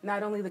know,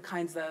 not only the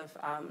kinds of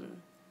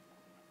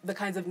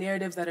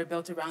narratives that are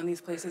built around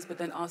these places, but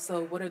then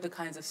also what are the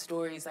kinds of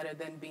stories that are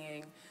then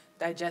being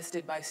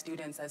digested by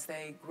students as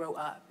they grow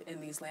up in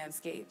these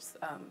landscapes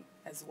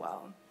as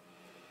well.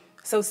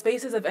 So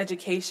spaces of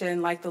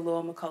education like the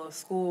Louisville McCullough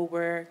School,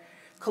 where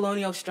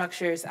colonial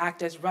structures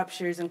act as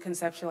ruptures and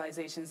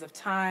conceptualizations of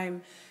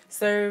time,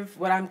 serve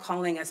what I'm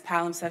calling as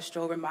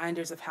palimpsestral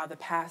reminders of how the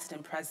past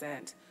and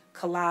present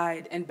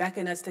collide and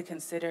beckon us to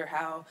consider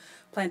how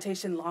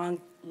plantation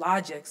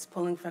logics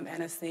pulling from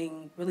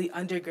Annising really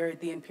undergird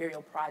the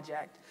imperial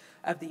project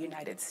of the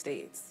United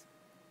States.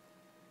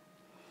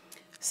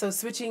 So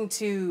switching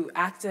to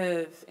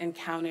active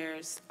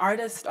encounters,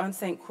 artists on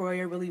St.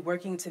 Croix are really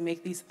working to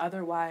make these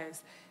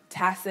otherwise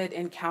tacit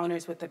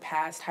encounters with the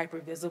past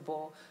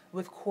hypervisible,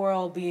 with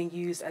coral being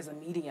used as a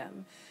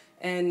medium.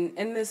 And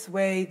in this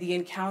way, the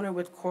encounter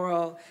with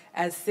coral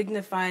as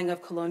signifying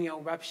of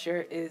colonial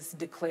rupture is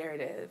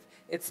declarative.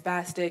 It's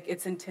spastic,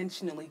 it's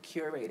intentionally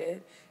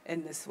curated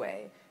in this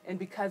way. And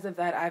because of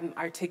that, I'm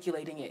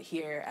articulating it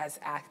here as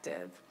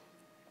active.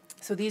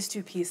 So these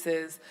two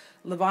pieces,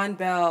 Levon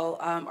Bell,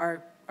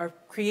 are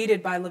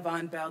created by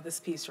Levon Bell, this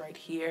piece right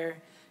here.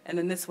 And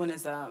then this one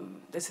is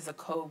a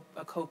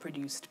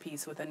co-produced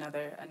piece with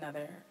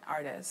another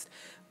artist.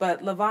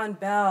 But Levon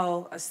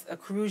Bell, a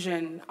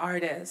Caribbean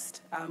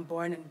artist,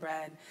 born and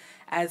bred,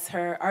 as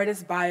her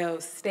artist bio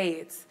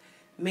states,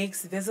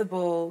 makes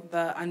visible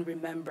the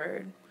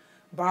unremembered,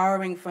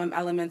 borrowing from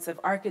elements of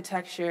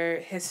architecture,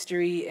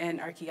 history,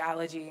 and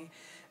archaeology.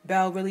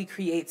 Bell really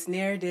creates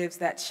narratives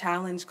that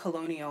challenge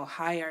colonial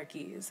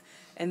hierarchies.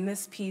 And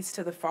this piece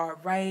to the far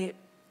right,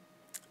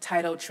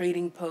 titled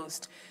Trading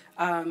Post,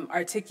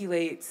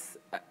 articulates,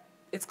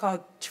 it's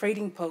called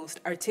Trading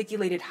Post,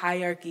 Articulated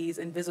Hierarchies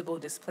and Visible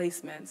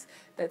Displacements,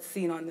 that's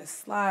seen on this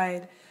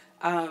slide,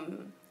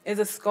 is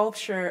a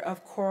sculpture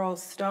of coral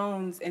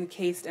stones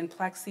encased in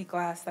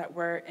plexiglass that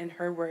were, in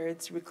her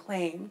words,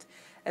 reclaimed,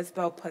 as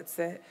Bell puts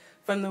it,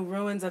 from the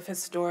ruins of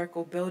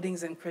historical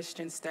buildings in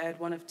Christiansted,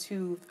 one of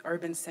 2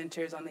 urban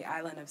centers on the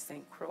island of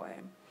St. Croix.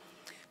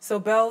 So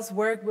Bell's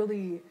work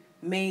really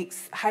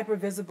makes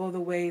hypervisible the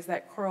ways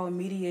that coral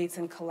mediates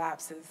and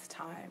collapses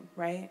time,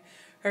 right?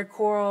 Her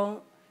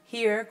coral,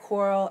 here,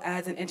 coral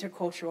as an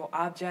intercultural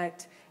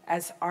object,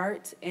 as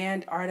art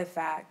and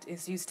artifact,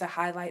 is used to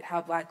highlight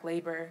how Black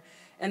labor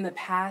in the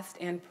past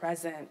and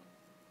present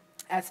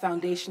as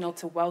foundational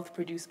to wealth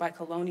produced by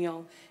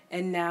colonial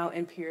and now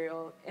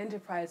imperial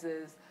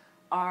enterprises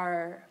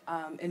are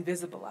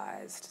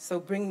invisibilized. So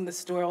bringing the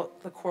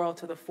coral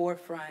to the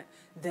forefront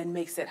then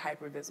makes it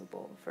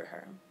hypervisible for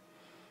her.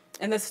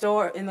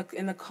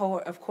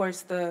 Of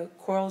course, the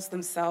corals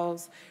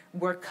themselves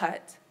were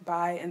cut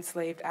by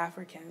enslaved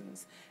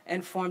Africans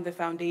and formed the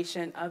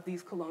foundation of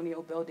these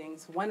colonial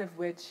buildings, one of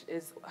which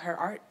is her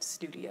art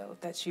studio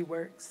that she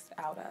works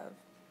out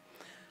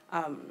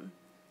of.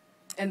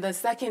 And the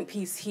second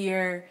piece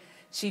here,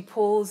 she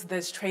pulls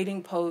this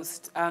trading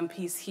post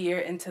piece here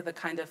into the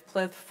kind of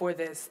plinth for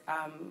this,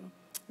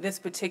 this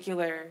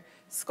particular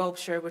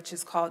sculpture, which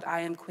is called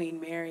I Am Queen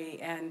Mary.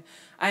 And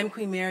I Am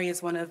Queen Mary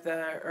is one of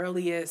the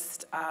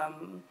earliest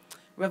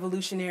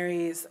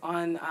revolutionaries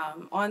on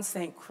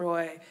St.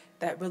 Croix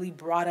that really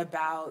brought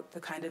about the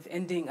kind of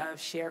ending of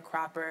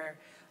sharecropper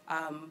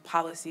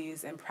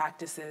policies and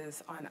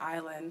practices on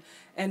island.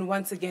 And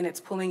once again, it's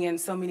pulling in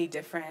so many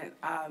different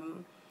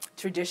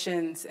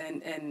traditions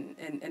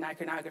and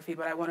iconography,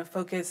 but I want to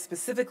focus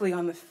specifically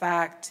on the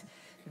fact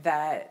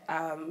that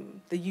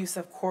the use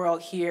of coral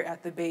here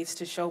at the base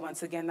to show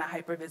once again the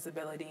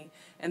hypervisibility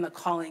and the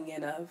calling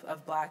in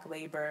of Black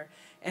labor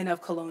and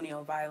of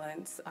colonial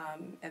violence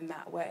in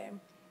that way.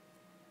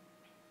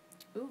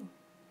 Ooh.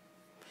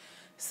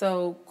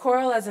 So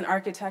coral as an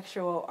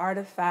architectural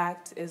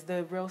artifact is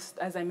the real,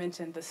 as I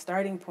mentioned, the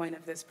starting point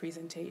of this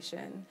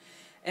presentation.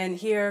 And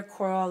here,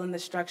 coral and the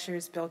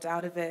structures built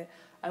out of it,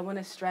 I want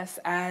to stress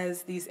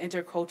as these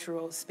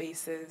intercultural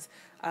spaces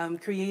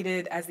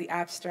created as the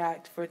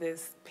abstract for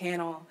this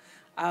panel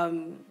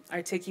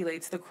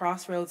articulates the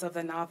crossroads of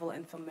the novel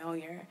and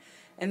familiar.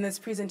 And this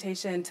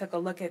presentation took a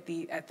look at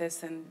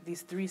this and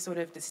these three sort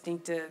of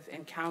distinctive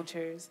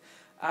encounters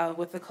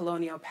with the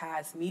colonial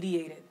past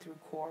mediated through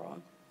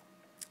coral,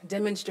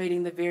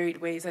 demonstrating the varied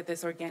ways that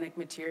this organic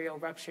material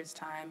ruptures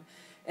time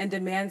and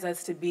demands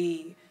us to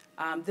really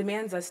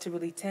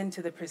tend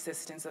to the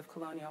persistence of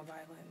colonial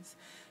violence.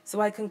 So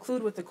I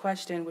conclude with the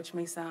question, which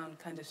may sound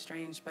kind of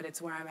strange, but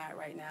it's where I'm at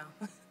right now.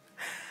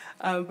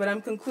 But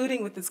I'm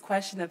concluding with this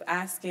question of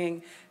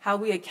asking how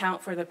we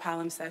account for the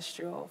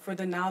palimpsestral, for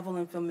the novel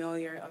and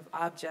familiar of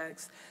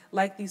objects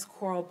like these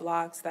coral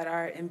blocks that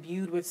are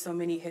imbued with so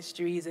many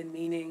histories and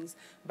meanings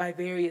by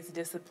various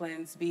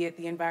disciplines, be it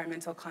the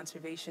environmental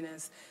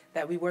conservationists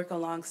that we work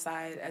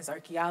alongside as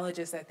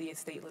archaeologists at the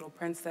Estate Little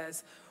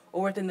Princess,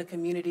 or within the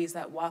communities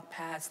that walk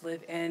past,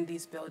 live in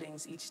these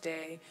buildings each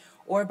day,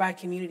 or by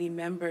community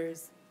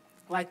members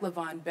like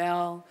Levon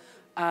Bell,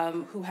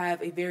 who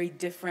have a very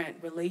different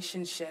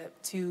relationship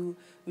to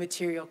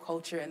material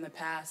culture in the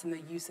past and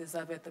the uses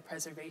of it, the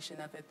preservation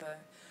of it,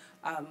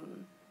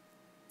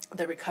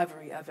 the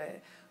recovery of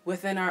it,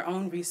 within our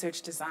own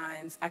research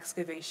designs,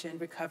 excavation,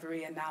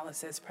 recovery,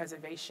 analysis,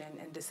 preservation,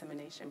 and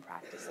dissemination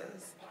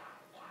practices.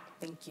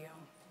 Thank you.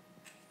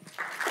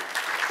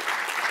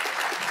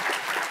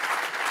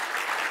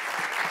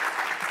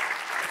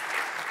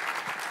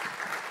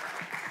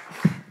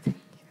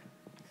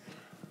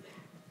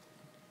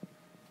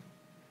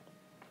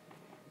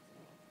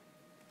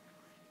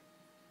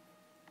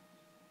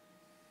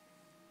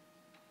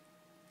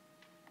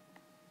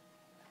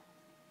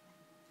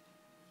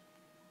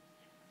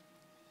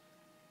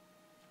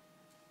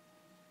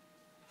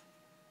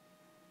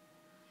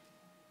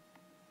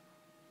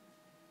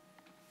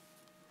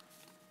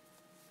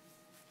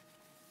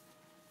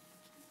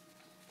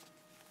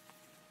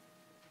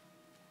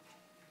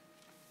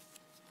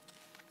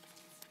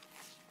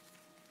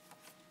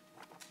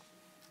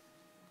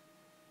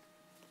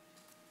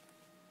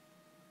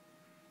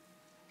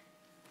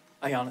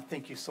 Ayanna,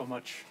 thank you so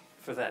much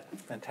for that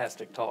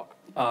fantastic talk.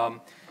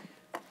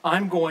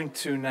 I'm going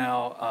to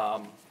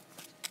now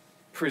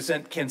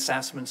present Ken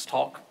Sassman's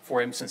talk for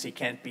him since he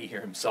can't be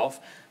here himself.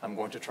 I'm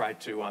going to try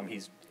to,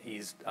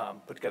 he's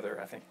put together,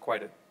 I think,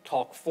 quite a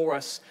talk for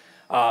us.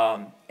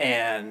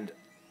 And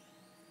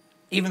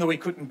even though he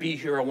couldn't be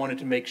here, I wanted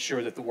to make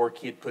sure that the work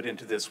he had put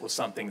into this was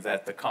something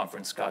that the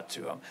conference got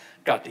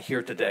to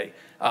hear today.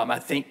 I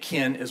think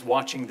Ken is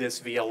watching this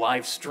via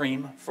live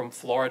stream from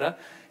Florida,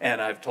 and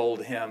I've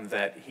told him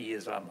that he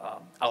is,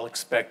 I'll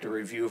expect a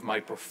review of my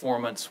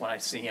performance when I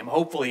see him,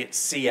 hopefully at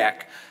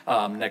SEAC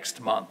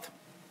next month.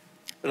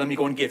 But let me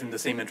go and give him the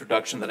same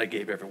introduction that I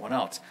gave everyone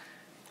else.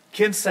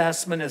 Ken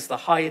Sassman is the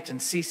Hyatt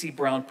and C.C.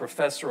 Brown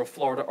Professor of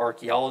Florida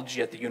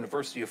Archaeology at the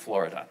University of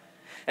Florida.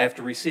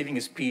 After receiving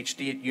his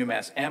PhD at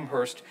UMass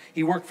Amherst,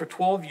 he worked for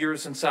 12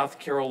 years in South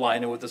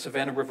Carolina with the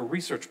Savannah River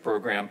Research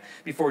Program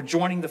before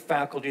joining the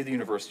faculty of the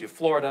University of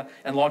Florida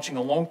and launching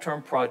a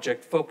long-term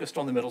project focused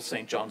on the Middle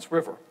St. Johns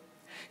River.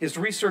 His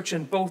research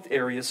in both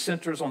areas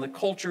centers on the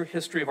culture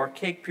history of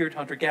archaic period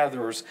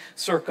hunter-gatherers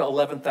circa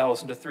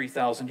 11,000 to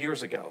 3,000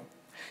 years ago.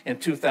 In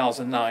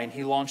 2009,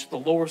 he launched the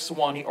Lower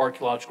Suwannee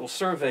Archaeological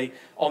Survey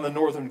on the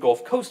northern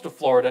Gulf Coast of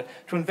Florida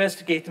to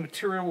investigate the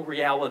material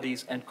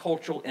realities and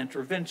cultural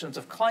interventions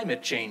of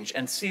climate change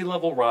and sea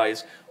level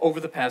rise over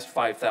the past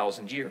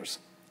 5,000 years.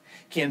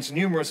 Ken's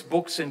numerous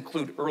books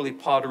include Early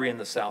Pottery in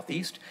the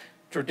Southeast,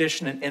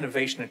 Tradition and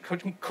Innovation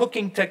in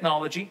Cooking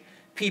Technology,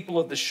 People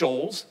of the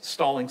Shoals,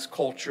 Stallings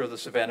Culture of the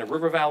Savannah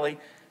River Valley,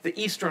 The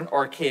Eastern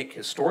Archaic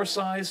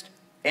Historicized,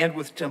 and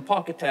with Tim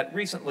Pocketat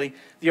recently,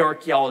 The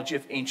Archaeology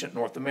of Ancient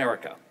North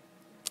America.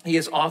 He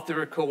has authored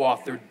or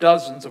co-authored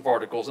dozens of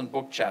articles and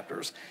book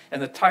chapters,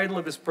 and the title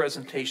of his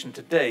presentation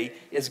today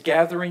is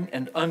Gathering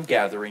and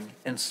Ungathering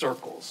in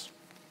Circles.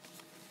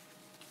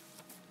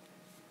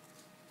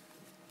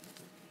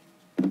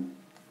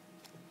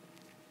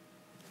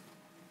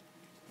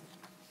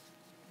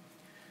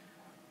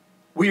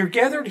 We are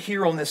gathered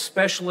here on this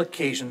special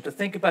occasion to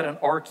think about an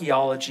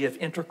archaeology of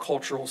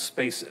intercultural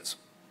spaces.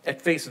 At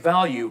face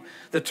value,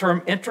 the term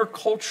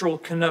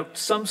intercultural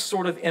connotes some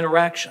sort of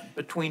interaction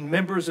between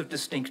members of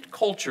distinct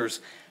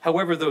cultures,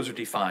 however those are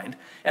defined,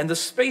 and the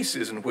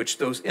spaces in which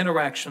those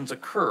interactions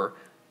occur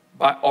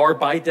are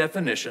by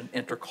definition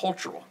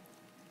intercultural.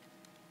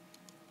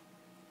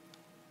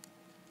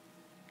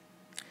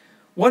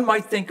 One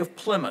might think of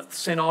Plymouth,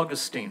 St.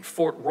 Augustine,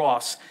 Fort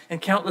Ross, and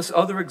countless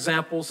other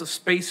examples of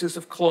spaces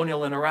of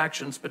colonial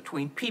interactions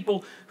between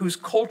people whose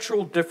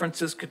cultural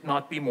differences could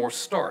not be more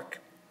stark.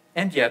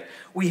 And yet,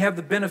 we have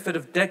the benefit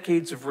of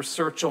decades of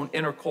research on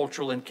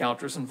intercultural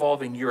encounters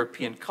involving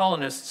European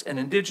colonists and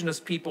indigenous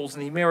peoples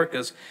in the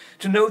Americas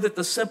to know that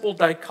the simple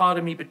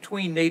dichotomy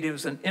between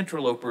natives and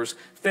interlopers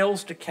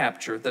fails to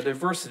capture the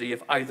diversity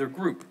of either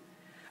group.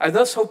 I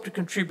thus hope to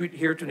contribute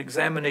here to an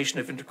examination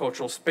of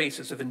intercultural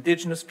spaces of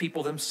indigenous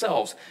people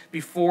themselves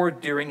before,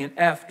 during, and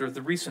after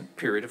the recent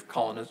period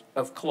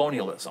of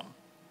colonialism.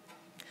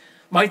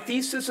 My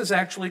thesis is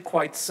actually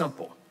quite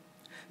simple.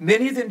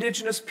 Many of the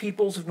indigenous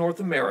peoples of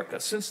North America,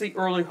 since the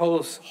early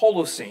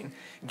Holocene,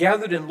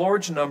 gathered in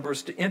large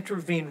numbers to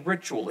intervene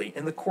ritually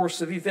in the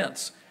course of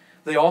events.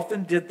 They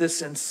often did this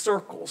in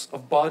circles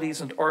of bodies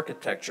and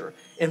architecture,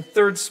 in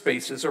third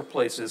spaces or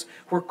places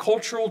where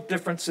cultural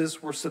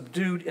differences were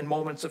subdued in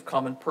moments of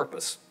common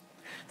purpose.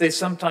 They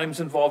sometimes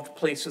involved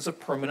places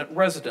of permanent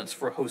residence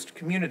for host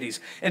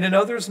communities, and in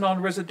others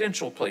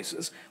non-residential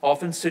places,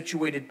 often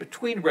situated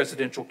between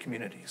residential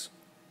communities.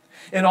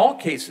 In all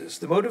cases,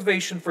 the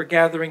motivation for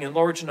gathering in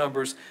large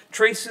numbers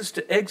traces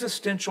to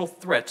existential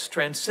threats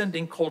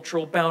transcending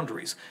cultural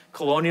boundaries: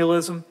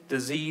 colonialism,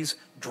 disease,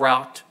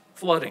 drought,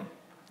 flooding.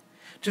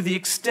 To the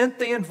extent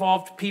they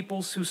involved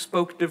peoples who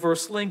spoke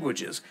diverse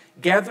languages,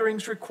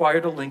 gatherings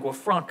required a lingua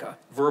franca,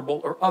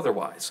 verbal or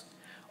otherwise.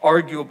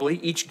 Arguably,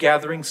 each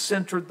gathering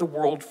centered the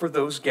world for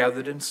those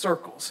gathered in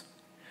circles.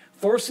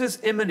 Forces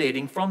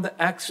emanating from the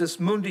axis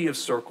mundi of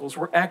circles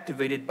were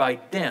activated by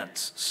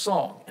dance,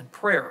 song, and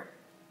prayer.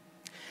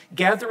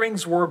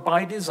 Gatherings were,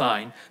 by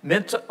design,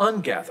 meant to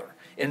ungather,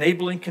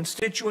 enabling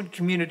constituent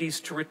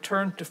communities to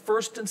return to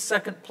first and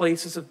second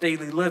places of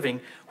daily living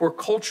where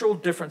cultural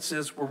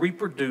differences were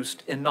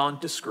reproduced in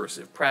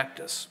non-discursive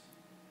practice.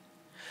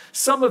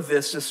 Some of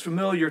this is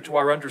familiar to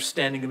our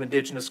understanding of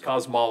indigenous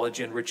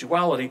cosmology and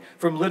rituality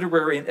from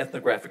literary and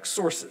ethnographic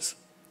sources.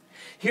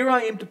 Here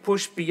I aim to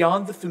push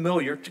beyond the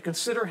familiar to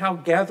consider how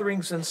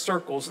gatherings in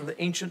circles in the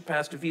ancient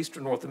past of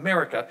Eastern North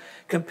America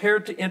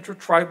compared to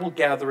intertribal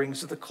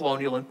gatherings of the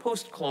colonial and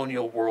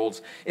post-colonial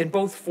worlds in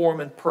both form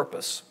and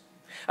purpose.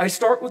 I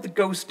start with the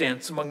ghost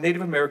dance among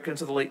Native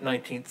Americans of the late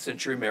 19th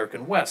century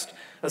American West,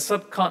 a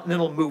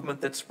subcontinental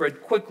movement that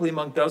spread quickly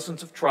among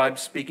dozens of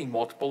tribes speaking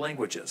multiple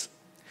languages.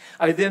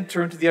 I then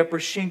turn to the upper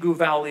Xingu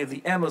Valley of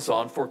the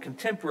Amazon for a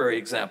contemporary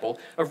example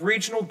of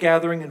regional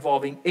gathering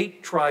involving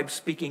 8 tribes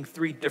speaking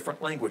 3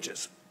 different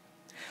languages.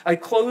 I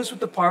close with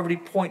the Poverty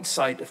Point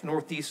site of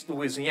northeast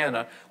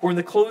Louisiana, where in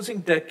the closing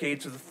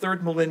decades of the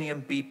 3rd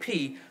millennium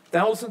BP,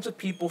 thousands of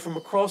people from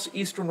across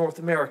eastern North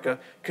America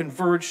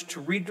converged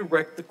to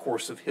redirect the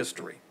course of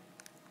history.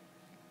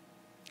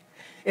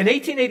 In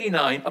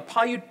 1889, a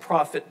Paiute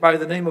prophet by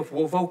the name of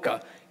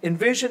Wovoka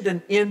envisioned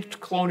an end to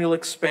colonial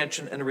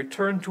expansion and a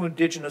return to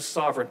indigenous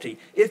sovereignty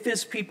if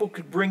his people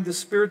could bring the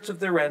spirits of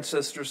their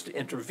ancestors to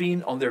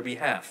intervene on their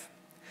behalf.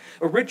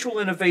 A ritual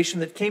innovation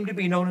that came to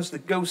be known as the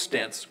ghost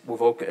dance,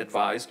 Wovoka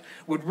advised,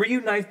 would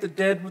reunite the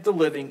dead with the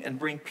living and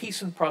bring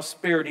peace and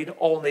prosperity to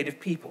all native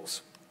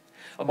peoples.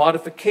 A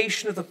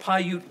modification of the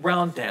Paiute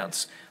round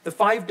dance, the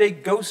 5-day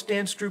ghost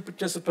dance drew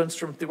participants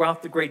from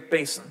throughout the Great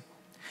Basin.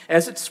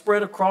 As it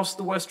spread across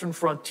the western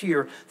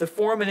frontier, the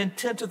form and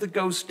intent of the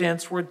ghost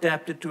dance were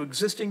adapted to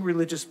existing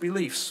religious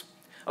beliefs.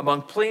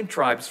 Among plain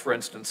tribes, for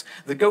instance,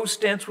 the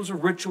ghost dance was a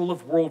ritual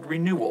of world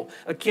renewal,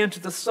 akin to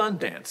the sun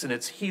dance in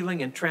its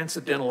healing and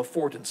transcendental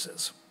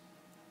affordances.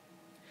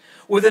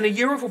 Within a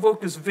year of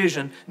Wovoka's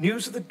vision,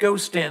 news of the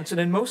ghost dance,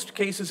 and in most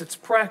cases its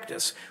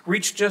practice,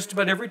 reached just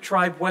about every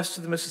tribe west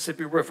of the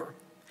Mississippi River.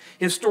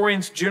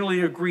 Historians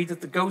generally agree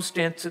that the ghost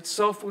dance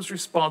itself was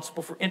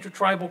responsible for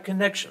intertribal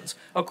connections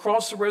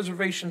across the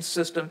reservation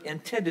system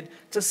intended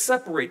to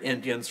separate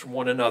Indians from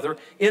one another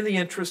in the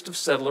interest of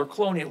settler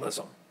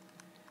colonialism.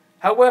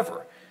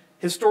 However,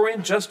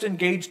 historian Justin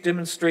Gage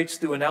demonstrates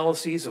through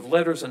analyses of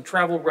letters and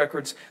travel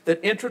records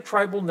that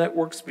intertribal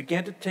networks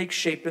began to take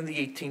shape in the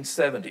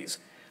 1870s.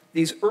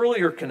 These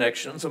earlier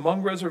connections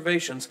among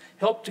reservations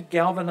helped to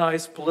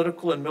galvanize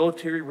political and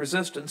military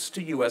resistance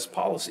to U.S.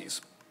 policies.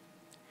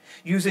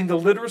 Using the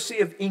literacy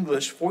of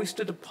English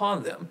foisted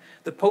upon them,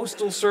 the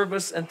postal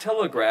service and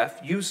telegraph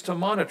used to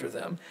monitor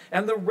them,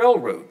 and the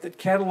railroad that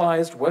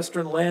catalyzed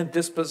Western land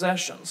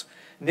dispossessions,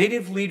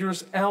 Native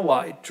leaders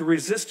allied to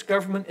resist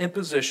government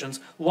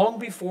impositions long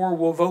before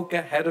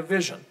Wovoka had a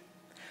vision.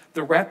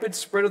 The rapid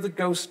spread of the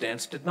ghost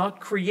dance did not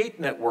create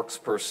networks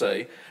per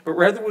se, but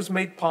rather was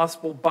made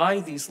possible by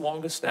these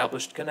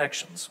long-established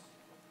connections.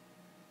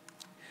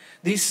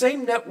 These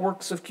same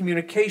networks of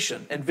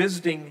communication and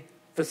visiting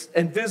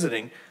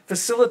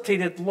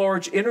facilitated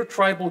large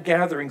intertribal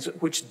gatherings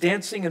at which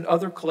dancing and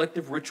other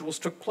collective rituals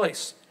took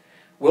place.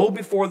 Well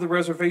before the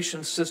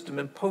reservation system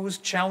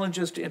imposed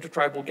challenges to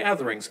intertribal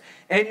gatherings,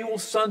 annual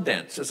sun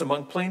dances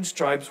among Plains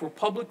tribes were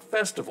public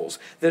festivals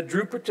that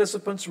drew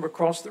participants from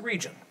across the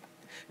region.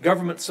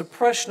 Government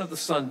suppression of the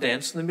sun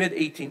dance in the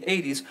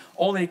mid-1880s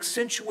only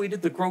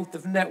accentuated the growth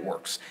of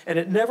networks, and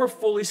it never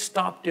fully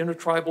stopped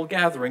intertribal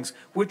gatherings,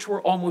 which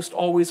were almost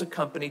always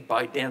accompanied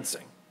by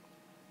dancing.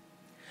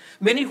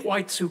 Many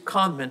whites who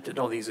commented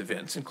on these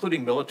events,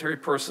 including military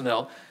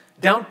personnel,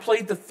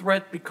 downplayed the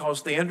threat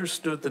because they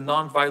understood the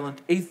nonviolent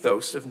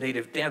ethos of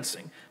Native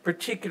dancing,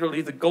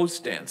 particularly the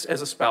ghost dance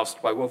as espoused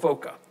by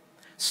Wovoka.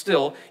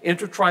 Still,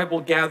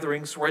 intertribal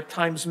gatherings were at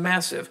times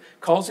massive,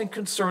 causing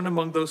concern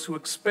among those who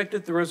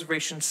expected the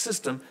reservation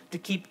system to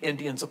keep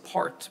Indians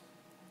apart.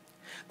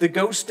 The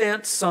ghost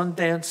dance, sun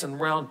dance, and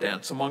round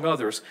dance, among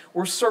others,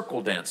 were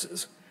circle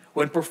dances.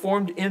 When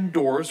performed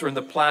indoors or in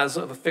the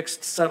plaza of a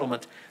fixed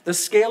settlement, the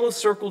scale of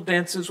circle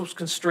dances was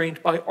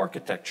constrained by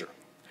architecture.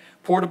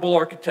 Portable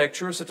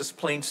architecture, such as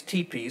Plains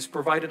teepees,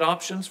 provided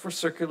options for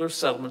circular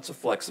settlements of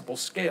flexible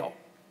scale.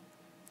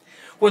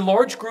 When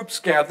large groups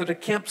gathered, a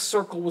camp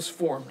circle was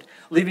formed,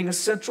 leaving a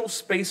central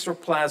space or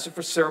plaza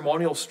for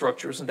ceremonial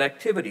structures and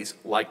activities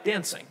like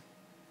dancing.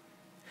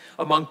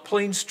 Among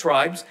Plains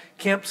tribes,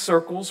 camp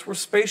circles were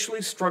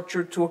spatially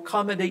structured to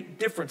accommodate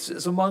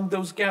differences among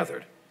those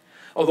gathered.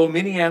 Although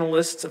many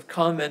analysts have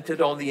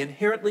commented on the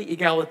inherently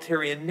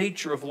egalitarian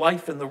nature of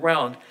life in the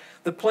round,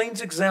 the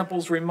Plains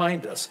examples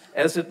remind us,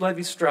 as did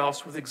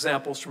Levi-Strauss with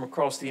examples from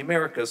across the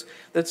Americas,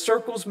 that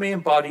circles may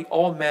embody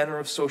all manner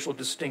of social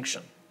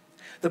distinction.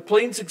 The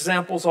Plains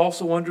examples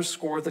also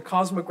underscore the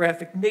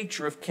cosmographic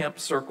nature of camp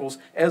circles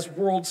as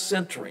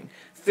world-centering,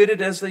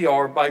 fitted as they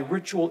are by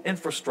ritual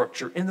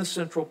infrastructure in the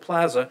central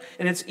plaza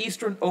and its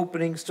eastern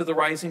openings to the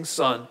rising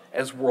sun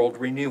as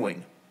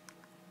world-renewing.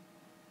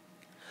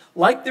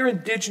 Like their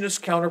indigenous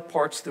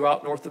counterparts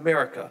throughout North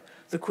America,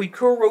 the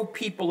Quicuro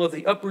people of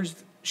the upper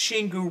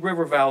Xingu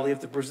River Valley of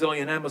the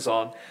Brazilian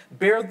Amazon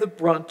bear the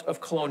brunt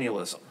of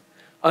colonialism.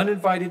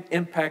 Uninvited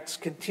impacts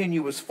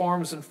continue as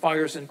farms and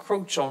fires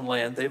encroach on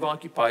land they've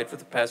occupied for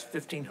the past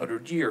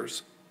 1,500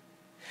 years.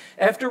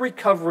 After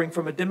recovering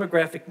from a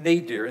demographic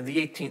nadir in the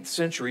 18th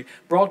century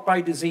brought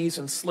by disease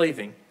and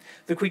slaving,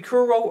 the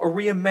Quicuro are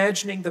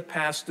reimagining the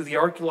past through the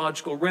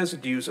archaeological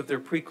residues of their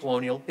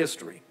pre-colonial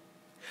history.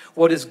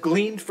 What is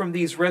gleaned from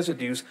these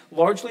residues,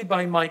 largely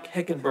by Mike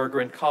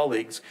Heckenberger and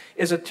colleagues,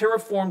 is a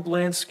terraformed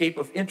landscape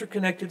of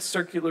interconnected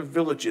circular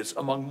villages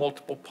among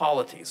multiple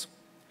polities.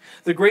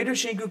 The Greater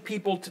Xingu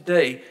people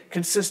today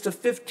consist of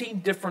 15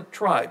 different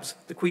tribes,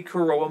 the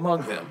Quicuro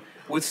among them,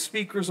 with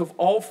speakers of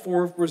all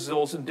four of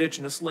Brazil's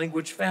indigenous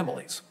language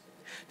families.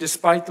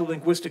 Despite the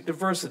linguistic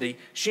diversity,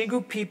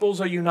 Xingu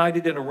peoples are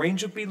united in a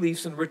range of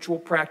beliefs and ritual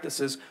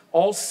practices,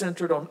 all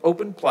centered on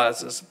open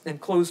plazas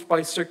enclosed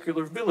by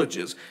circular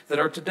villages that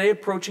are today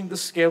approaching the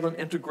scale and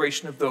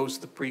integration of those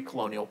of the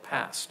pre-colonial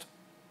past.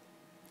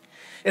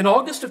 In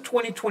August of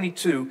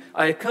 2022,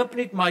 I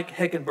accompanied Mike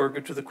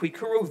Heckenberger to the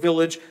Quicuro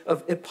village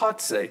of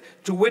Ipatse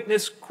to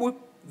witness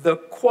the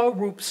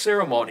Kwarup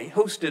ceremony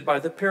hosted by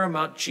the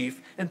paramount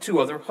chief and two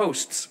other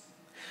hosts.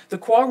 The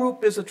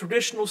Kwarup is a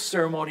traditional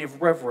ceremony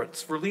of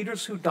reverence for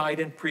leaders who died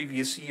in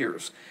previous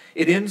years.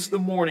 It ends the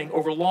mourning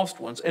over lost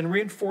ones and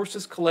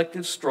reinforces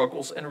collective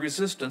struggles and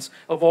resistance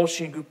of all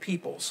Xingu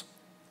peoples.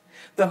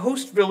 The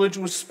host village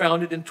was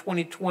founded in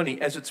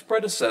 2020 as its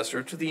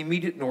predecessor to the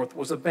immediate north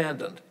was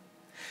abandoned.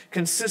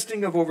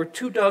 Consisting of over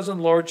 24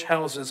 large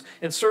houses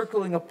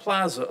encircling a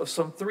plaza of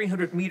some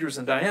 300 meters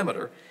in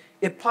diameter,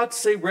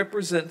 Ipatse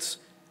represents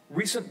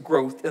recent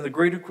growth in the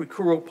greater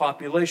Quicuro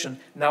population,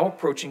 now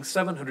approaching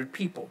 700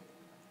 people.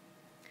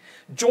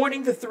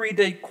 Joining the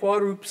three-day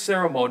Kwarup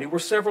ceremony were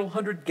several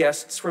hundred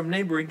guests from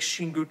neighboring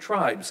Xingu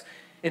tribes.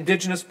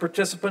 Indigenous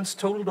participants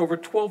totaled over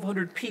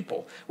 1,200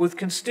 people, with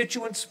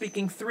constituents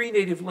speaking 3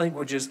 native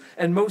languages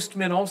and most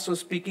men also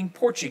speaking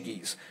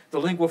Portuguese,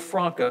 the lingua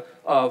franca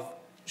of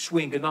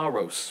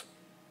Xuinganaros.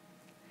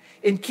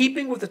 In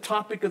keeping with the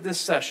topic of this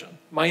session,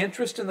 my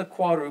interest in the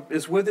Quadrup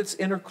is with its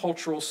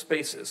intercultural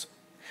spaces.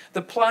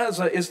 The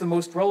plaza is the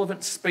most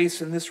relevant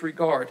space in this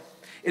regard.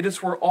 It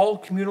is where all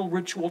communal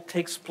ritual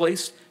takes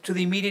place, to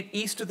the immediate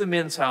east of the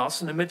men's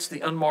house and amidst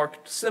the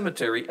unmarked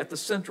cemetery at the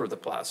center of the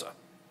plaza.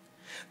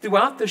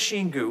 Throughout the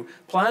Xingu,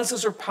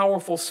 plazas are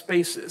powerful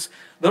spaces,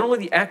 not only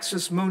the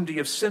axis mundi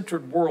of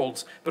centered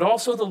worlds, but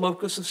also the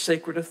locus of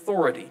sacred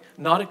authority,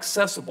 not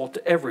accessible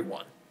to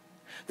everyone.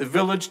 The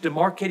village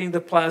demarcating the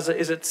plaza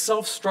is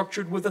itself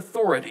structured with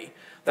authority.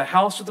 The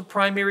house of the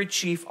primary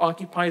chief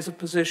occupies a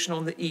position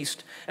on the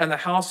east, and the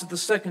house of the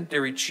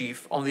secondary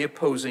chief on the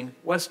opposing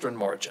western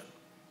margin.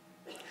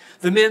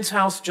 The men's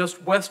house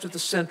just west of the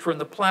center in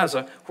the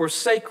plaza, where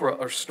sacra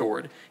are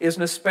stored, is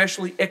an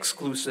especially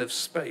exclusive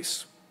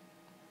space.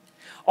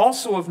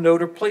 Also of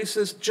note are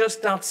places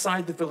just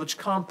outside the village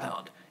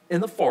compound,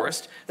 in the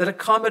forest, that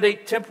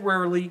accommodate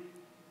temporarily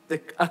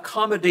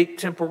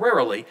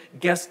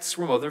guests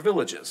from other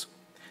villages.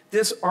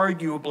 This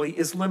arguably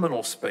is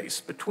liminal space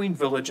between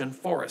village and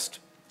forest.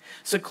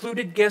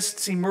 Secluded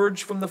guests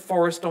emerge from the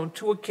forest on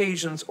 2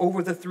 occasions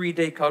over the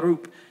 3-day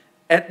Quadrup,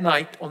 at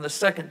night on the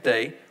 2nd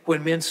day,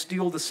 when men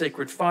steal the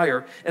sacred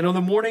fire, and on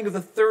the morning of the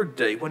 3rd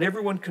day, when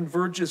everyone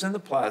converges in the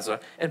plaza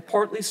and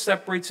partly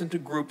separates into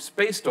groups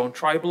based on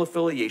tribal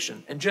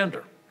affiliation and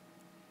gender.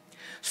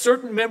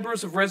 Certain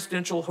members of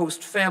residential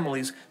host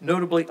families,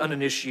 notably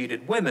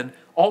uninitiated women,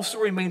 also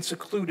remain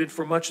secluded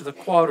for much of the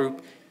Quadrup,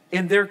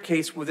 in their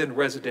case within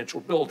residential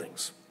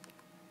buildings.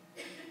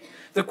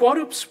 The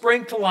Quadrup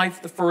sprang to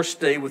life the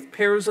first day with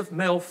pairs of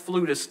male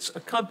flutists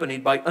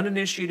accompanied by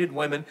uninitiated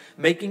women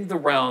making the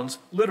rounds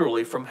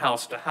literally from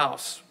house to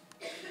house.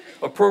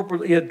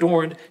 Appropriately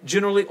adorned,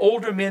 generally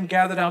older men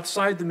gathered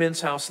outside the men's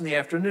house in the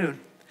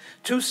afternoon.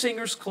 2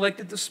 singers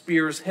collected the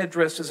spears,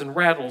 headdresses, and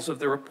rattles of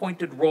their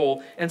appointed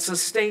role and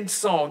sustained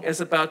song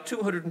as about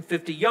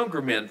 250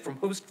 younger men from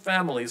host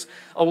families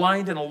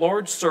aligned in a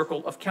large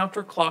circle of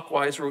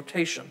counterclockwise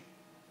rotation.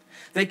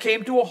 They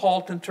came to a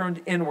halt and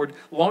turned inward,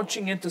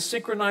 launching into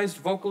synchronized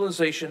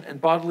vocalization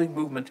and bodily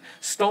movement,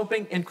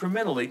 stomping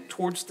incrementally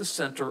towards the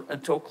center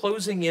until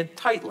closing in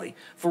tightly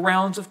for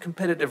rounds of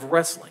competitive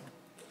wrestling.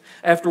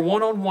 After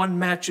one-on-one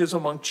matches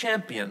among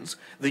champions,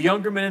 the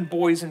younger men and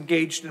boys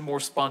engaged in more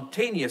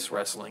spontaneous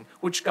wrestling,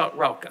 which got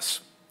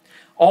raucous.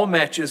 All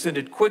matches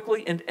ended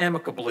quickly and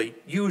amicably,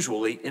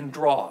 usually in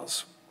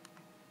draws.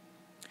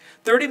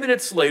 30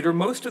 minutes later,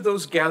 most of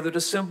those gathered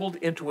assembled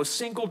into a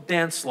single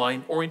dance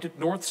line oriented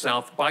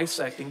north-south,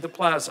 bisecting the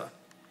plaza.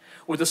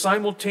 With the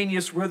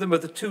simultaneous rhythm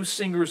of the 2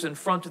 singers in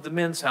front of the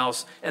men's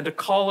house and a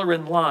caller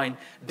in line,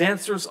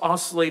 dancers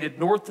oscillated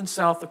north and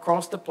south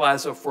across the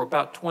plaza for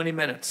about 20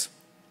 minutes.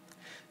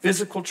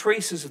 Physical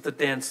traces of the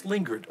dance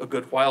lingered a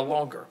good while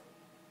longer.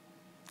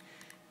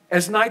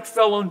 As night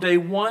fell on day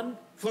 1,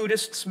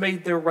 flutists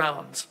made their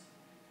rounds.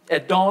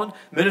 At dawn,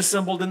 men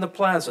assembled in the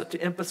plaza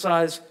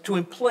to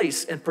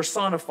emplace and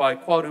personify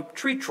Quadrup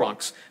tree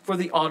trunks for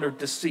the honored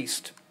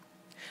deceased.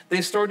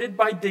 They started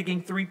by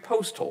digging 3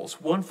 post holes,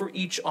 1 for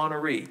each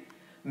honoree,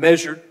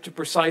 measured to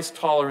precise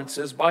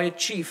tolerances by a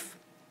chief.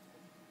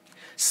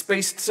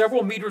 Spaced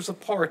several meters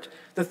apart,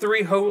 the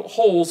 3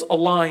 holes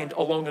aligned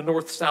along a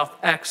north-south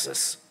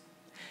axis.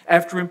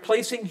 After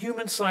emplacing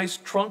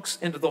human-sized trunks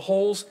into the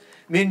holes,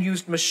 men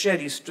used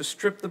machetes to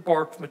strip the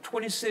bark from a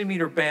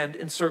 20-centimeter band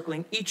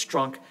encircling each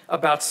trunk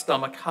about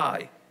stomach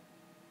high.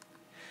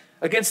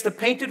 Against the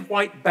painted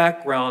white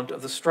background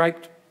of the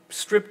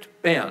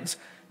stripped bands,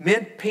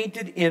 men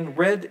painted in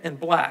red and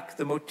black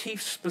the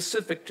motifs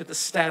specific to the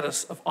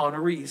status of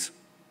honorees.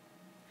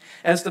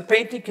 As the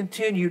painting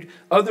continued,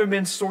 other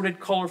men sorted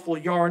colorful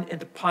yarn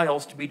into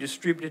piles to be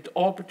distributed to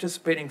all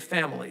participating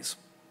families.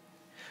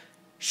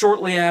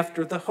 Shortly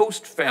after, the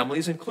host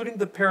families, including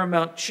the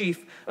paramount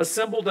chief,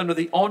 assembled under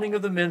the awning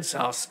of the men's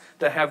house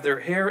to have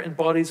their hair and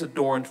bodies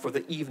adorned for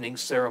the evening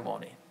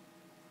ceremony.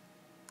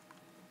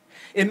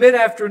 In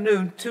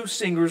mid-afternoon, 2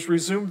 singers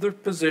resumed their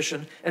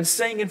position and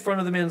sang in front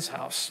of the men's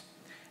house.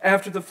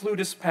 After the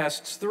flutists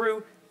passed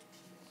through,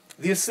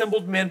 the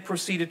assembled men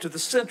proceeded to the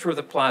center of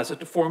the plaza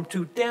to form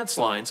 2 dance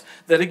lines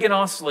that again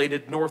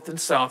oscillated north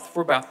and south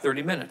for about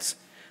 30 minutes.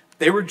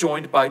 They were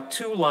joined by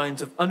 2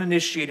 lines of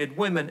uninitiated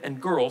women and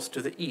girls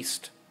to the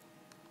east.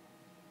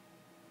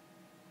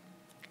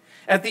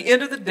 At the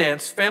end of the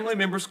dance, family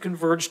members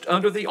converged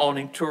under the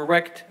awning to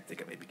erect, I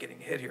think I may be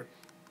getting ahead here.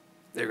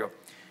 There you go.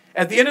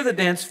 At the end of the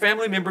dance,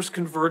 family members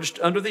converged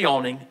under the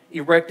awning,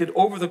 erected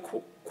over the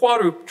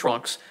Quadrup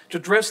trunks to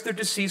dress their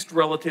deceased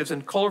relatives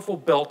in colorful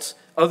belts,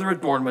 other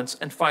adornments,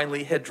 and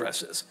finally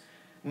headdresses.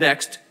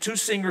 Next, 2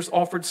 singers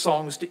offered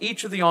songs to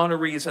each of the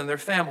honorees and their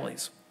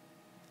families.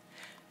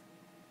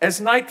 As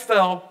night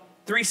fell,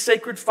 3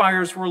 sacred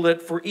fires were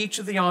lit for each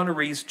of the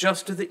honorees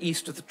just to the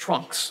east of the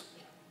trunks.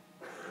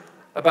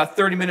 About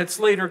 30 minutes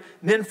later,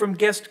 men from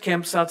guest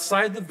camps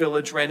outside the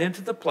village ran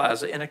into the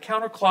plaza in a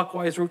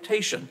counterclockwise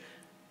rotation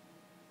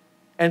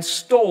and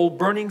stole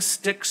burning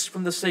sticks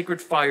from the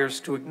sacred fires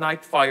to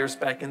ignite fires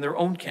back in their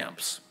own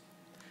camps.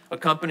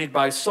 Accompanied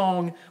by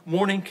song,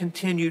 mourning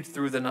continued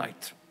through the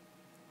night.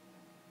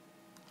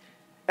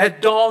 At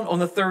dawn on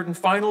the third and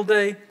final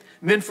day,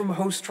 men from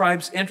host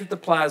tribes entered the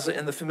plaza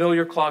in the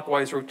familiar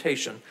clockwise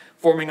rotation,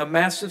 forming a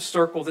massive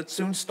circle that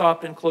soon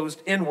stopped and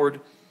closed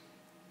inward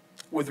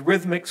with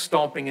rhythmic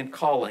stomping and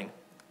calling.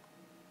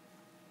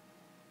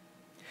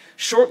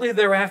 Shortly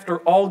thereafter,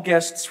 all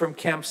guests from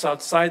camps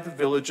outside the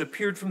village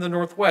appeared from the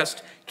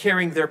northwest,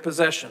 carrying their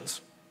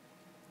possessions.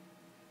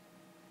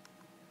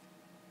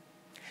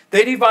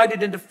 They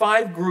divided into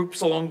 5 groups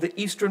along the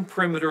eastern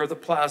perimeter of the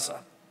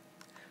plaza.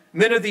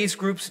 Men of these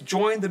groups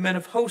joined the men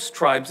of host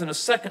tribes in a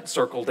second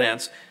circle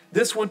dance,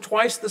 this one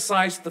twice the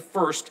size of the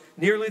first,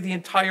 nearly the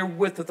entire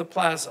width of the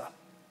plaza.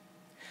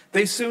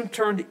 They soon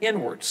turned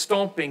inward,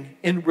 stomping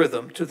in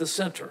rhythm to the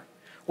center,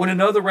 when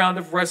another round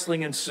of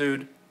wrestling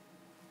ensued,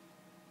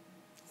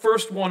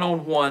 first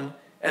one-on-one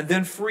and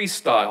then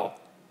freestyle,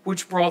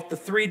 which brought the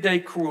 3-day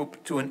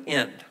group to an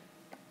end.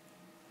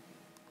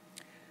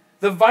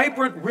 The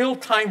vibrant,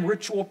 real-time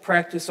ritual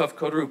practice of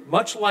Kurup,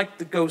 much like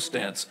the ghost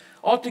dance,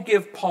 ought to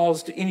give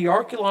pause to any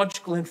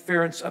archaeological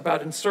inference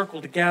about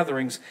encircled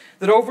gatherings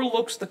that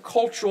overlooks the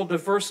cultural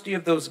diversity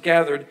of those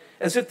gathered,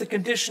 as if the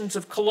conditions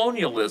of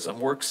colonialism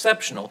were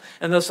exceptional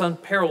and thus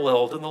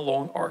unparalleled in the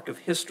long arc of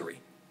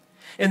history.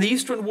 In the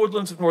eastern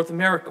woodlands of North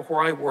America,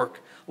 where I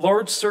work,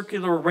 large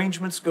circular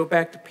arrangements go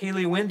back to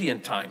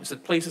Paleo-Indian times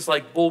at places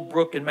like Bull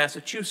Brook in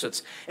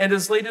Massachusetts and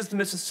as late as the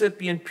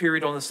Mississippian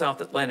period on the South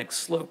Atlantic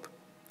slope.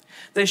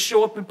 They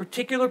show up in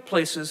particular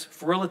places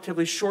for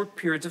relatively short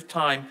periods of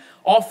time,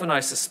 often, I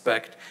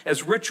suspect,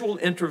 as ritual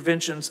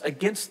interventions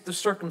against the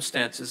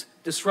circumstances,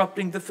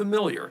 disrupting the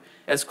familiar,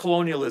 as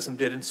colonialism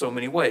did in so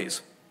many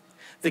ways.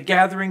 The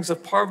gatherings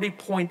of Poverty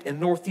Point in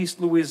northeast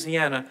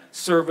Louisiana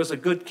serve as a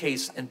good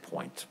case in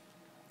point.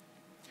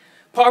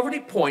 Poverty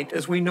Point,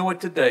 as we know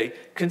it today,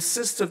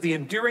 consists of the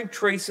enduring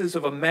traces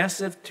of a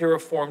massive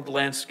terraformed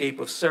landscape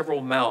of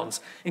several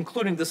mounds,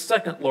 including the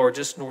second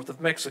largest north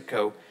of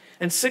Mexico,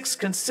 and 6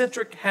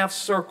 concentric half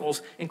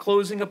circles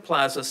enclosing a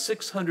plaza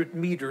 600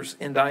 meters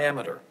in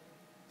diameter.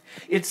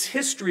 Its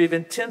history of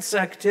intense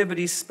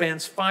activity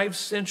spans 5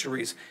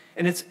 centuries,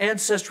 and its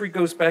ancestry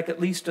goes back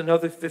at least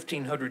another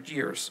 1,500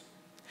 years.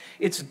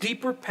 Its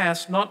deeper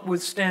past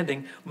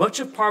notwithstanding, much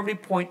of Poverty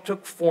Point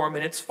took form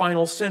in its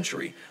final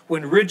century,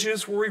 when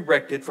ridges were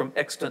erected from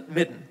extant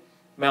midden.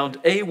 Mound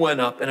A went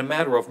up in a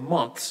matter of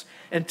months,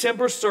 and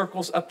timber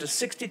circles up to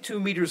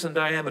 62 meters in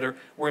diameter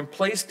were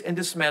emplaced and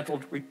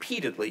dismantled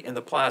repeatedly in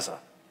the plaza.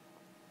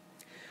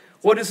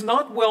 What is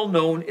not well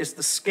known is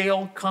the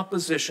scale,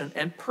 composition,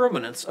 and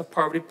permanence of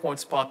Poverty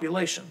Point's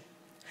population.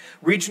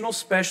 Regional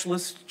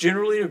specialists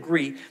generally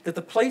agree that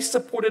the place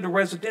supported a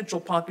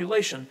residential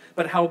population,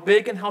 but how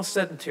big and how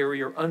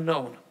sedentary are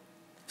unknown.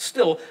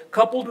 Still,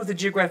 coupled with the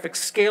geographic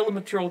scale and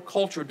material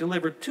culture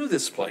delivered to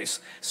this place,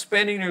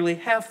 spanning nearly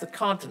half the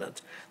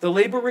continent, the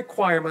labor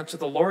requirements of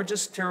the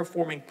largest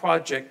terraforming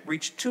project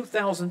reached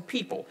 2,000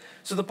 people,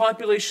 so the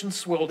population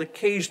swelled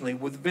occasionally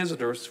with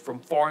visitors from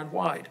far and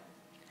wide.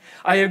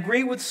 I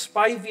agree with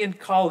Spivey and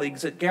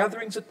colleagues that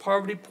gatherings at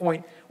Poverty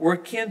Point were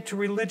akin to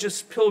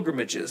religious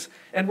pilgrimages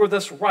and were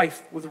thus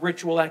rife with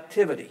ritual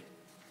activity.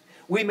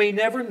 We may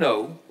never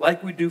know,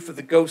 like we do for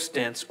the ghost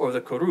dance or the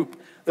Kurup,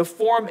 the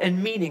form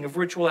and meaning of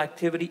ritual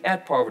activity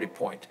at Poverty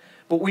Point,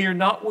 but we are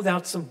not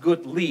without some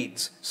good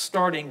leads,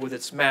 starting with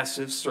its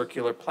massive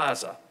circular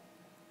plaza.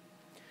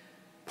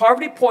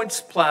 Poverty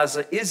Point's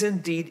plaza is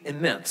indeed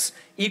immense,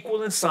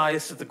 equal in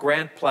size to the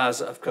Grand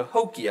Plaza of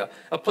Cahokia,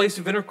 a place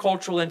of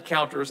intercultural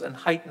encounters and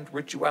heightened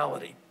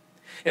rituality.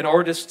 In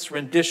artists'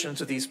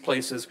 renditions of these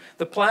places,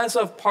 the plaza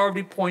of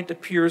Poverty Point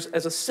appears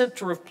as a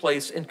center of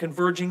place in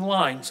converging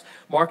lines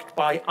marked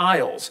by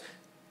aisles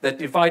that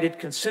divided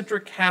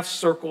concentric half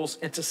circles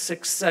into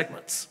 6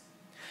 segments.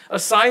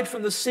 Aside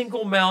from the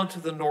single mound to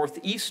the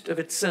northeast of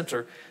its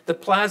center, the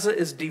plaza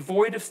is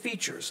devoid of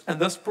features and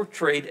thus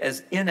portrayed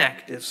as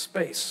inactive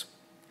space.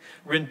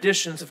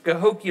 Renditions of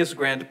Cahokia's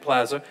Grand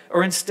Plaza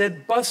are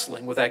instead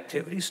bustling with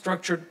activity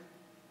structured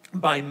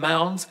by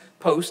mounds,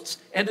 posts,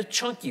 and a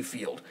chunky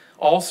field,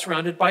 all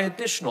surrounded by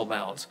additional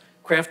mounds,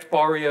 craft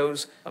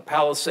barrios, a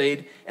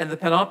palisade, and the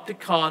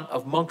panopticon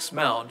of Monk's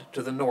Mound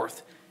to the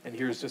north. And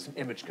here's just an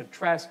image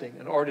contrasting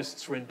an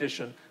artist's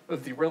rendition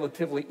of the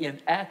relatively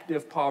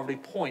inactive Poverty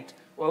Point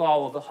with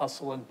all of the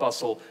hustle and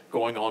bustle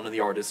going on in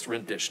the artist's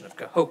rendition of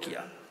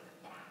Cahokia.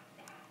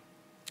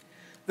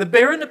 The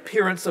barren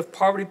appearance of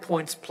Poverty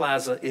Point's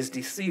plaza is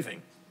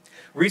deceiving.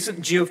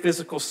 Recent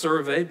geophysical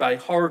survey by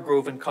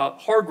Hargrave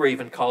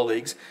and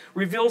colleagues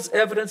reveals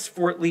evidence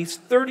for at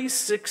least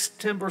 36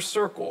 timber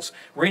circles,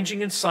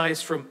 ranging in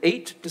size from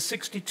 8 to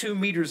 62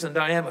 meters in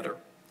diameter.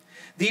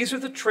 These are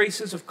the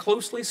traces of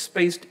closely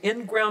spaced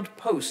in-ground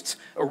posts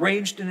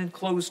arranged in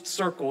enclosed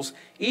circles,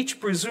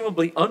 each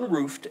presumably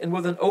unroofed and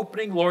with an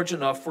opening large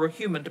enough for a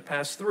human to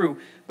pass through,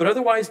 but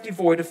otherwise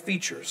devoid of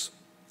features.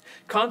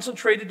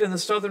 Concentrated in the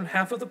southern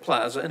half of the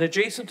plaza and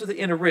adjacent to the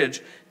inner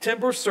ridge,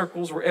 timber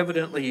circles were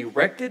evidently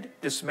erected,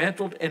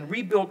 dismantled, and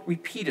rebuilt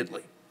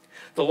repeatedly.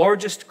 The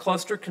largest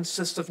cluster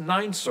consists of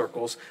 9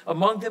 circles,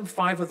 among them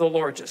 5 of the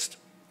largest.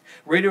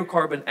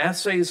 Radiocarbon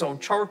assays on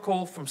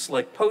charcoal from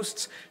select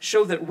posts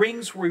show that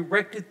rings were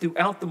erected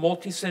throughout the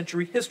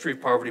multi-century history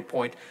of Poverty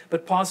Point,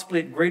 but possibly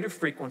at greater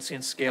frequency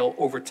and scale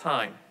over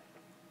time.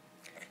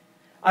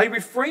 I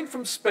refrain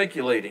from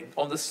speculating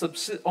on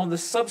the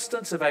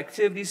substance of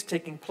activities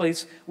taking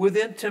place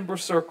within timber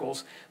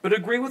circles, but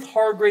agree with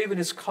Hargrave and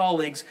his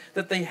colleagues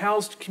that they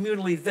housed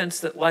communal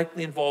events that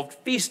likely involved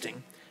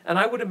feasting, and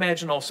I would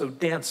imagine also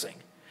dancing.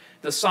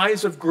 The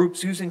size of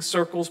groups using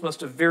circles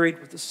must have varied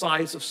with the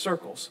size of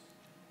circles.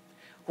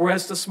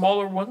 Whereas the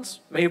smaller ones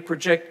may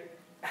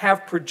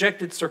have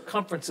projected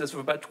circumferences of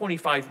about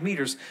 25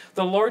 meters,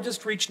 the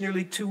largest reached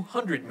nearly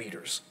 200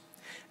 meters.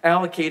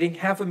 Allocating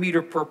half a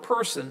meter per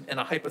person in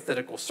a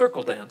hypothetical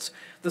circle dance,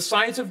 the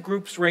size of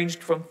groups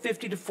ranged from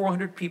 50 to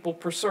 400 people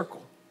per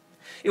circle.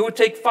 It would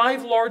take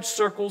 5 large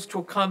circles to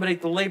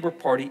accommodate the Labor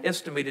Party,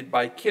 estimated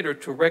by Kidder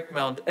to erect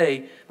Mound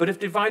A, but if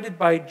divided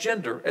by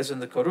gender, as in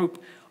the Korup,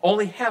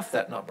 only half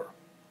that number.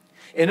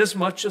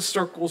 Inasmuch as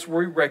circles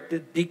were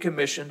erected,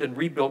 decommissioned, and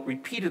rebuilt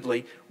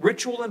repeatedly,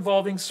 ritual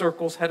involving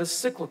circles had a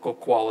cyclical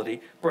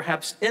quality,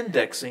 perhaps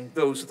indexing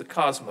those of the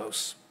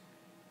cosmos.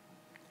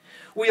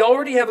 We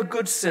already have a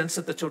good sense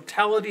that the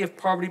totality of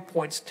Poverty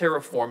Point's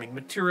terraforming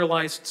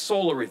materialized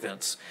solar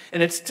events,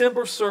 and its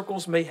timber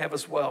circles may have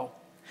as well.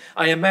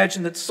 I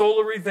imagine that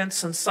solar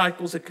events and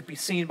cycles that could be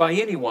seen by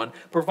anyone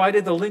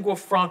provided the lingua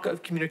franca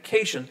of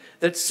communication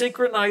that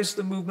synchronized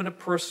the movement of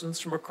persons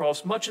from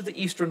across much of the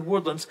eastern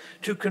woodlands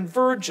to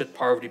converge at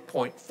Poverty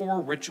Point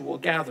for ritual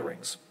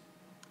gatherings.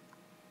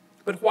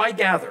 But why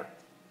gather?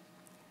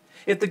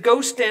 If the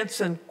ghost dance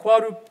and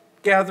Quadrup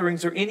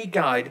gatherings are any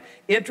guide,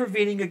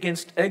 intervening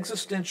against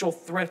existential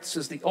threats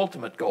is the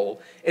ultimate goal,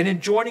 and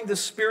enjoining the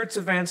spirits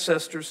of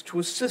ancestors to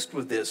assist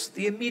with this,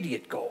 the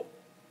immediate goal.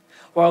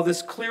 While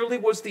this clearly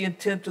was the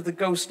intent of the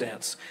ghost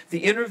dance,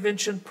 the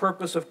intervention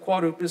purpose of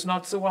Quadrup is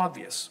not so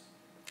obvious.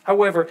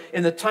 However,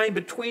 in the time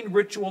between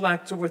ritual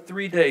acts over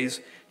 3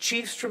 days,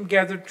 chiefs from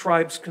gathered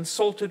tribes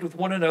consulted with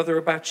one another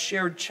about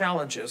shared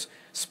challenges,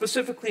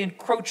 specifically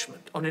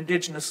encroachment on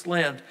indigenous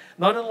land,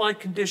 not unlike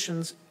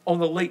conditions on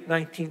the late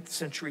 19th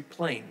century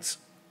plains.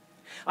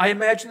 I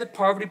imagine that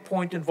Poverty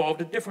Point involved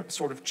a different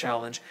sort of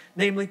challenge,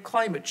 namely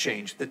climate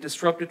change that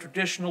disrupted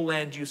traditional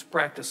land use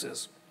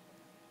practices.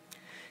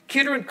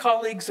 Kidder and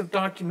colleagues have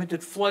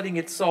documented flooding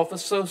itself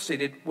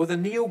associated with a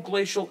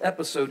neoglacial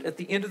episode at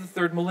the end of the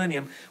 3rd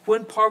millennium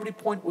when Poverty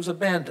Point was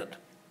abandoned.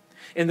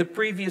 In the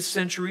previous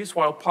centuries,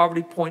 while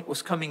Poverty Point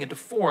was coming into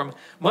form,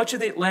 much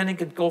of the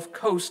Atlantic and Gulf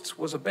coasts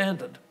was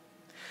abandoned.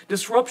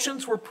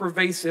 Disruptions were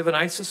pervasive, and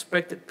I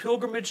suspect that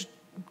pilgrimages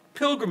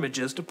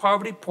to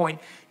Poverty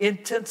Point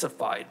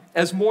intensified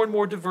as more and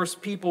more diverse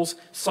peoples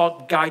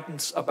sought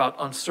guidance about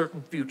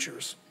uncertain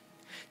futures.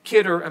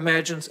 Kidder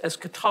imagines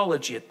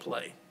eschatology at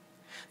play.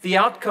 The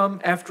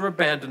outcome after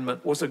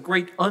abandonment was a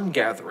great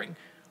ungathering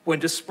when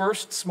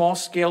dispersed,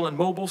 small-scale, and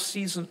mobile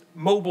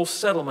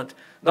settlement,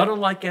 not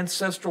unlike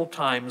ancestral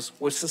times,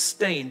 was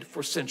sustained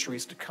for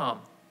centuries to come.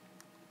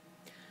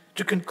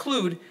 To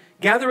conclude,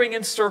 gathering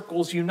in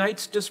circles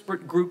unites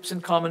disparate groups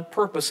in common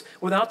purpose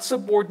without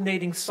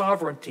subordinating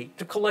sovereignty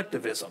to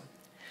collectivism.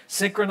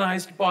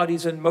 Synchronized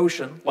bodies in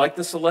motion, like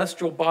the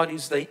celestial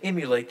bodies they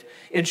emulate,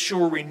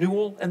 ensure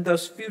renewal and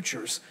thus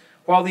futures,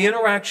 while the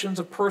interactions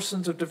of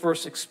persons of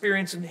diverse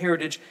experience and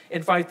heritage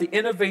invite the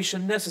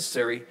innovation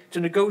necessary to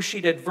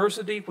negotiate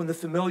adversity when the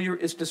familiar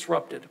is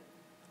disrupted.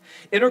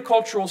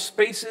 Intercultural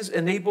spaces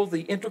enable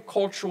the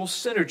intercultural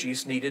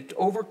synergies needed to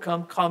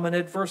overcome common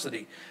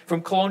adversity,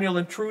 from colonial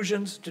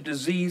intrusions to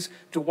disease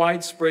to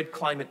widespread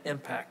climate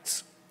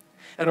impacts.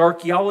 An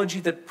archaeology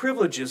that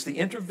privileges the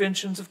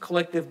interventions of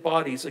collective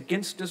bodies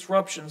against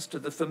disruptions to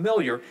the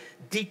familiar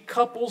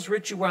decouples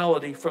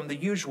rituality from the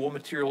usual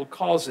material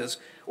causes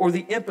or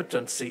the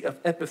impotency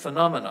of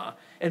epiphenomena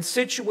and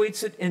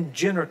situates it in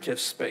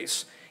generative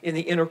space, in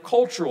the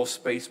intercultural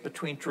space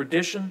between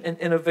tradition and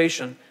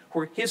innovation,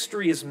 where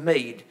history is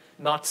made,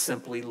 not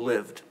simply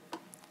lived.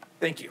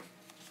 Thank you.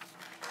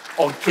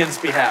 On Ken's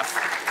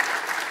behalf.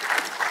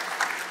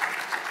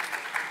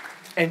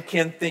 And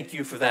Ken, thank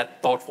you for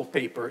that thoughtful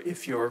paper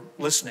if you're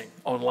listening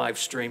on live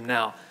stream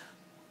now.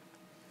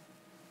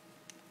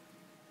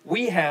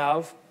 We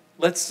have,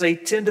 let's say,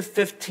 10 to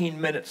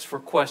 15 minutes for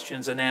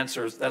questions and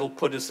answers. That'll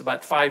put us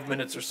about 5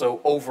 minutes or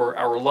so over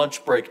our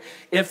lunch break.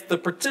 If the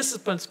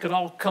participants could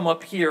all come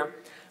up here,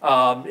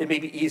 it may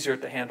be easier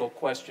to handle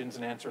questions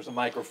and answers and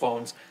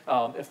microphones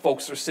if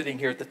folks are sitting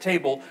here at the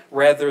table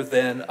rather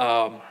than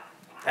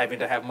having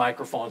to have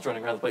microphones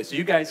running around the place. So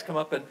you guys come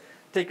up and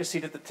take a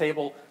seat at the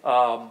table.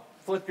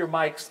 Flip your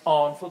mics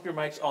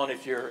on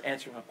if you're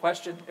answering a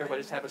question.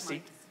 Everybody just have a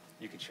seat.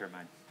 You can share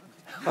mine.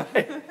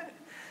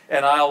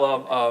 And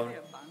I'll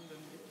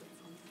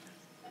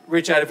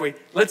reach out if we,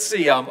 let's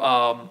see,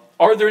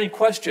 are there any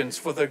questions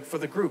for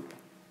the group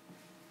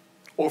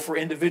or for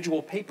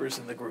individual papers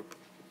in the group?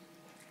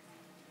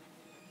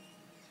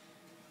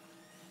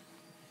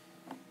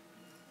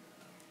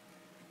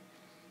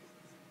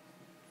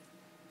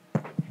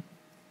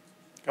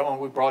 Come on,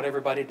 we brought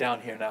everybody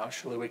down here now.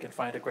 Surely we can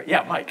find a great,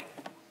 yeah, Mike.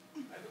 I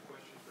have a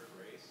question for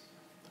Grace.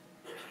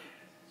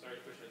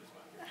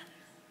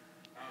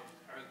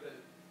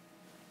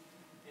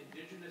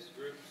 indigenous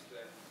groups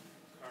that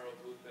Carl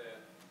Guth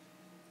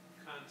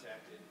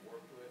contacted,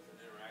 worked with, and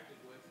interacted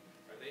with,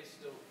 are they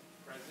still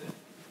present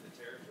in the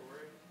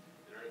territory?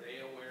 And are they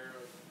aware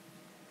of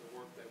the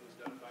work that was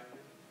done by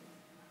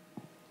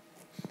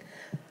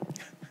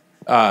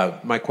him?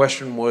 My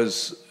question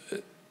was,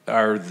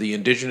 are the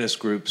indigenous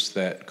groups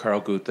that Carl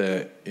Guth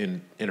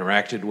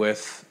interacted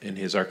with in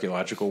his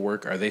archaeological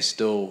work, are they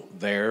still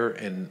there,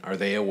 and are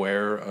they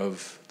aware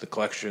of the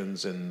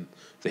collections and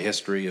the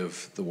history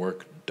of the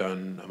work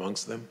done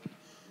amongst them?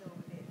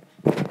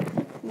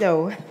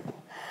 No.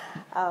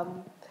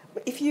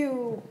 If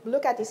you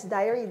look at his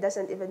diary, it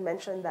doesn't even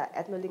mention the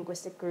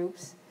ethno-linguistic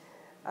groups,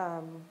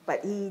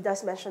 but he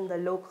does mention the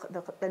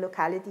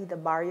locality, the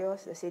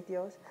barrios, the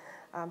sitios.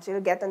 So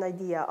you'll get an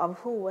idea of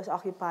who was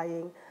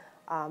occupying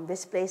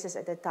these places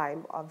at the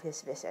time of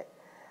his visit.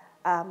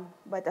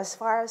 But as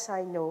far as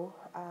I know,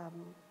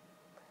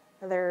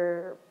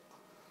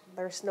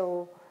 there's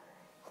no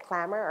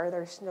clamor or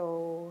there's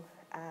no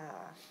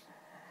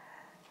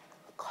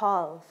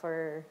call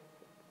for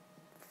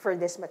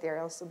these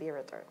materials to be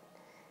returned.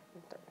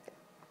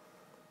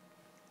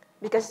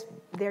 Because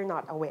they're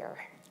not aware,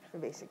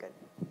 basically.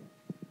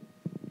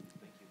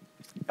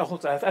 Oh,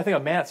 hold on. I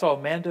think I saw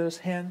Amanda's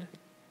hand.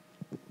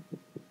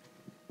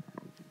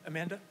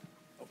 Amanda?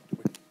 Oh,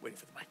 waiting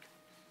for the mic.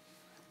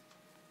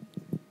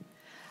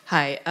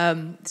 Hi.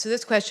 So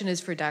this question is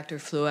for Dr.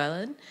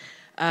 Fluellen.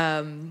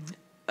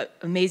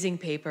 Amazing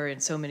paper in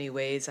so many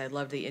ways. I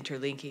love the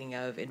interlinking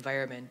of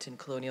environment and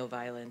colonial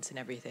violence and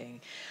everything.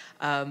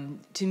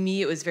 To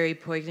me, it was very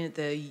poignant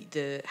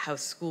how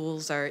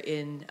schools are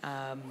in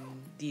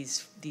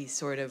these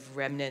sort of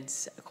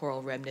remnants,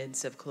 coral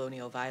remnants of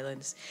colonial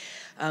violence.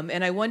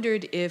 And I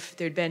wondered if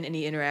there'd been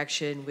any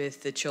interaction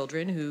with the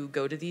children who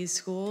go to these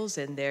schools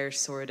and their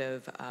sort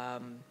of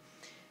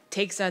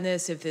takes on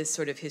this, if this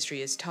sort of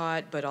history is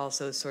taught, but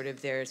also sort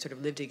of their sort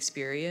of lived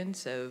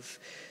experience of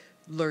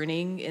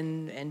learning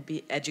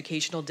and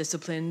educational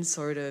disciplines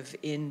sort of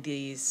in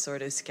these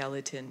sort of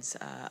skeletons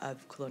of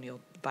colonial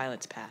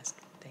violence past.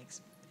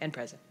 Thanks. And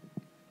present.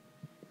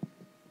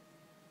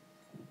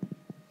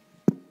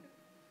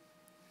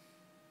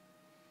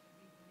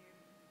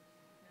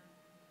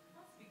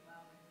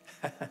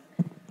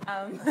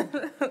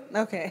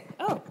 Okay.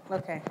 Oh,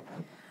 okay.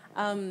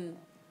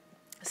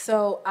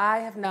 So I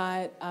have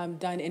not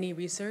done any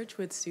research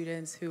with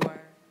students who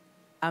are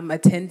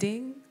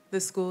attending the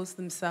schools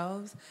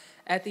themselves.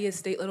 At the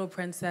Estate Little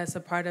Princess,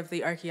 a part of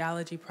the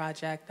archaeology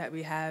project that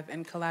we have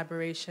in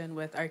collaboration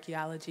with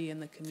archaeology in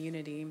the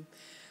community,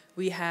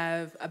 we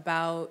have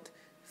about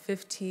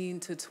 15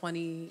 to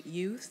 20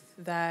 youth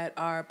that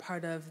are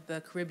part of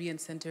the Caribbean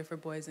Center for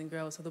Boys and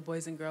Girls, so the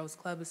Boys and Girls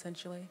Club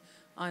essentially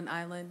on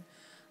island,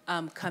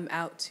 come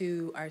out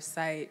to our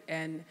site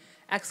and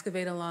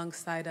excavate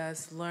alongside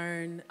us,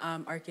 learn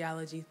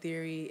archaeology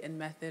theory and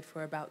method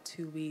for about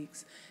 2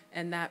 weeks.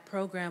 And that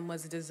program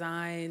was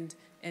designed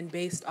and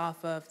based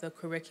off of the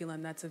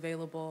curriculum that's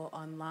available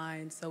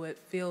online. So it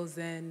fills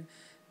in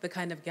the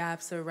kind of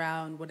gaps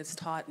around what is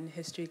taught in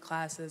history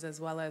classes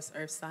as well as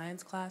earth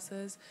science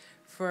classes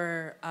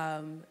for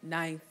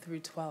 9th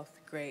through 12th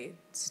grade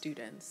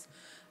students.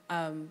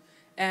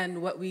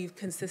 And what we've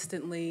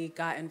consistently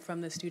gotten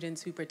from the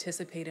students who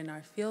participate in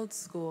our field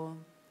school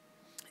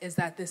is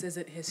that this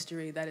isn't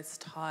history that is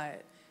taught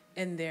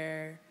in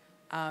their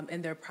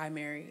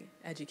primary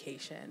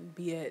education,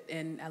 be it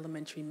in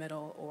elementary,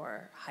 middle,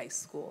 or high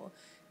school,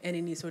 in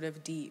any sort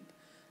of deep,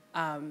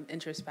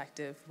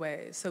 introspective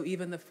way. So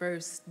even the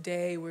first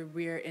day where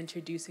we're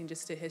introducing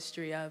just a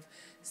history of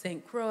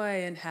St.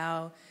 Croix and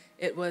how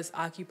it was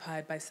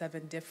occupied by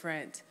 7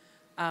 different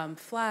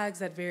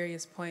flags at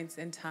various points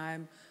in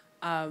time.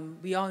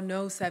 We all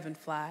know 7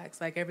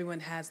 flags, like everyone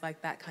has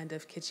like that kind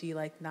of kitschy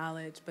like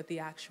knowledge, but the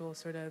actual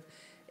sort of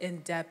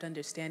in-depth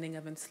understanding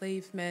of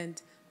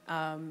enslavement,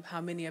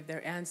 how many of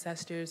their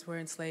ancestors were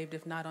enslaved,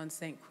 if not on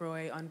St.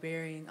 Croix, on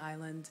varying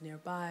islands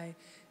nearby,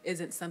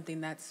 isn't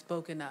something that's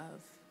spoken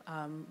of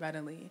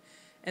readily.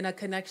 And a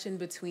connection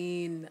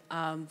between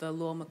the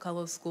Lowell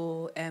McCullough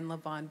School and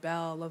Lavon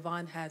Bell.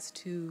 Lavon has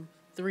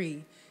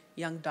 3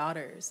 young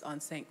daughters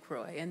on St.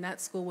 Croix, and that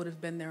school would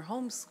have been their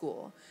home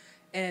school.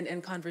 And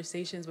in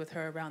conversations with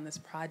her around this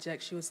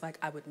project, she was like,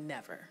 I would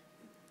never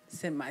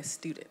send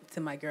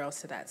my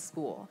girls to that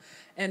school.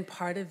 And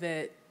part of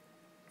it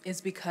is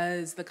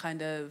because the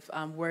kind of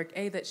work,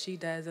 that she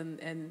does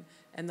and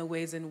the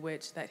ways in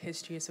which that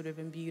history is sort of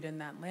imbued in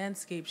that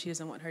landscape, she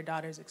doesn't want her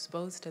daughters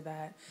exposed to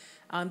that.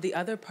 The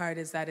other part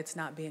is that it's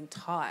not being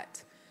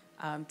taught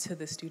to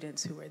the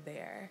students who are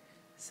there.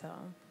 So,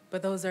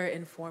 but those are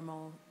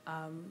informal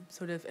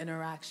sort of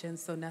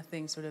interactions, so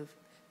nothing sort of,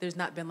 there's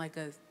not been like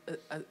a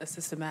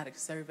systematic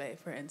survey,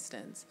 for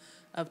instance,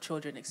 of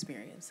children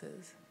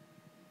experiences.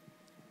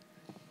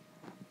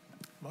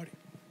 Marty.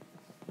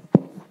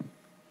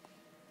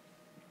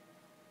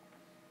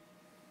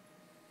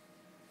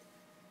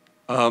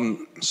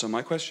 So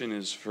my question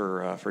is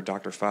for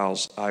Dr.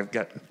 Fowles. I've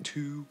got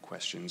 2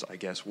 questions, I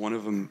guess. One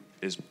of them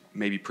is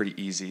maybe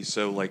pretty easy.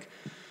 So like,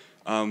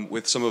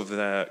 With some of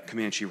the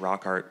Comanche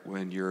rock art,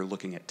 when you're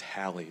looking at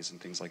tallies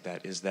and things like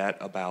that, is that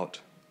about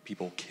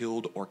people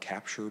killed or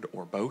captured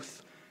or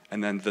both?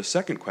 And then the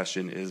second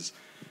question is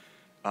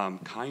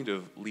kind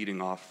of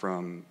leading off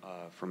from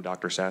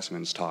Dr.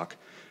 Sassman's talk.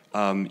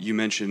 You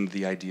mentioned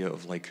the idea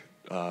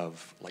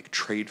of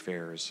trade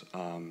fairs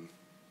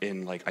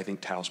in I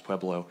think Taos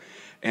Pueblo,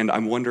 and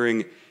I'm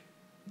wondering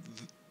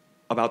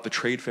about the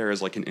trade fair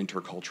as like an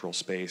intercultural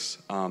space.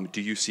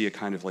 Do you see a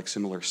kind of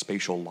similar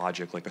spatial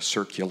logic, like a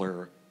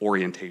circular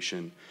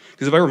orientation?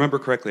 Because if I remember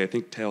correctly, I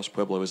think Taos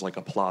Pueblo is like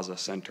a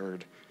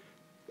plaza-centered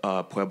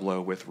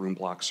pueblo with room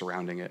blocks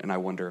surrounding it, and I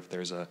wonder if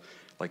there's a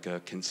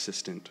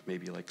consistent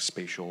maybe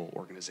spatial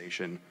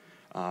organization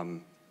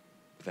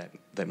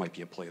that might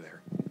be at play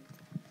there.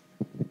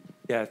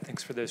 Yeah,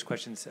 thanks for those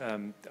questions.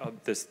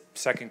 The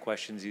second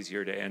question is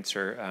easier to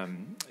answer.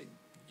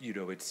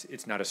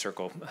 It's not a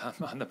circle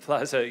on the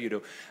plaza.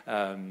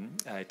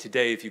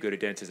 Today, if you go to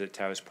dances at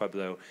Taos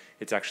Pueblo,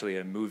 it's actually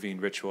a moving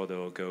ritual that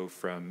will go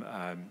from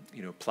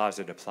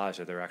plaza to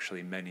plaza. There are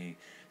actually many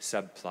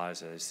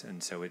sub-plazas,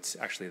 and so it's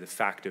actually the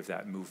fact of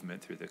that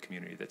movement through the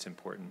community that's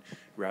important,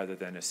 rather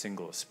than a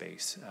single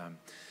space.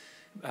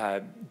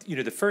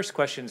 The first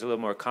question is a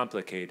little more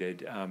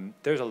complicated.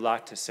 There's a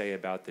lot to say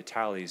about the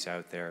tallies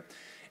out there,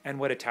 and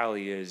what a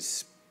tally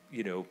is.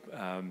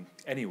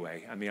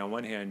 Anyway, I mean, on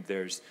one hand,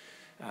 there's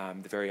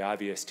the very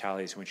obvious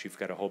tallies in which you've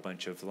got a whole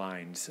bunch of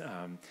lines,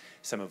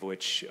 some of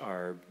which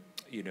are,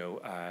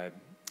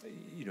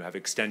 have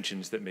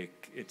extensions that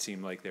make it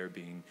seem like they're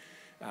being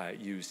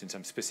used in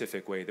some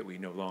specific way that we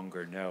no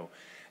longer know.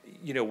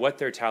 What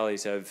their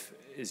tallies of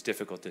is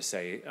difficult to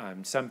say.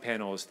 Some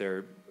panels,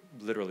 they're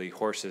literally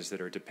horses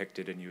that are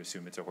depicted, and you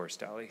assume it's a horse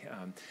tally.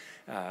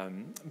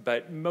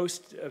 But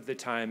most of the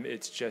time,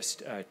 it's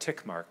just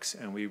tick marks,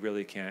 and we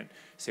really can't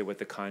say what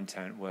the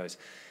content was.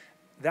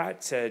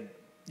 That said,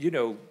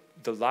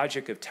 the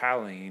logic of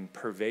tallying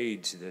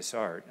pervades this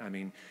art. I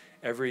mean,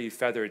 every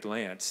feathered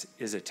lance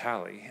is a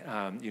tally.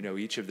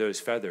 Each of those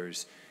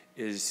feathers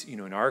is,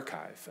 an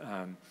archive.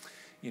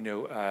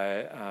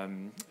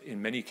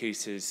 In many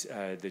cases,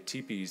 the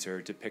teepees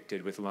are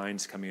depicted with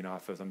lines coming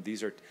off of them.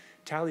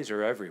 Tallies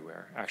are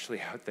everywhere,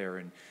 actually out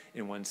there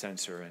in one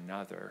sense or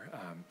another.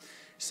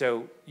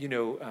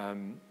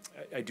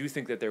 I do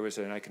think that there was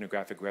an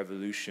iconographic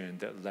revolution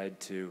that led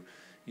to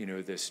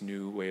this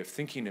new way of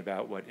thinking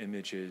about what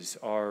images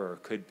are or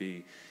could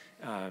be.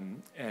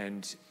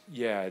 And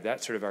yeah,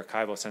 that sort of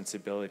archival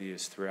sensibility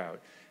is throughout.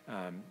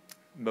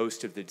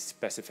 Most of the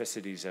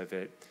specificities of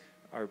it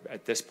are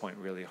at this point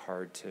really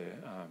hard to,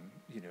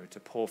 to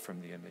pull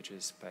from the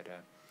images. But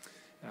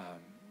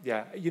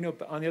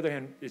but on the other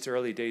hand, it's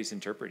early days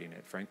interpreting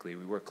it, frankly.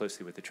 We work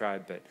closely with the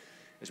tribe, but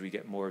as we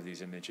get more of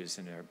these images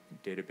in our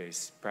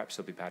database, perhaps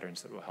there'll be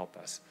patterns that will help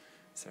us.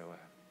 So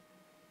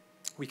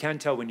we can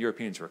tell when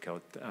Europeans were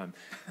killed.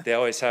 They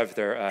always have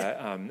their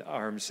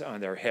arms on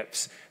their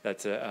hips.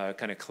 That's a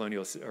kind of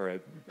colonial or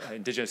an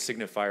indigenous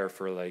signifier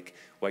for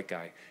white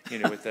guy,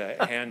 with the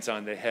hands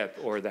on the hip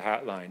or the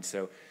hat line.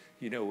 So,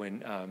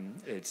 when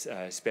it's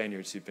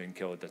Spaniards who've been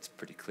killed, that's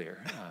pretty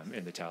clear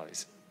in the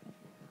tallies.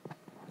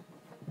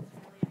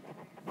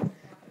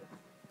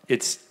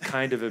 It's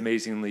kind of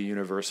amazingly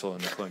universal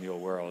in the colonial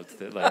world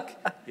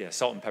that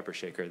salt and pepper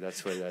shaker,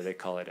 that's what they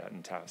call it out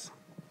in Taos.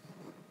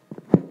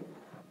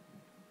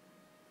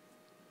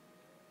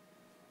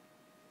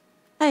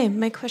 Hi,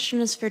 my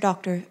question is for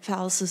Dr.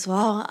 Fowles as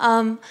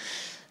well.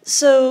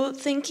 So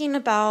thinking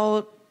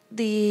about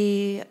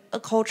the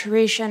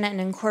acculturation and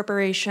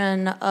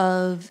incorporation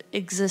of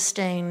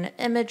existing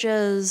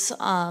images,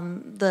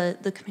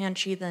 the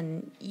Comanche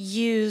then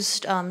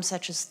used,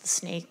 such as the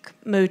snake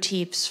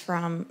motifs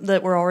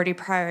that were already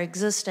prior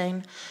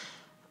existing,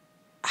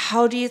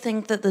 how do you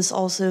think that this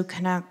also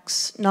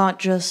connects not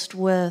just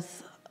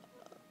with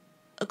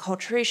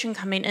acculturation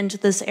coming into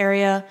this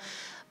area,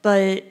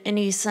 but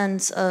any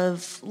sense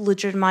of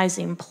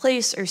legitimizing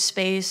place or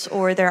space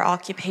or their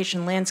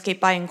occupation landscape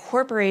by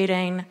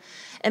incorporating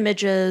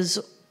images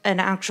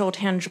and actual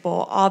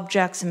tangible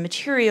objects and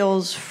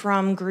materials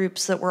from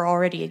groups that were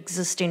already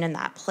existing in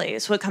that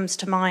place? What comes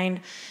to mind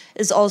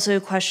is also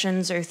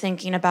questions or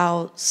thinking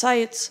about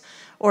sites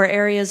or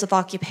areas of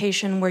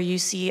occupation where you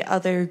see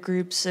other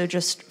groups. So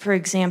just, for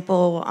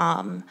example,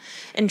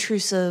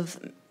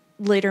 intrusive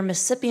later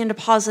Mississippian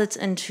deposits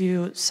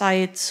into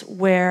sites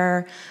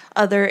where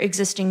other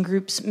existing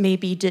groups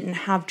maybe didn't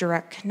have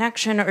direct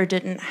connection or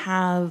didn't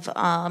have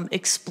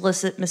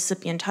explicit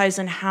Mississippian ties,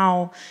 and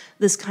how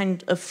this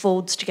kind of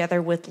folds together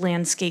with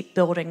landscape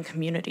building,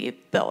 community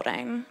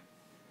building.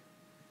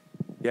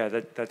 Yeah,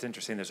 that's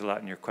interesting. There's a lot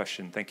in your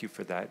question. Thank you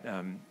for that.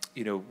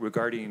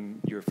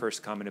 Regarding your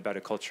first comment about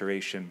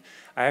acculturation,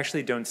 I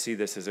actually don't see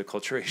this as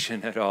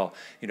acculturation at all.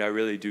 I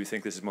really do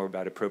think this is more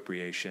about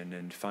appropriation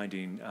and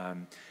finding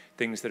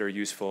things that are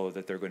useful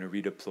that they're going to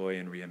redeploy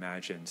and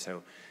reimagine.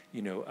 So,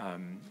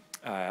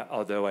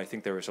 although I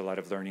think there was a lot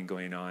of learning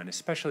going on,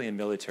 especially in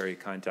military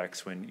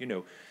contexts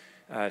when,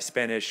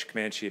 Spanish,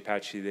 Comanche,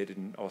 Apache, they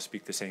didn't all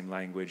speak the same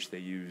language. They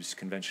used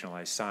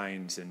conventionalized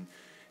signs and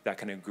that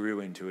kind of grew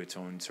into its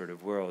own sort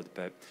of world.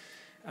 But,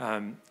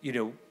 you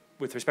know,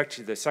 with respect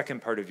to the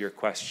second part of your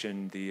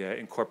question, the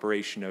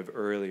incorporation of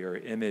earlier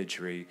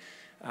imagery,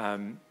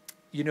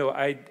 you know,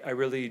 I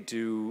really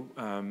do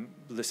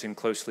listen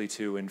closely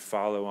to and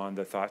follow on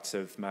the thoughts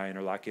of my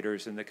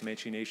interlocutors in the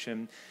Comanche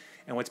Nation.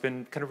 And what's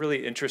been kind of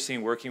really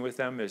interesting working with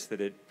them is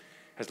that it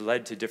has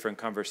led to different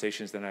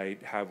conversations than I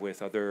have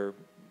with other,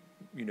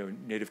 you know,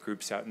 Native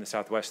groups out in the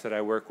Southwest that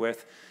I work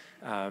with.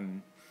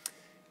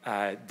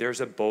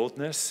 There's a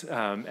boldness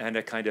and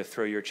a kind of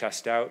throw your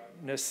chest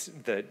outness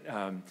that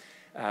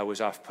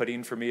was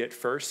off-putting for me at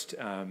first.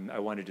 I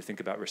wanted to think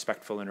about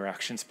respectful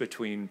interactions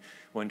between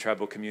one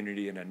tribal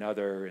community and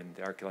another, and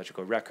the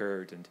archaeological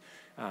record, and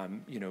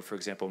you know, for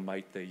example,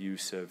 might the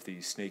use of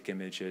these snake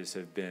images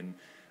have been,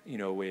 you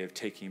know, a way of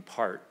taking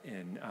part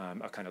in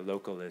a kind of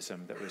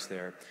localism that was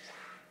there.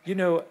 You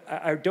know,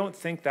 I don't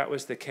think that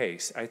was the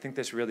case. I think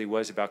this really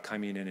was about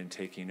coming in and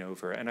taking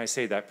over. And I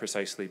say that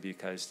precisely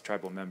because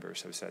tribal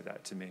members have said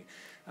that to me.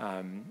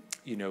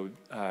 You know,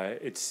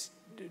 it's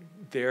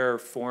their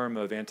form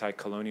of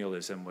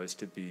anti-colonialism was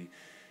to be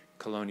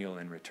colonial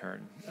in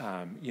return.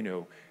 You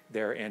know,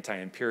 their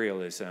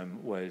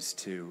anti-imperialism was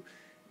to,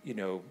 you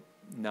know,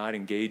 not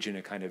engage in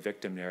a kind of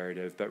victim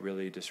narrative, but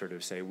really to sort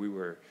of say we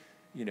were,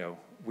 you know,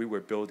 we were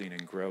building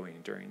and growing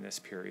during this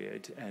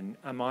period. And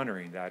I'm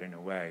honoring that in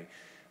a way.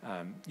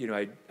 You know,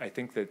 I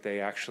think that they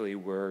actually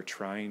were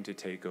trying to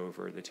take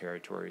over the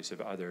territories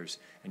of others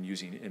and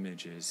using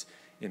images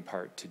in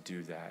part to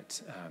do that.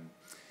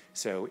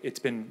 So it's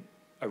been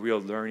a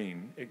real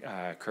learning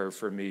curve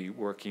for me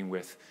working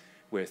with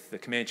the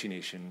Comanche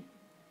Nation,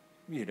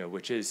 you know,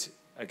 which is,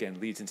 again,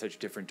 leads in such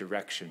different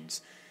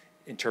directions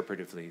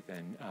interpretively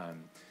than,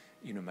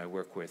 you know, my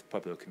work with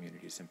Pueblo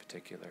communities in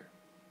particular.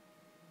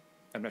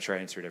 I'm not sure I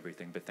answered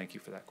everything, but thank you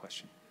for that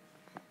question.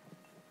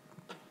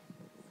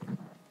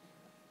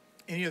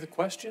 Any other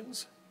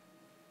questions?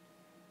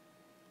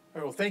 All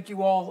right, well, thank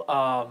you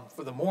all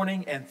for the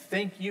morning, and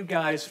thank you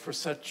guys for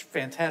such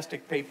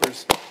fantastic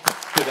papers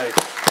today.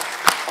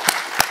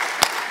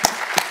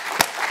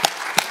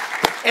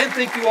 And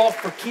thank you all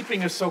for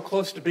keeping us so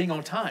close to being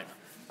on time.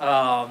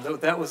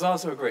 That was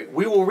also great.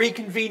 We will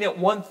reconvene at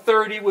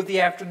 1:30 with the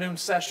afternoon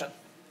session.